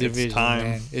Bat division,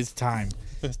 man. It's time.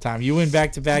 It's time. You win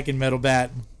back to back in Metal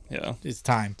Bat. Yeah. It's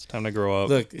time. It's time to grow up.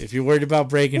 Look, if you're worried about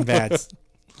breaking bats,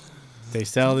 they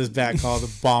sell this bat called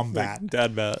the Bomb Bat.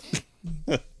 Dad bat.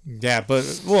 Yeah,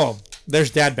 but, well,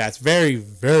 there's dad bats. Very,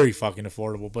 very fucking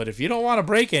affordable. But if you don't want to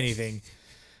break anything,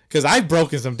 because I've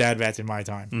broken some dad bats in my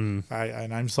time,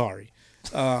 and I'm sorry.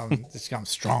 I'm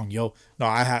strong, yo. No,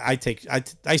 I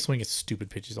swing at stupid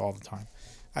pitches all the time.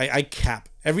 I cap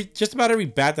just about every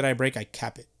bat that I break. I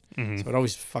cap it, so it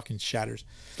always fucking shatters.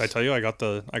 Did I tell you I got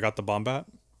the bomb bat?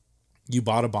 You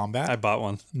bought a bomb bat? I bought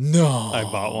one. No, I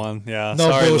bought one. Yeah, no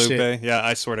sorry, bullshit. Lupe. Yeah,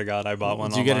 I swear to God, I bought one.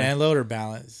 Did you get an end load or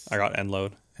balance? I got end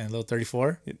load. End load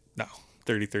 34? No,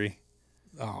 33.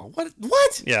 Oh,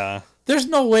 what? Yeah. There's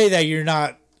no way that you're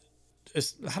not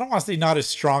I don't want to say not as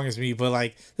strong as me, but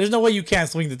like, there's no way you can't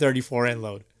swing the 34 end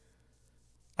load.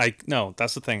 No,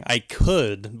 that's the thing. I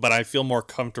could, but I feel more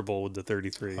comfortable with the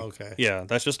 33. Okay. Yeah,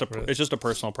 that's just it's just a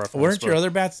personal preference. Weren't your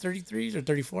other bats 33s or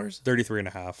 34s? 33 and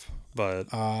a half, but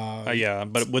yeah,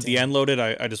 but with the end loaded,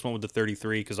 I just went with the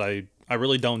 33 because I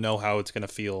really don't know how it's gonna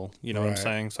feel. You know what I'm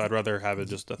saying? So I'd rather have it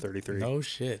just a 33. No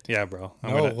shit. Yeah, bro.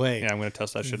 No way. Yeah, I'm gonna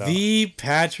test that shit out. The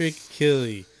Patrick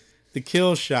Kelly, the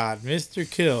kill shot, Mr.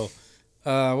 Kill.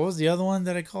 What was the other one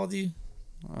that I called you?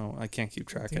 Oh, I can't keep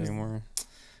track anymore.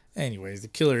 Anyways, the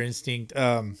Killer Instinct.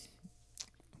 But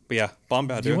yeah, bomb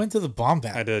bat. You went to the bomb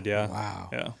bat. I did. Yeah. Wow.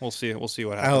 Yeah, we'll see. We'll see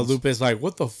what I know happens. Lupe's like,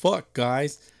 what the fuck,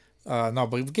 guys? No,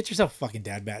 but get yourself a fucking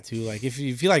dad bat too. Like if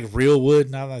you like real wood,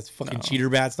 not that's fucking cheater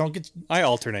bats. Don't get. I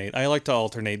alternate. I like to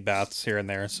alternate bats here and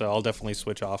there, so I'll definitely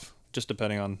switch off, just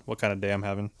depending on what kind of day I'm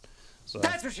having. So.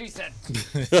 That's what she said.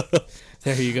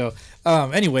 There you go.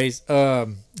 Anyways,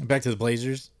 back to the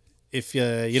Blazers. If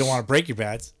you don't want to break your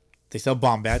bats, they sell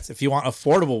bomb bats. If you want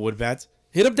affordable wood bats,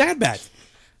 hit up Dad Bats.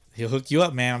 He'll hook you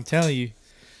up, man. I'm telling you.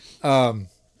 But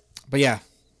yeah,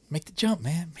 make the jump,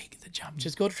 man. Make the jump.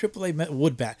 Just go to AAA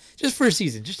wood bat just for a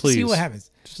season, just to see what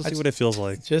happens. Just to see what it feels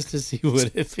like. Just to see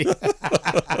what it feels.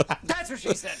 That's what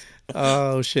she said.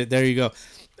 Oh shit! There you go.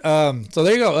 So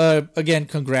there you go. Again,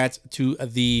 congrats to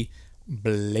the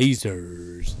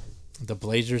Blazers. The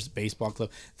Blazers Baseball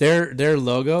Club. Their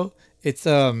logo. It's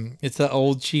an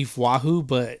old Chief Wahoo,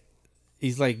 but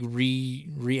he's like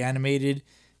reanimated,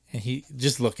 and he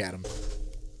just look at him.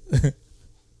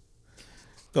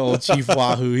 The old Chief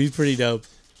Wahoo. He's pretty dope.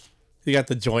 He got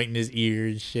the joint in his ear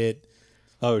and shit.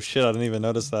 Oh shit! I didn't even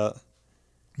notice that.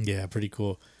 Yeah, pretty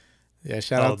cool. Yeah,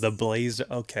 shout out. The Blazer.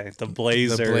 Okay, the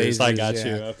Blazers. I got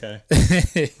you. Okay.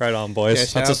 Right on, boys.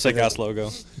 Yeah, That's a sick ass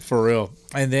logo. For real.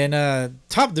 And then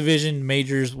top division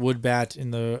majors wood bat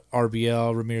in the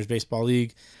RBL Ramirez Baseball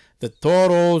League. The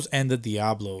Toros and the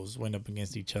Diablos went up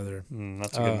against each other.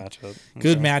 That's a good matchup.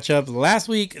 Good matchup. Last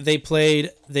week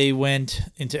they went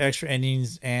into extra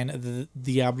innings and the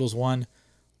Diablos won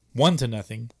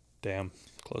 1-0. Damn,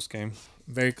 close game.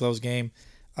 Very close game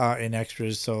in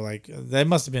extras. So like that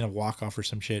must have been a walk off or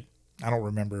some shit. I don't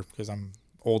remember because I'm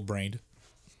old brained.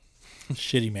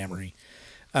 Shitty memory.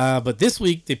 But this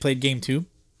week they played game 2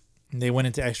 and they went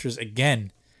into extras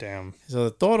again. Damn. So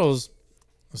the Toros,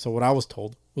 so what I was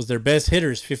told was their best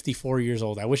hitter is 54 years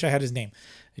old. I wish I had his name.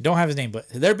 I don't have his name, but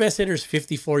their best hitter is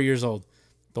 54 years old.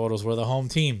 Toros were the home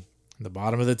team in the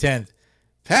bottom of the 10th.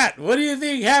 Pat, what do you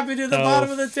think happened in the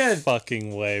bottom of the 10th?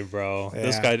 Fucking way, bro. Yeah.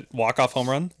 This guy walk-off home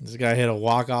run? This guy hit a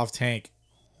walk-off tank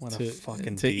What to, a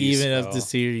fucking to beast, even up bro. the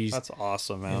series. That's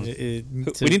awesome, man. We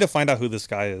We need to find out who this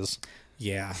guy is.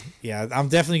 Yeah. I'm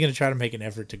definitely going to try to make an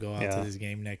effort to go out Yeah. to this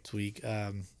game next week.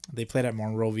 They played at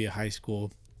Monrovia High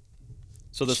School.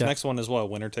 So this next one is what?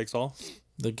 Winner takes all?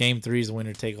 The game 3 is the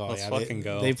winner take all. Let's Yeah, fucking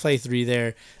go. They play 3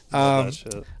 there. Love that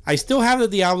shit. I still have the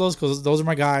Diablos because those are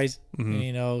my guys.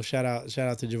 You know, shout out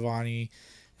to Giovanni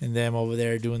and them over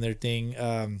there doing their thing.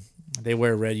 They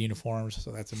wear red uniforms,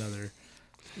 so that's another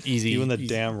easy. Even the easy.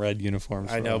 damn red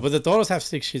uniforms. I know, bro. but the Toros have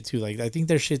sick shit too. Like I think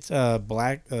their shit's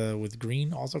black with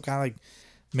green, also kind of like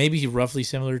maybe roughly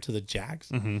similar to the Jacks,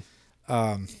 or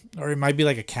it might be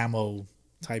like a camo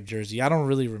type jersey. I don't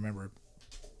really remember,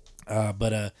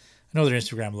 but I know their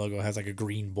Instagram logo has like a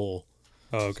green bull.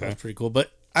 Oh, So okay. that's pretty cool.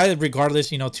 But regardless,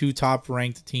 2 top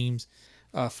ranked teams.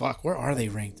 Where are they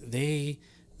ranked? I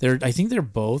think they're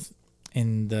both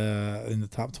in the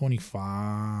top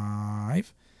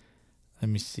 25. Let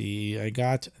me see. I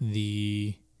got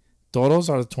the Toros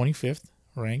are the 25th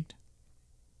ranked.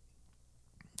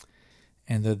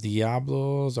 And the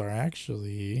Diablos are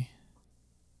actually,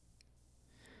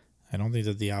 I don't think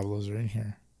the Diablos are in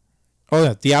here. Oh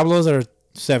yeah, Diablos are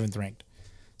 7th ranked.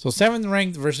 So 7th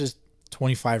ranked versus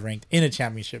 25 ranked in a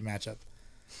championship matchup.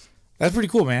 That's pretty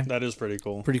cool, man. That is pretty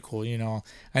cool. Pretty cool,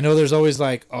 I know there's always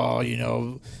like,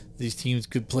 these teams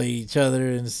could play each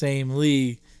other in the same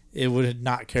league. It would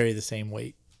not carry the same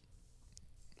weight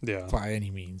Yeah. by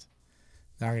any means.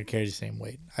 Not going to carry the same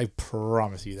weight. I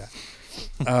promise you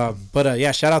that. But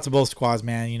yeah, shout out to both squads,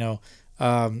 man.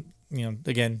 Again,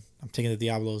 I'm taking the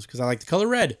Diablos because I like the color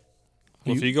red.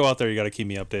 Well, if you go out there, you got to keep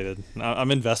me updated. I'm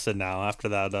invested now after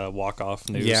that walk-off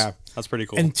news. Yeah. That's pretty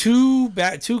cool. And two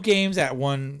games at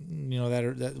one,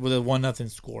 that with a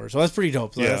 1-0 score. So that's pretty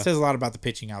dope. So Yeah. that says a lot about the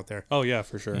pitching out there. Oh, yeah,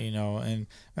 for sure. And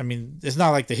I mean, it's not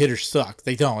like the hitters suck.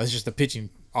 They don't. It's just the pitching,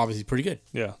 obviously, pretty good.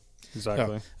 Yeah,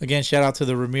 exactly. So, again, shout out to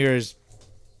the Ramirez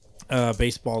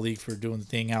Baseball League for doing the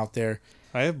thing out there.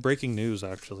 I have breaking news,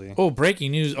 actually. Oh,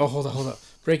 breaking news. Oh, hold up.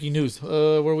 Breaking news.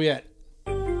 Where we at?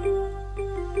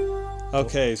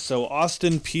 Okay, so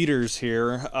Austin Peters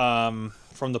here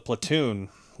from the Platoon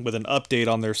with an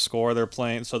update on their score. They're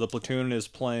playing. So the Platoon is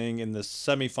playing in the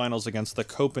semifinals against the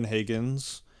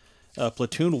Copenhagens.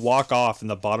 Platoon walk off in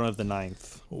the bottom of the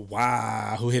ninth.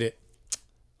 Wow, who hit it?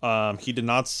 He did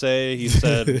not say. He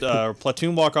said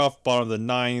Platoon walk off bottom of the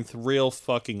ninth. Real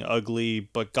fucking ugly,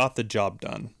 but got the job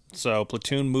done. So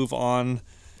Platoon move on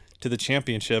to the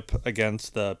championship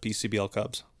against the PCBL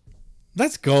Cubs.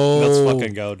 Let's go. Let's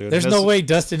fucking go, dude. There's no way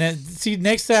Dustin. See,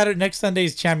 next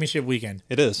Sunday's championship weekend.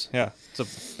 It is, yeah. It's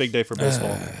a big day for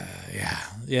baseball.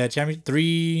 Yeah. Champion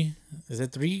 3. Is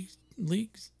it 3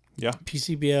 leagues? Yeah.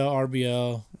 PCBL,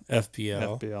 RBL,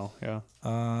 FBL. FBL,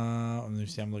 yeah. Let me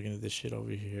see. I'm looking at this shit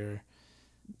over here.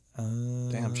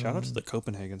 Damn, shout out to the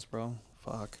Copenhagens, bro.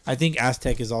 Fuck. I think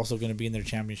Aztec is also going to be in their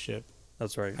championship.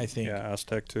 That's right. I think. Yeah,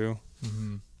 Aztec too.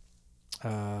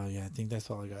 Yeah, I think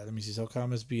that's all I got. Let me see. SoCal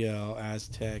SBL,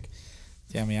 Aztec.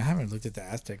 Damn, I haven't looked at the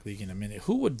Aztec League in a minute.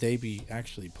 Who would they be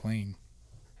actually playing?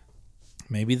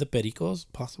 Maybe the Pericos,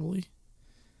 possibly.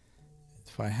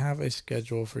 If I have a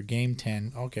schedule for Game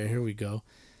 10. Okay, here we go.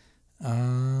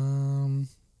 I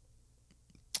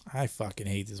fucking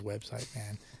hate this website,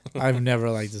 man. I've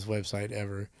never liked this website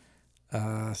ever.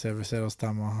 Cerveceros,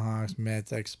 Tomahawks,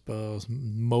 Mets, Expos,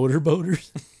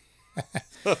 Motorboaters.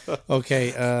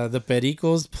 Okay, the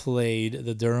Pericos played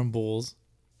the Durham Bulls.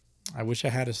 I wish I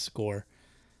had a score.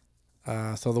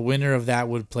 So the winner of that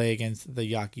would play against the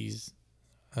Yaquis.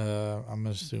 I'm going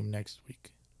to assume next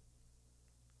week.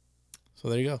 So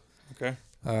there you go. Okay.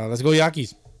 Let's go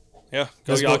Yaquis. Yeah,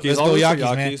 go Let's Yaquis. Let's go Always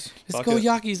Yaquis, man. Let's go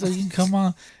Yaquis. So you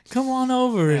can come on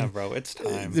over. Yeah, bro, it's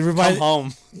time. It reminds-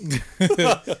 Come home.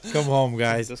 Come home,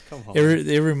 guys. Just come home.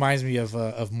 It reminds me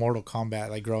of Mortal Kombat,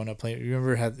 like growing up playing. You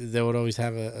remember how they would always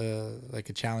have a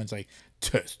challenge like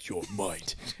test your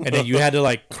might, and then you had to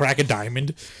like crack a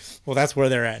diamond. Well, that's where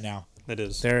they're at now. It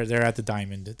is. They're at the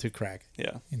diamond to crack.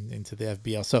 Yeah. Into the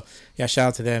FBL. So yeah, shout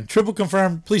out to them. Triple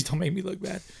confirmed. Please don't make me look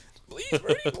bad. Please.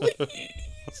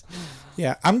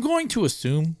 Yeah, I'm going to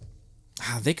assume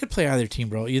they could play either team,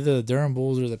 bro. Either the Durham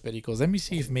Bulls or the Pericos. Let me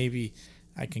see if maybe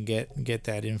I can get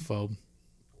that info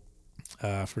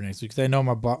for next week. Because I know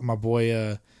my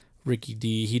boy Ricky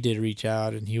D, he did reach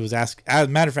out and he was asking. As a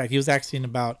matter of fact, he was asking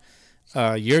about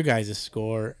your guys'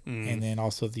 score and then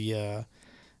also the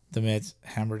Mets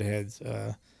Hammered Heads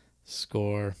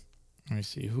score. Let me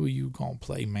see who you gonna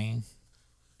play, man.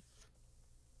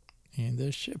 In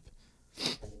the ship.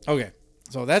 Okay.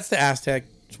 So that's the Aztec.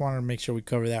 Just wanted to make sure we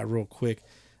cover that real quick.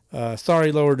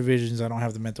 Sorry, lower divisions. I don't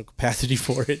have the mental capacity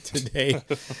for it today.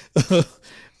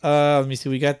 Let me see.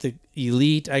 We got the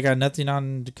Elite. I got nothing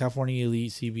on the California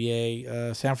Elite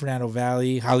CBA. San Fernando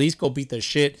Valley. Jalisco beat the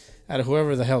shit out of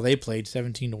whoever the hell they played,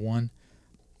 17-1.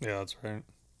 Yeah, that's right.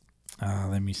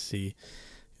 Let me see.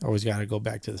 Always got to go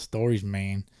back to the stories,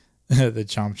 man. The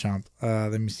chomp.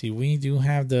 Let me see. We do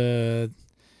have the...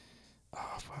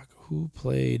 Oh, fuck. Who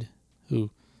played... Who?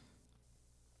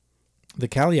 The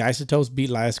Cali Isotopes beat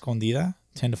La Escondida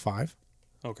 10-5.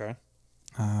 Okay.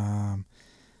 I'm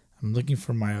looking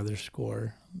for my other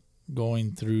score.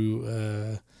 Going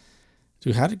through.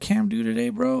 Dude, how did Cam do today,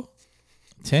 bro?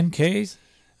 10 Ks.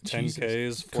 10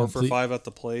 Jesus. Ks, 4 for 5 at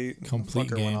the plate. Complete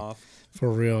Fucker game. went off. For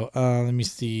real. Let me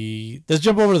see. Let's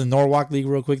jump over to the Norwalk League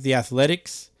real quick. The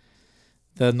Athletics.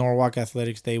 The Norwalk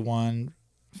Athletics, they won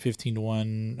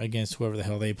 15-1 against whoever the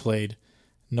hell they played.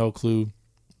 No clue.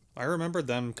 I remember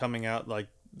them coming out like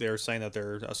they were saying that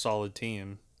they're a solid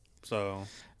team. So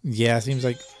Yeah, it seems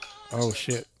like... Oh,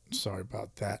 shit. Sorry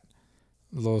about that.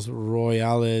 Los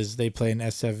Royales, they play in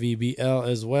SFVBL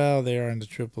as well. They are in the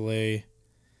AAA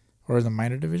or in the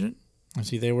minor division. I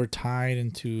see they were tied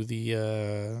into the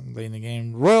late in the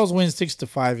game. Royals win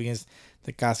 6-5 against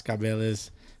the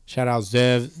Cascabeles. Shout out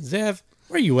Zev. Zev,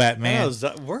 where you at, man?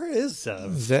 Where is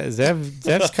Zev?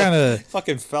 Zev's kind of...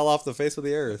 Fucking fell off the face of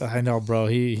the earth. I know, bro.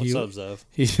 What's up,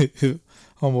 Zev?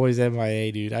 Homeboy's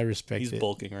MIA, dude. I respect it. He's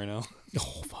bulking right now.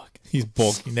 Oh, fuck. He's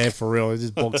bulking. That for real. It's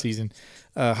just bulk season.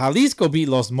 Jalisco beat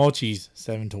Los Mochis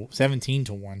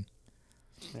 17-1.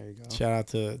 There you go. Shout out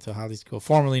to Jalisco,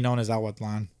 formerly known as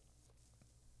Aguatlan.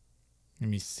 Let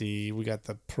me see. We got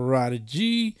the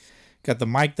Prodigy. Got the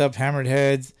Mic'd Up Hammered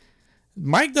Heads.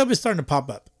 Mic'd Up is starting to pop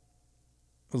up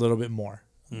a little bit more,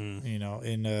 you know,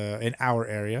 in our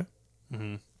area.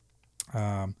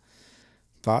 Mm-hmm.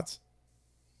 Thoughts?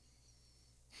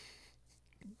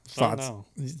 No.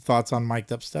 Thoughts on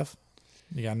Mic'd Up stuff?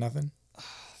 You got nothing?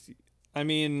 I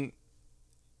mean,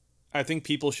 I think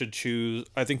people should choose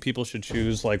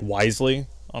like wisely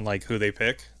on like who they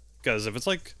pick. Because if it's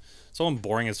like someone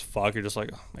boring as fuck, you're just like,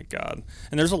 oh my god.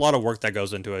 And there's a lot of work that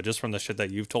goes into it, just from the shit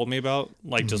that you've told me about,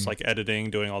 like just like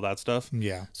editing, doing all that stuff.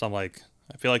 Yeah. So I'm like,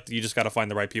 I feel like you just got to find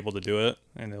the right people to do it,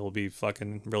 and it will be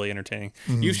fucking really entertaining.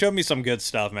 You showed me some good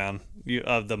stuff, man.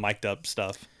 The mic'd up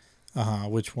stuff.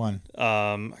 Which one?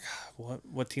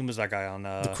 What team was that guy on?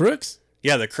 The Crooks?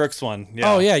 Yeah, the Crooks one.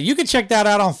 Yeah. Oh yeah, you can check that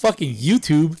out on fucking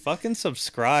YouTube. Fucking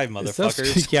subscribe,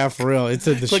 motherfuckers. Yeah, for real. It's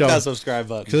in the Click show. that subscribe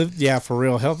button. Yeah, for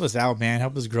real. Help us out, man.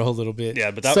 Help us grow a little bit. Yeah,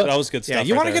 but that was good stuff. Yeah,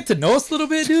 you right want to there. get to know us a little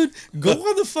bit, dude? Go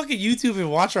on the fucking YouTube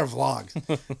and watch our vlogs.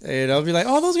 And I'll be like,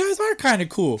 oh, those guys are kind of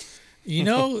cool. You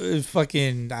know,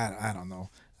 fucking, I don't know.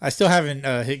 I still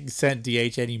haven't sent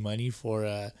DH any money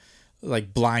for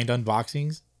like blind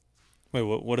unboxings. Wait,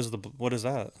 what is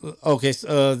that? Okay,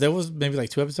 so there was maybe like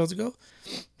 2 episodes ago.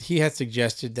 He had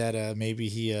suggested that maybe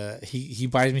he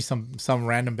buys me some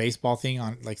random baseball thing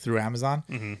on like through Amazon,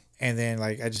 and then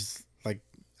like I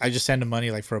just send him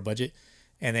money like for a budget,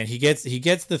 and then he gets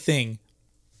the thing,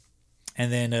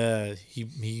 and then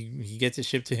he gets it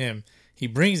shipped to him. He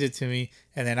brings it to me,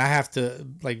 and then I have to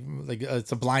like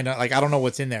it's a blind, like I don't know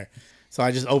what's in there, so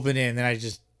I just open it and then I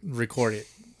just record it.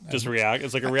 Just react.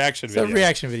 It's like a reaction It's video. a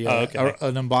reaction video. Oh, okay.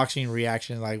 An unboxing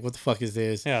reaction. Like, what the fuck is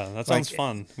this? Yeah, that sounds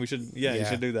fun. We should. Yeah, you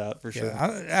should do that for sure.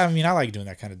 Yeah, I mean, I like doing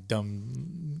that kind of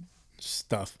dumb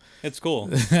stuff. It's cool.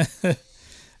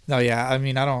 No, yeah. I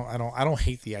mean, I don't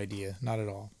hate the idea. Not at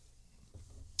all.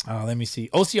 Let me see.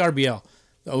 OCRBL,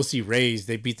 the OC Rays.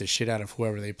 They beat the shit out of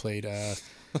whoever they played. Let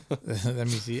me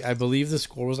see. I believe the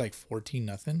score was like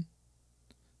 14-0.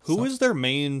 Who is their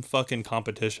main fucking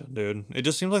competition, dude? It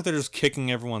just seems like they're just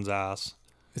kicking everyone's ass.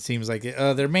 It seems like it.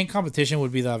 Their main competition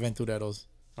would be the Aventureros.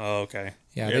 Oh, okay.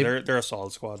 Yeah, they're a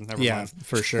solid squad. Never mind.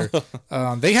 For sure.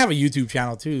 They have a YouTube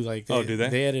channel too. Like, do they?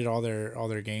 They edit all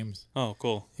their games. Oh,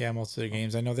 cool. Yeah, most of their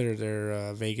games. I know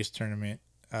their Vegas tournament.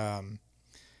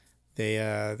 They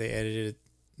edited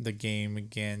the game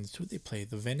against who they played?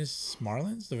 The Venice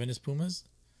Marlins, the Venice Pumas,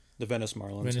 The Venice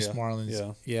Marlins. Venice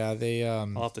Marlins. Yeah. They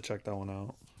I'll have to check that one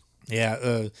out.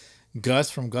 Yeah,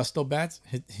 Gus from Gusto Bats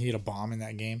he hit a bomb in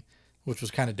that game, which was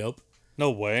kind of dope.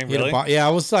 No way, He hit a really? bomb. Yeah, I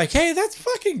was like, hey, that's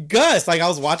fucking Gus. Like I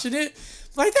was watching it,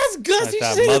 like that's Gus. Like He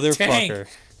that just hit a tank. motherfucker.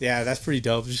 Yeah, that's pretty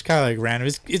dope. Just kind of like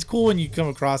random. It's cool when you come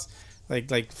across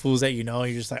like fools that you know,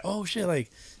 and you're just like, oh shit,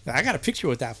 like I got a picture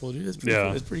with that fool, dude. It's pretty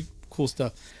cool. It's pretty cool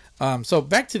stuff. So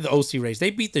back to the OC Rays. They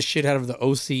beat the shit out of the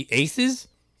OC Aces.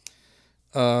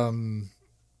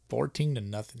 14-0.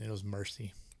 It was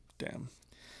mercy. Damn.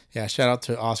 Yeah, shout out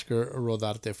to Oscar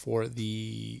Rodarte for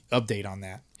the update on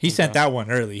that. He sent that one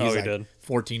early. He's he like, did.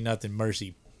 14-0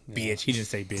 mercy, bitch. He didn't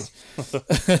say bitch.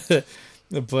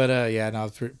 But yeah, no,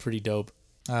 it's pretty dope.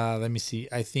 Let me see.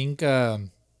 I think New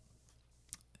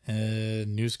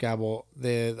Scabble,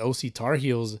 the OC Tar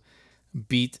Heels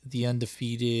beat the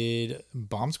undefeated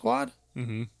Bomb Squad.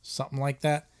 Mm-hmm. Something like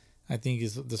that, I think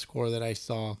is the score that I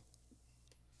saw.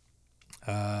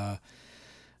 Other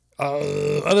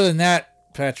than that,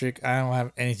 Patrick, I don't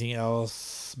have anything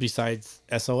else besides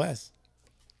SOS.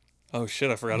 Oh shit,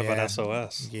 I forgot about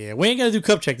SOS. Yeah, we ain't gonna do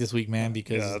cup check this week, man,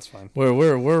 because that's fine.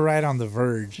 We're right on the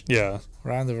verge. Yeah.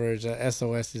 We're on the verge.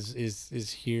 SOS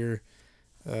is here.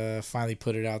 Finally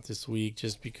put it out this week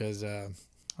just because I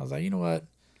was like, you know what?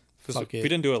 Fuck We it.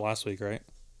 didn't do it last week, right?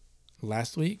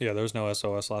 Last week? Yeah, there was no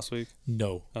SOS last week.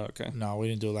 No. Oh, okay. No, we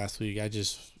didn't do it last week. I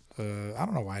just I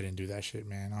don't know why I didn't do that shit,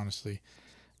 man, honestly.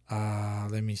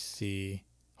 Let me see.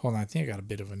 Hold on, I think I got a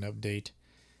bit of an update.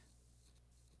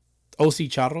 OC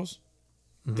Charros,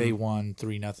 they won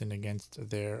 3-0 against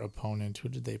their opponent. Who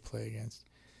did they play against?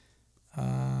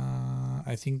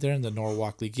 I think they're in the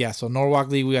Norwalk League. Yeah, so Norwalk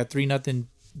League, we got 3-0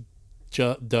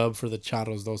 dub for the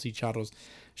Charros, the OC Charros.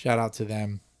 Shout out to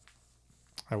them.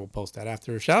 I will post that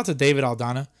after. Shout out to David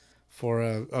Aldana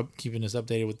for keeping us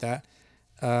updated with that.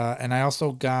 And I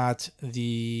also got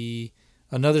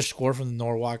another score from the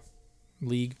Norwalk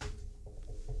League.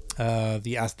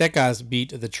 The Aztecas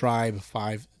beat the Tribe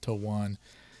 5-1.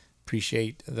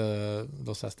 Appreciate those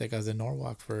Aztecas in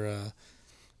Norwalk for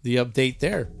the update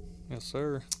there. Yes,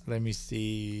 sir. Let me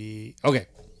see. Okay,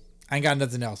 I ain't got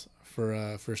nothing else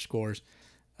for scores.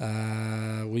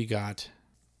 We got.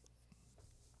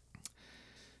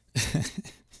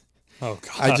 Oh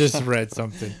god. I just read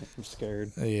something. I'm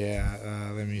scared.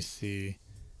 Yeah, let me see.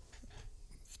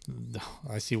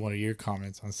 I see one of your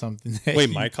comments on something. Wait,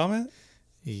 my comment?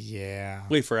 Yeah.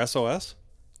 Wait, for SOS?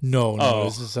 No. Oh.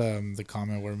 This is the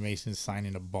comment where Mason's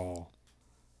signing a ball.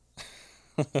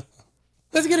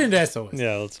 Let's get into SOS.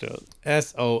 Yeah, let's do it.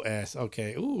 SOS.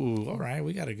 Okay. Ooh, all right.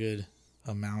 We got a good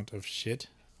amount of shit.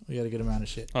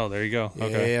 Oh, there you go. Yeah,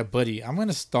 Okay. buddy. I'm going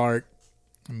to start.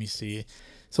 Let me see.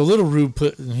 So Little Rube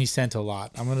he sent a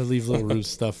lot. I'm gonna leave Little Rube's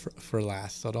stuff for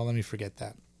last, so don't let me forget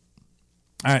that.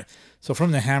 All right. So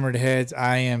from the Hammered Heads,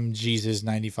 I am Jesus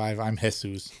 95. I'm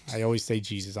Jesus. I always say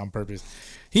Jesus on purpose.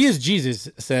 He is Jesus.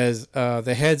 Says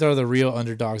the Heads are the real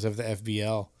underdogs of the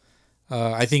FBL.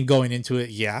 I think going into it,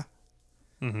 yeah.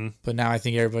 Mm-hmm. But now I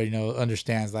think everybody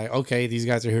understands. Like, okay, these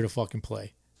guys are here to fucking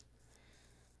play.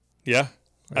 Yeah.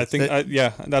 I think,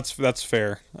 that's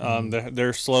fair. Mm-hmm.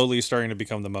 They're slowly starting to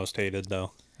become the most hated,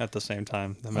 though. At the same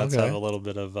time, the Mets have a little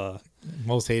bit of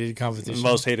most hated competition.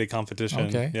 Most hated competition.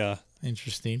 Okay. Yeah.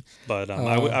 Interesting. But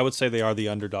I would say they are the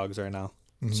underdogs right now,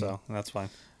 so that's fine.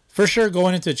 For sure,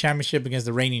 going into a championship against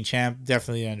the reigning champ,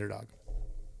 definitely an underdog.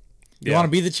 You want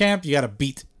to be the champ, you got to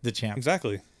beat the champ.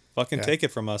 Exactly. Fucking take it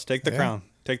from us. Take the crown.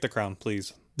 Take the crown,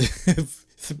 please.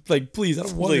 Like, please, I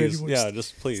don't want it anymore. Yeah,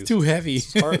 just please. It's too heavy.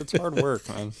 It's hard work,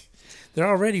 man. They're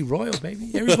already royal,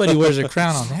 baby. Everybody wears a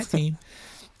crown on that team.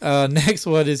 Next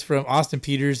one is from Austin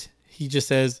Peters. He just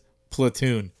says,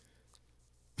 Platoon.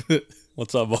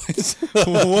 What's up, boys?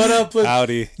 What up, Platoon?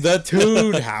 Howdy. The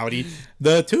Toon. Howdy.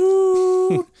 The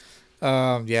Toon.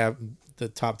 Yeah, the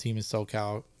top team is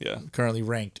SoCal. Yeah. Currently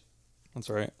ranked. That's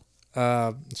right.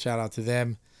 Shout out to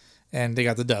them. And they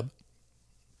got the dub.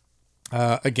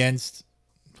 Against,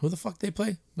 who the fuck they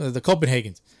play? The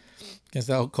Copenhagens. Against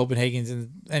the Copenhagens.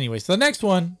 And anyway, so the next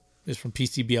one is from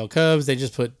PCBL Cubs. They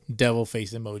just put devil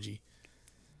face emoji.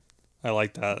 I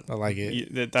like that. I like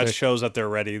it. That shows that they're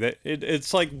ready.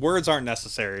 It's like words aren't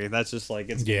necessary. That's just like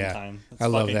it's game time. It's I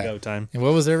love that. Go time. And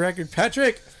what was their record,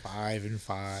 Patrick? 5-5.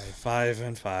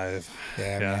 5-5.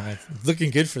 Yeah, man, it's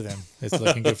looking good for them. It's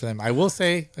looking good for them. I will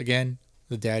say again,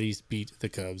 the Daddies beat the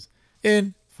Cubs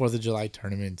in 4th of July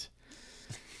tournament.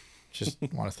 Just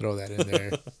want to throw that in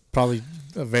there. Probably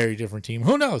a very different team.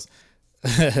 Who knows?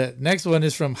 Next one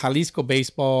is from Jalisco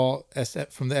Baseball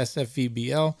from the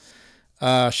SFVBL.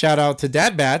 Shout out to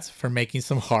Dad Bats for making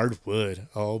some hardwood.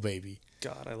 Oh, baby.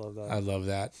 God, I love that. I love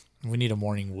that. We need a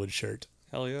morning wood shirt.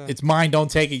 Hell yeah. It's mine. Don't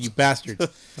take it, you bastards.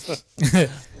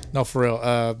 No, for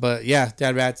real. But yeah,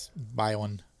 Dad Bats, buy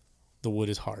one. The wood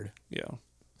is hard. Yeah.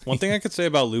 One thing I could say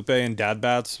about Lupe and Dad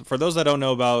Bats, for those that don't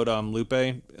know about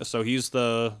Lupe, so he's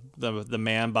the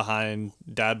man behind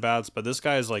Dad Bats, but this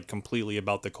guy is like completely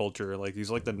about the culture. Like he's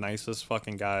like the nicest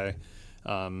fucking guy.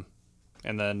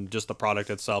 And then just the product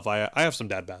itself. I have some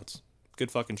Dad Bats. Good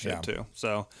fucking shit too.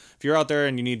 So if you're out there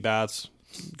and you need bats,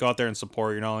 go out there and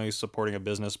support. You're not only supporting a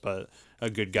business, but a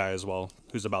good guy as well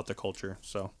who's about the culture.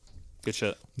 So good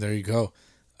shit. There you go.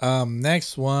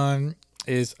 Next one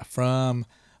is from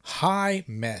High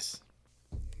Mess.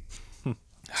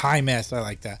 High Mess. I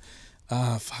like that.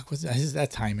 What's that?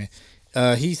 That's High Man.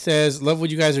 He says, love what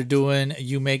you guys are doing.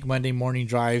 You make Monday morning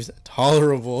drives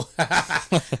tolerable.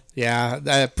 Yeah,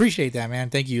 I appreciate that, man.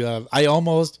 Thank you.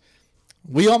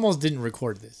 We almost didn't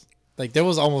record this. Like, there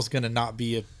was almost going to not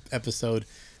be an episode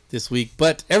this week.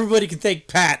 But everybody can thank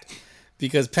Pat,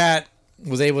 because Pat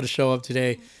was able to show up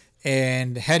today.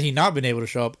 And had he not been able to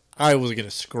show up, I was going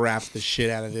to scrap the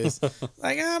shit out of this.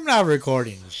 Like, I'm not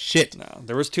recording shit. No,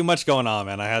 there was too much going on,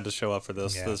 man. I had to show up for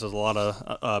this. Yeah. This is a lot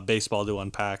of baseball to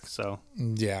unpack. So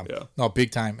Yeah. No, big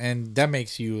time. And that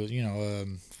makes you,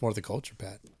 for the culture,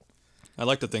 Pat. I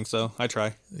like to think so. I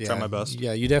try my best.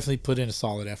 Yeah, you definitely put in a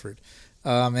solid effort.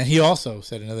 And he also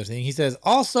said another thing. He says,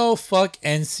 also fuck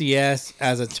NCS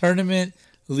as a tournament,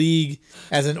 league,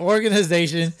 as an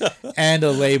organization, and a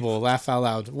label. Laugh out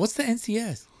loud. What's the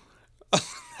NCS?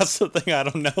 That's the thing I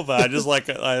don't know, but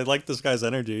I like this guy's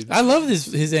energy. I love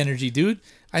his energy, dude.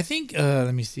 I think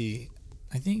let me see.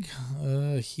 I think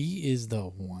he is the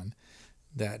one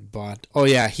that bought. Oh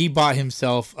yeah, he bought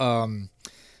himself one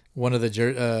of the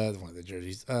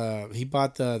jerseys. He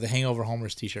bought the Hangover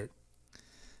Homers t-shirt.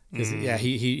 Yeah,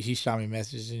 he shot me a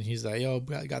message and he's like, "Yo,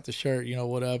 I got the shirt. You know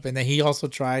what up?" And then he also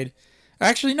tried.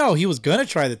 Actually, no, he was gonna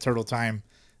try the Turtle Time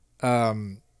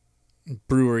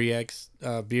Brewery X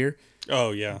beer.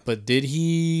 Oh yeah, but did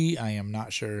he? I am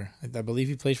not sure. I believe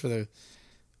he plays for the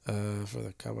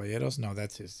Caballeros. No,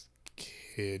 that's his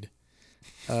kid.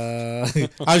 I'm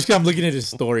looking at his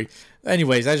story.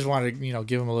 Anyways, I just wanted to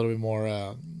give him a little bit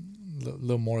more,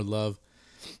 little more love,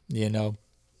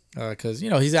 because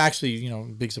he's actually a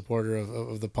big supporter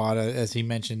of the pod, as he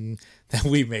mentioned that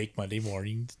we make Monday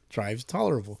morning drives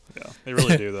tolerable. Yeah, they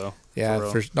really do though.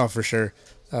 Yeah, for sure.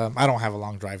 I don't have a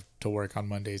long drive to work on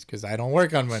Mondays because I don't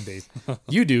work on Mondays.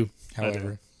 You do,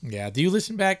 however. Yeah. Do you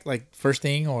listen back like first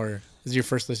thing, or is it your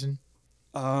first listen?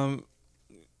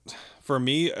 For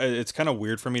me, it's kind of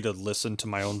weird for me to listen to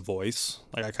my own voice.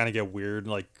 Like I kind of get weird.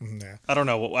 Like I don't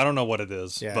know what it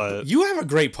is. Yeah, but you have a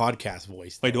great podcast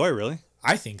voice. Wait, do I really?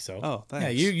 I think so. Oh,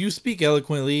 thanks. Yeah, you speak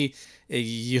eloquently.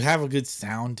 You have a good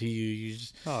sound to you. You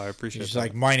just, I appreciate you're just that.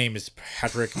 like, my name is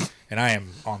Patrick, and I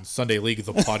am on Sunday League,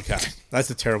 the podcast. That's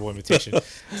a terrible imitation.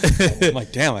 I'm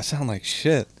like, damn, I sound like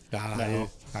shit. Nah,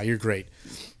 you're great.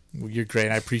 You're great.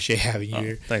 I appreciate having you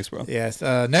here. Thanks, bro. Yes.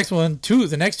 Next one.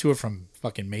 The next two are from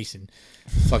fucking Mason.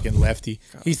 Fucking lefty.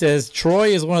 He says Troy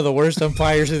is one of the worst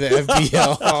umpires in the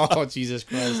FBL. Oh, Jesus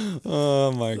Christ.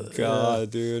 Oh my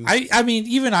god, dude. I mean,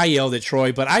 even I yelled at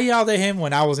Troy, but I yelled at him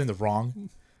when I was in the wrong.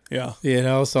 Yeah. You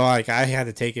know, so like I had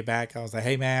to take it back. I was like,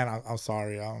 hey man, I'm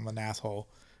sorry. I'm an asshole.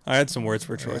 I had some words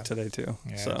for Troy today too.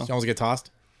 Yeah. So You almost get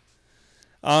tossed?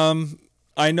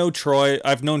 I know Troy.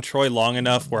 I've known Troy long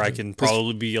enough where I can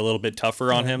probably be a little bit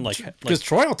tougher on him. Because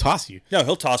Troy will toss you. No,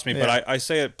 he'll toss me, Yeah. but I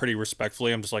say it pretty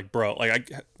respectfully. I'm just like, bro,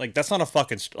 that's not a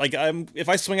fucking if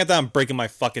I swing at that, I'm breaking my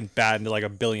fucking bat into like a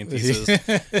billion pieces.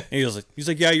 And he's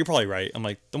like, yeah, you're probably right. I'm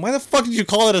like, then why the fuck did you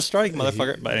call it a strike,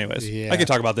 motherfucker? But anyways, Yeah. I can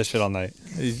talk about this shit all night.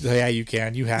 Yeah, you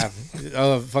can. You have.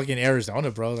 Fucking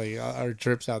Arizona, bro. Like our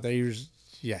trips out there, you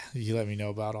let me know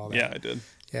about all that. Yeah, I did.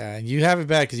 Yeah, and you have it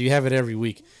bad because you have it every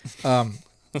week.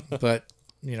 But,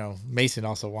 you know, Mason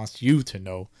also wants you to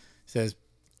know. Says,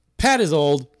 Pat is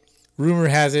old. Rumor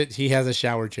has it he has a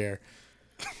shower chair.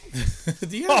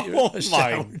 Do you have Oh a my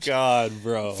shower chair? god,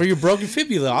 bro. For your broken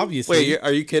fibula, obviously. Wait,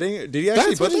 are you kidding? Did he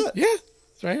actually put that? Yeah,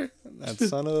 it's right here. That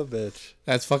son of a bitch.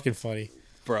 That's fucking funny.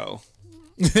 Bro.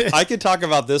 I could talk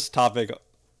about this topic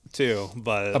too,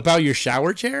 but About your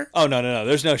shower chair? oh no.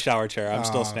 There's no shower chair. I'm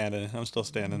still standing.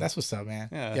 That's what's up, man.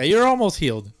 Yeah. You're almost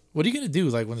healed. What are you going to do,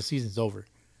 like, when the season's over?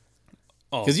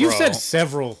 Because you've said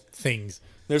several things.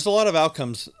 There's a lot of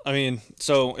outcomes. I mean,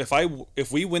 so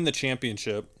if we win the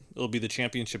championship, it'll be the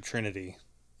championship trinity.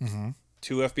 Mm-hmm.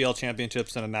 2 FBL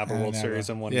championships and a Napa World Series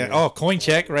in 1 year. Oh, coin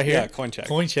check right here. Yeah, coin check.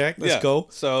 Coin check. Let's go.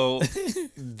 So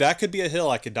that could be a hill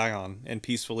I could die on and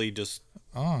peacefully just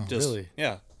really?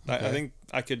 Yeah. Okay. I think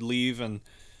I could leave, and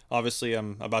obviously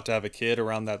I'm about to have a kid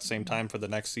around that same time for the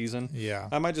next season. Yeah.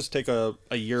 I might just take a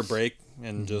year break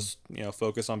and just,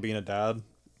 focus on being a dad.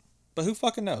 But who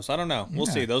fucking knows? I don't know. We'll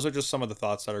see. Those are just some of the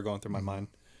thoughts that are going through my mind.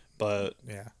 But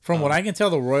Yeah. From what I can tell,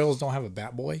 the Royals don't have a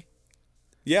bat boy.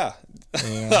 yeah.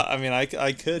 I mean,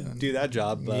 I could do that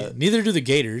job, but Neither do the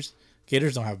Gators.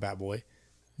 Gators don't have a bat boy.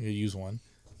 You could use one.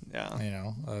 yeah. You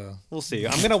know. We'll see.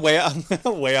 I'm gonna weigh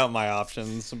out my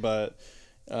options, but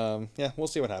we'll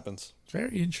see what happens.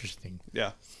 Very interesting.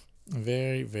 Yeah.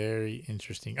 Very, very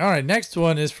interesting. All right. Next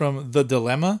one is from The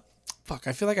Dilemma. Fuck.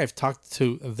 I feel like I've talked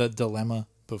to The Dilemma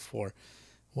before.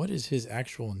 What is his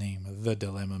actual name? The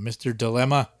Dilemma. Mr.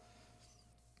 Dilemma.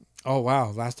 Oh,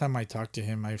 wow. Last time I talked to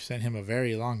him, I sent him a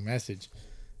very long message.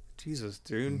 Jesus,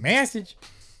 dude. Message.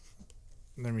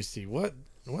 Let me see.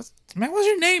 What's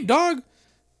your name, dog?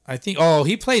 I think. Oh,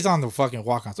 he plays on the fucking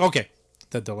walk-ons. Okay,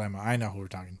 The Dilemma. I know who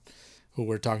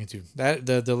we're talking to. That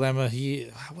The Dilemma.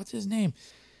 What's his name?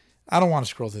 I don't want to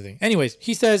scroll through the thing. Anyways,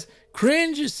 he says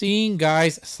cringe seeing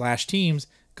guys / teams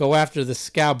go after the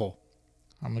Scabble.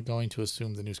 I'm going to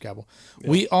assume the new Scabble. Yeah.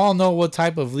 We all know what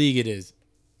type of league it is. ...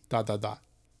 That's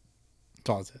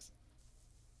all it says.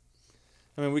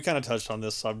 I mean, we kind of touched on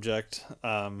this subject.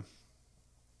 I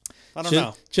don't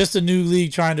know. Just a new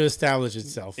league trying to establish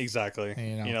itself. Exactly.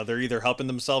 They're either helping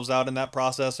themselves out in that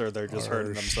process or they're just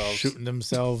hurting themselves. Shooting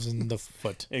themselves in the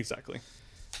foot. Exactly.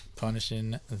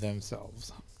 Punishing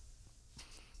themselves.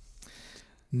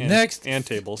 And, next. And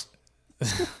tables.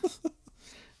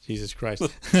 Jesus Christ.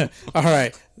 All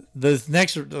right. This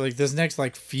next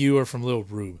few are from Lil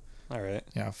Rube. All right.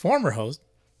 Yeah. Former host,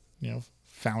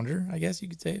 founder, I guess you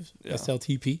could say,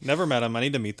 SLTP. Never met him. I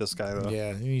need to meet this guy though.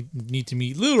 Yeah, you need to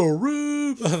meet Little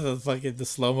Rube. the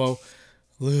slow mo,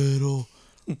 Little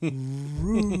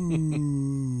Rube.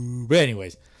 But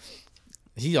anyways,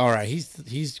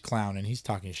 he's clowning. He's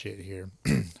talking shit here.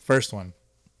 First one.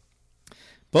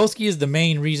 Boski is the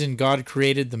main reason God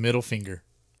created the middle finger.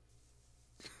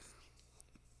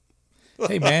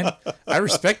 Hey man, I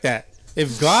respect that.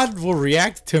 If God will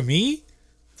react to me,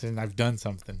 then I've done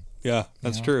something. Yeah,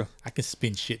 that's true. I can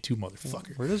spin shit too,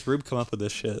 motherfucker. Where does Rube come up with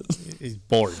this shit? He's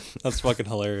bored. That's fucking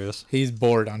hilarious. He's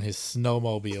bored on his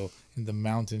snowmobile in the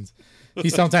mountains.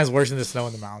 He's sometimes worse than the snow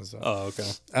in the mountains. So. Oh,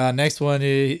 okay. Next one,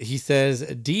 he says,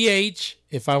 DH,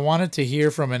 if I wanted to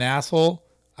hear from an asshole,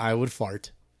 I would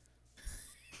fart.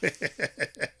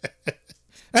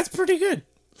 That's pretty good.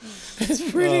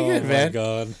 That's pretty good, man. Oh, my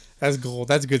God. That's gold.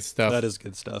 That's good stuff. That is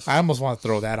good stuff. I almost want to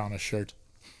throw that on a shirt.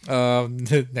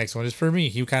 The next one is for me.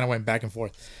 He kind of went back and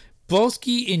forth.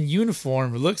 Boski in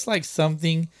uniform looks like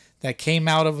something that came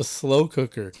out of a slow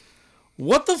cooker.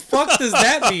 What the fuck does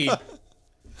that mean?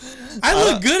 I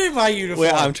look good in my uniform.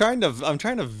 Wait, I'm trying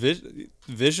to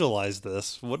visualize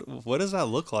this. What does that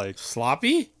look like?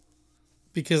 Sloppy?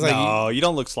 Because like No, you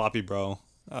don't look sloppy, bro.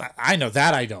 I know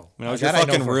that I don't. I was your That I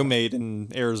know fucking for- roommate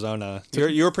in Arizona.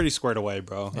 You were pretty squared away,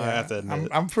 bro. I have to admit.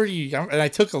 I'm pretty, and I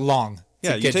took a long.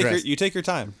 Yeah, to you get take dressed. you take your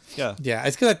time. Yeah. Yeah,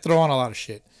 it's because I throw on a lot of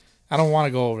shit. I don't want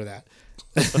to go over that.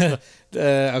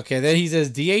 Okay, then he says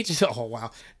DH's. Oh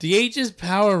wow, DH's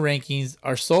power rankings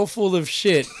are so full of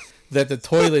shit that the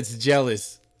toilet's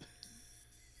jealous.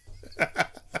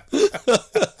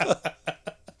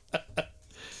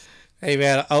 Hey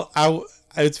man,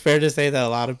 it's fair to say that a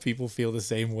lot of people feel the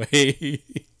same way.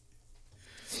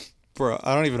 Bro,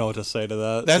 I don't even know what to say to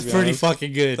that. That's to be pretty honest.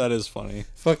 fucking good. That is funny.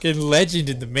 Fucking legend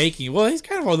in the making. Well, he's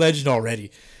kind of a legend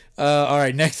already. All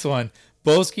right, next one.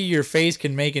 Boski, your face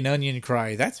can make an onion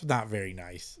cry. That's not very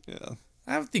nice. Yeah.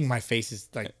 I don't think my face is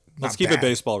like. Let's not keep bad. it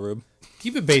baseball, Rube.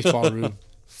 Keep it baseball, Rube.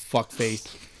 Fuck face.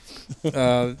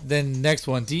 Then next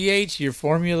one. DH, your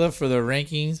formula for the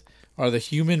rankings are the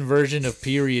human version of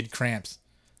period cramps.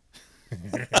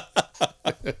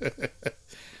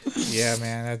 Yeah,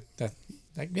 man.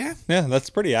 Yeah. Yeah, that's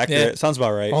pretty accurate. Yeah. Sounds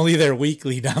about right. Only they're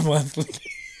weekly, not monthly.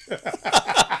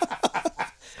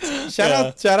 Shout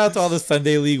out to all the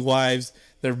Sunday League wives,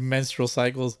 their menstrual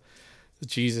cycles.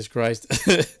 Jesus Christ.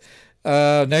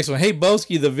 Next one. Hey,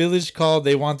 Boski, the village called.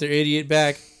 They want their idiot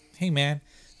back. Hey, man.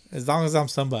 As long as I'm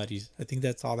somebody's, I think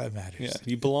that's all that matters. Yeah,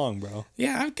 you belong, bro.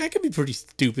 Yeah, I could be pretty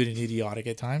stupid and idiotic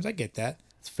at times. I get that.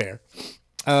 It's fair.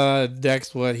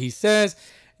 Next, what he says.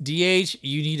 DH,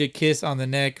 you need a kiss on the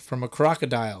neck from a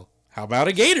crocodile. How about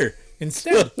a gator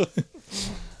instead?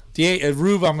 DH,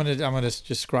 Rube, I'm gonna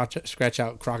just scratch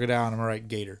out crocodile and I'm gonna write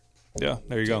gator. Yeah,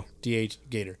 there you go. DH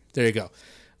gator. There you go.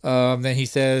 Then he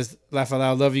says, laugh out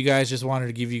loud, love you guys. Just wanted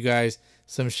to give you guys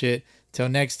some shit. Till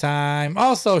next time.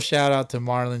 Also, shout out to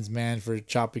Marlins Man for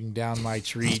chopping down my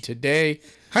tree today.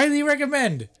 Highly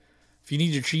recommend. If you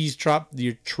need your trees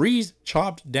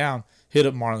chopped down, hit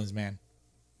up Marlins Man.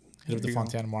 Hit up the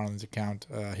Fontana Marlins account.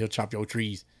 He'll chop your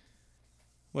trees.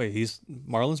 Wait,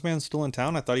 Marlins Man still in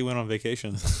town? I thought he went on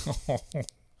vacation.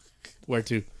 Where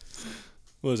to?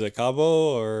 What was it,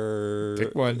 Cabo or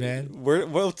Pick one, man.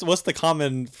 What's the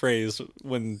common phrase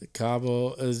when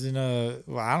Cabo is in a.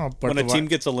 Well, I don't know. when a team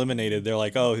gets eliminated? They're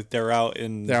like, oh, they're out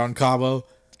in They're on Cabo.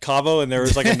 Cabo, and there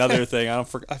was like another thing. I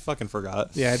fucking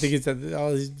forgot. Yeah, I think it's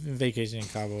he's been vacationing in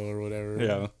Cabo or whatever.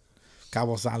 Yeah,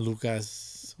 Cabo San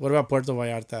Lucas. What about Puerto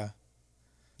Vallarta?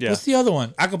 yeah. What's the other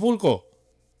one? Acapulco.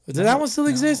 Does that one still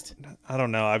exist? I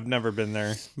don't know. I've never been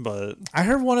there, but I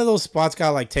heard one of those spots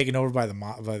got like taken over by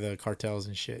the cartels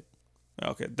and shit.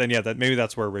 okay. Then yeah, maybe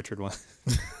that's where Richard went.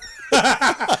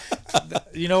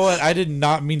 You know what? I did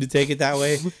not mean to take it that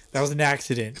way. That was an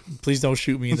accident. Please don't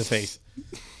shoot me in the face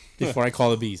before I call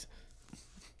the bees.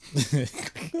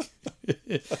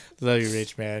 Love you,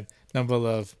 Rich, man. Number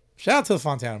love. Shout out to the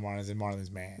Fontana Marlins and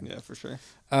Marlins, man. Yeah, for sure.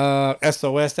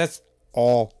 SOS, that's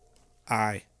all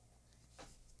I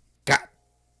got.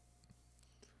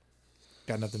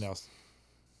 Got nothing else.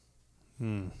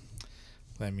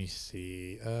 Let me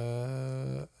see.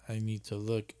 I need to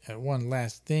look at one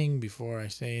last thing before I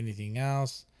say anything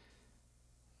else.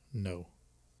 No.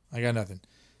 I got nothing.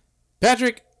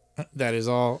 Patrick, that is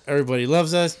all. Everybody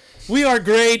loves us. We are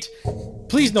great.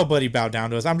 Please nobody bow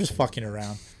down to us. I'm just fucking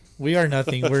around. We are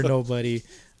nothing. We're nobody.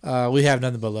 We have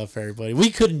nothing but love for everybody.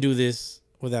 We couldn't do this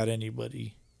without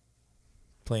anybody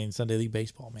playing Sunday League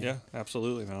Baseball, man. Yeah,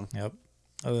 absolutely, man. Yep.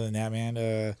 Other than that,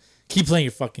 man, keep playing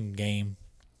your fucking game.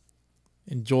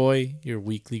 Enjoy your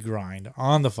weekly grind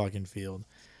on the fucking field.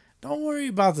 Don't worry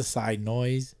about the side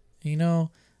noise, you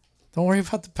know? Don't worry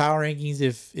about the power rankings.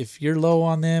 If you're low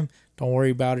on them, don't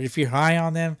worry about it. If you're high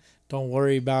on them, don't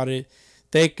worry about it.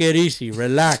 Take it easy.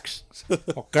 Relax.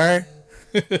 Okay?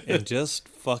 And just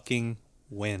fucking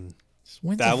win. Just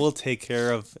win That will take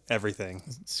care of everything.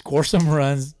 score some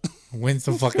runs, win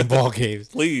some fucking ball games.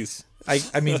 Please.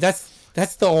 I mean, that's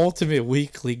the ultimate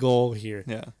weekly goal here.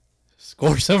 Yeah.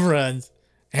 Score some runs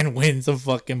and win some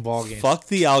fucking ball games. Fuck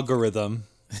the algorithm.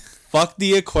 Fuck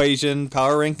the equation,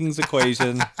 power rankings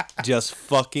equation. Just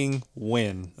fucking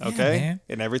win, okay? man.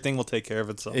 And everything will take care of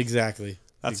itself. Exactly.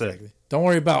 That's exactly. it. Don't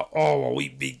worry about, we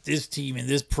beat this team in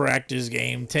this practice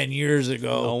game 10 years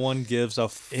ago. No one gives a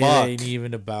It fuck. ain't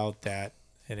even about that.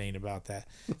 It ain't about that.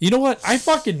 You know what? I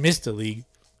fucking missed the league.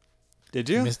 Did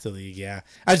you? Missed the league, yeah.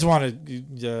 I just want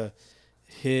to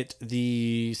hit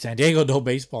the San Diego No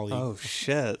Baseball League. Oh,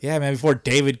 shit. Yeah, man, before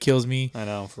David kills me. I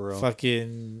know, for real.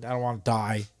 Fucking, I don't want to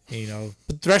die, you know.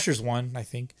 But Threshers won, I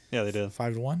think. Yeah, they did.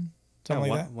 5-1. Yeah,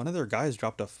 Something like that. one of their guys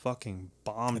dropped a fucking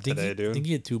bomb today, I dude. think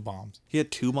he had 2 bombs. He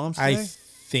had 2 bombs I today?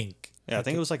 think. Yeah, I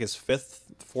think it was like his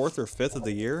fourth or fifth of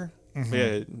the year.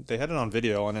 Yeah, they had it on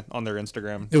video on their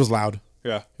Instagram. It was loud.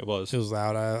 Yeah, it was. It was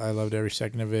loud. I loved every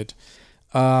second of it.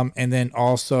 And then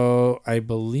also, I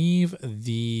believe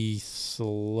the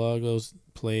Sluggos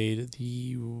played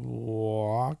the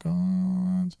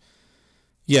Walk-Ons.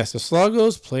 Yes, the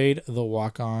Sluggos played the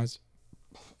Walk-Ons.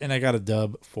 And I got a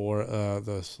dub for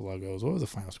the Sluggos. What was the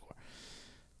final score?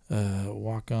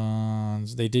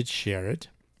 Walk-Ons. They did share it.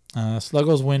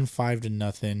 Sluggos win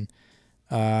 5-0.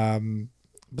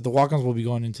 But the Walk-Ons will be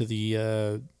going into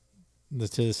the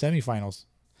semifinals.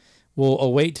 We'll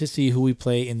await to see who we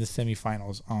play in the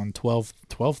semifinals on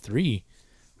 12/3.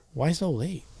 Why so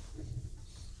late?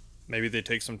 Maybe they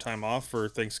take some time off for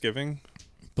Thanksgiving.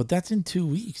 But that's in 2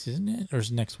 weeks, isn't it? Or is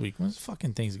it next week? When's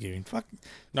fucking Thanksgiving? Fuck.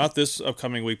 Not this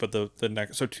upcoming week, but the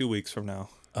next. So 2 weeks from now.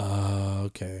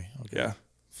 Okay. Yeah.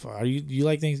 Do you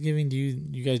like Thanksgiving? Do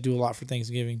you guys do a lot for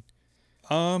Thanksgiving?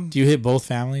 Do you hit both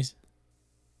families?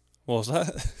 What was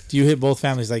that? Do you hit both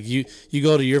families? Like you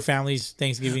go to your family's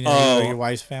Thanksgiving and you go to your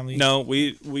wife's family? No,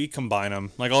 we combine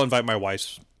them. Like I'll invite my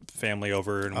wife's family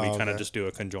over and we kind of okay. just do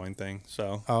a conjoined thing.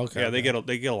 So okay. Yeah, they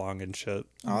get along and shit.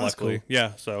 Oh, that's luckily. cool.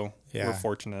 Yeah, so Yeah. we're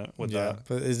fortunate with that.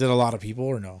 But is it a lot of people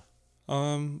or no?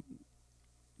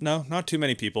 No, not too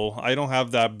many people. I don't have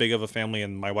that big of a family,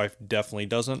 and my wife definitely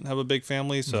doesn't have a big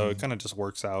family, so it kind of just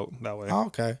works out that way. Oh,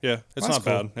 okay. Yeah, it's That's not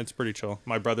cool. bad. It's pretty chill.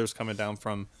 My brother's coming down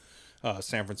from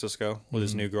San Francisco with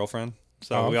his new girlfriend,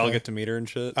 so Oh, we all okay. get to meet her and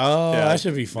shit. Oh, Yeah. that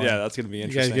should be fun. Yeah, that's gonna be You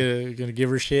interesting. guys gonna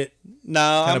give her shit?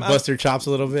 No, Kind of bust her chops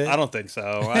a little bit? I don't think so.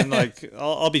 I'm like,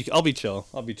 I'll be chill.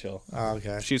 I'll be chill. Oh,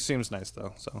 okay. She seems nice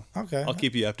though, so Okay. I'll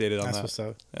keep you updated on That's that. what's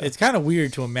up. Yeah. It's kind of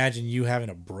weird to imagine you having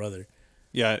a brother.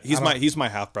 Yeah, he's my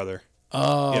half brother.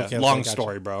 Oh, Yeah, okay. long gotcha.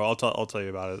 story, bro. I'll tell you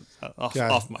about it Got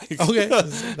off it. mic. Okay,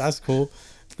 that's cool.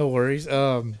 No worries.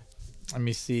 Let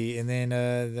me see. And then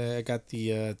I got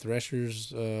the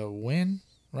Threshers win,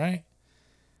 right?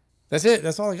 That's it.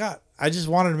 That's all I got. I just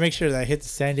wanted to make sure that I hit the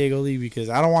San Diego League because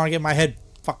I don't want to get my head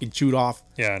fucking chewed off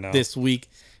Yeah, I know. this week.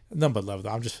 None but love, though.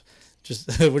 I'm just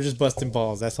we're just busting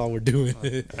balls. That's all we're doing.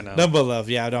 I know. None but love.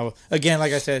 Yeah, no. Again,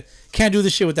 like I said, can't do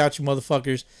this shit without you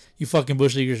motherfuckers. You fucking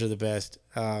Bush Leaguers are the best.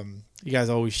 You guys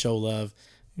always show love.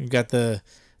 You've got the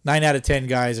 9 out of 10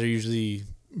 guys are usually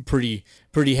pretty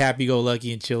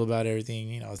happy-go-lucky and chill about everything.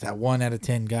 You know, it's that 1 out of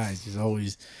 10 guys is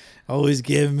always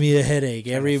giving me a headache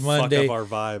every Monday. Fuck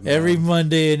up our vibe. Every man.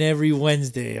 Monday and every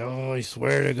Wednesday. Oh, I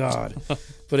swear to God.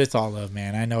 But it's all love,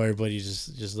 man. I know everybody's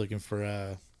just looking for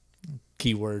a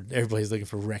keyword. Everybody's looking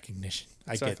for recognition.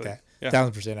 I Exactly. get Yeah.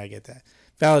 that. 1000% I get that.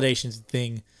 Validation's a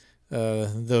thing.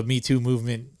 The Me Too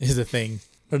movement is a thing.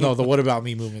 Or no, the What About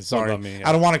Me movement. Sorry. About Me, yeah.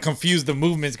 I don't want to confuse the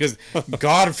movements because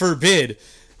God forbid,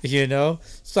 you know?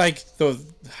 It's like the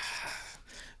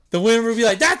women would be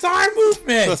like, that's our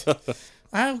movement.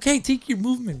 Okay, take your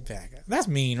movement back. That's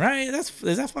mean, right? Is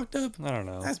that fucked up? I don't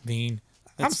know. That's mean.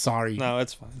 I'm sorry. No,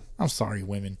 it's fine. I'm sorry,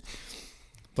 women.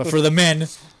 But for the men,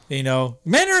 you know,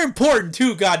 men are important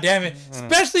too, goddammit.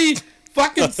 Especially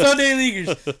fucking Sunday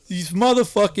Leaguers. These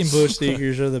motherfucking Bush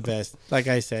Leaguers are the best, like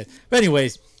I said. But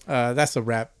anyways, that's a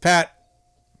wrap. Pat,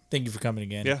 thank you for coming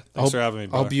again. Yeah, thanks for having me, I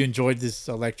brother. hope you enjoyed this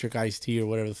electric iced tea or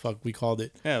whatever the fuck we called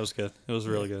it. Yeah, it was good. It was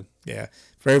really good. Yeah.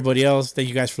 For everybody else, thank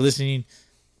you guys for listening.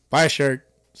 Buy a shirt.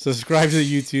 Subscribe to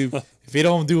the YouTube. If you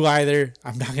don't do either,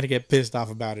 I'm not going to get pissed off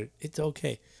about it. It's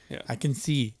okay. Yeah.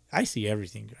 I see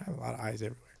everything. I have a lot of eyes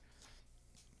everywhere.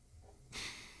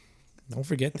 Don't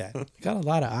forget that. You got a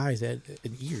lot of eyes and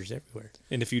ears everywhere.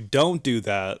 And if you don't do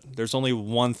that, there's only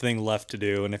one thing left to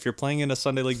do. And if you're playing in a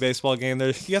Sunday League baseball game,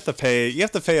 you have to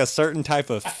pay a certain type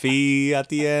of fee at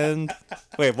the end.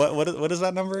 Wait, what is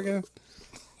that number again?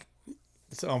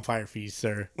 It's umpire fees,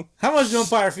 sir. How much do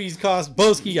umpire fees cost?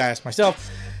 Boski, I asked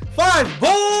myself. $5.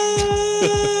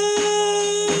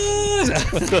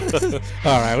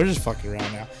 All right, we're just fucking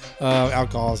around now.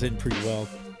 Alcohol's hitting pretty well.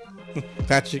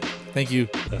 Patrick, thank you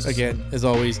again, as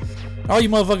always. All you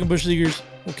motherfucking Bush Leaguers,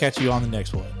 we'll catch you on the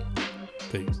next one.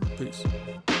 Peace. Peace.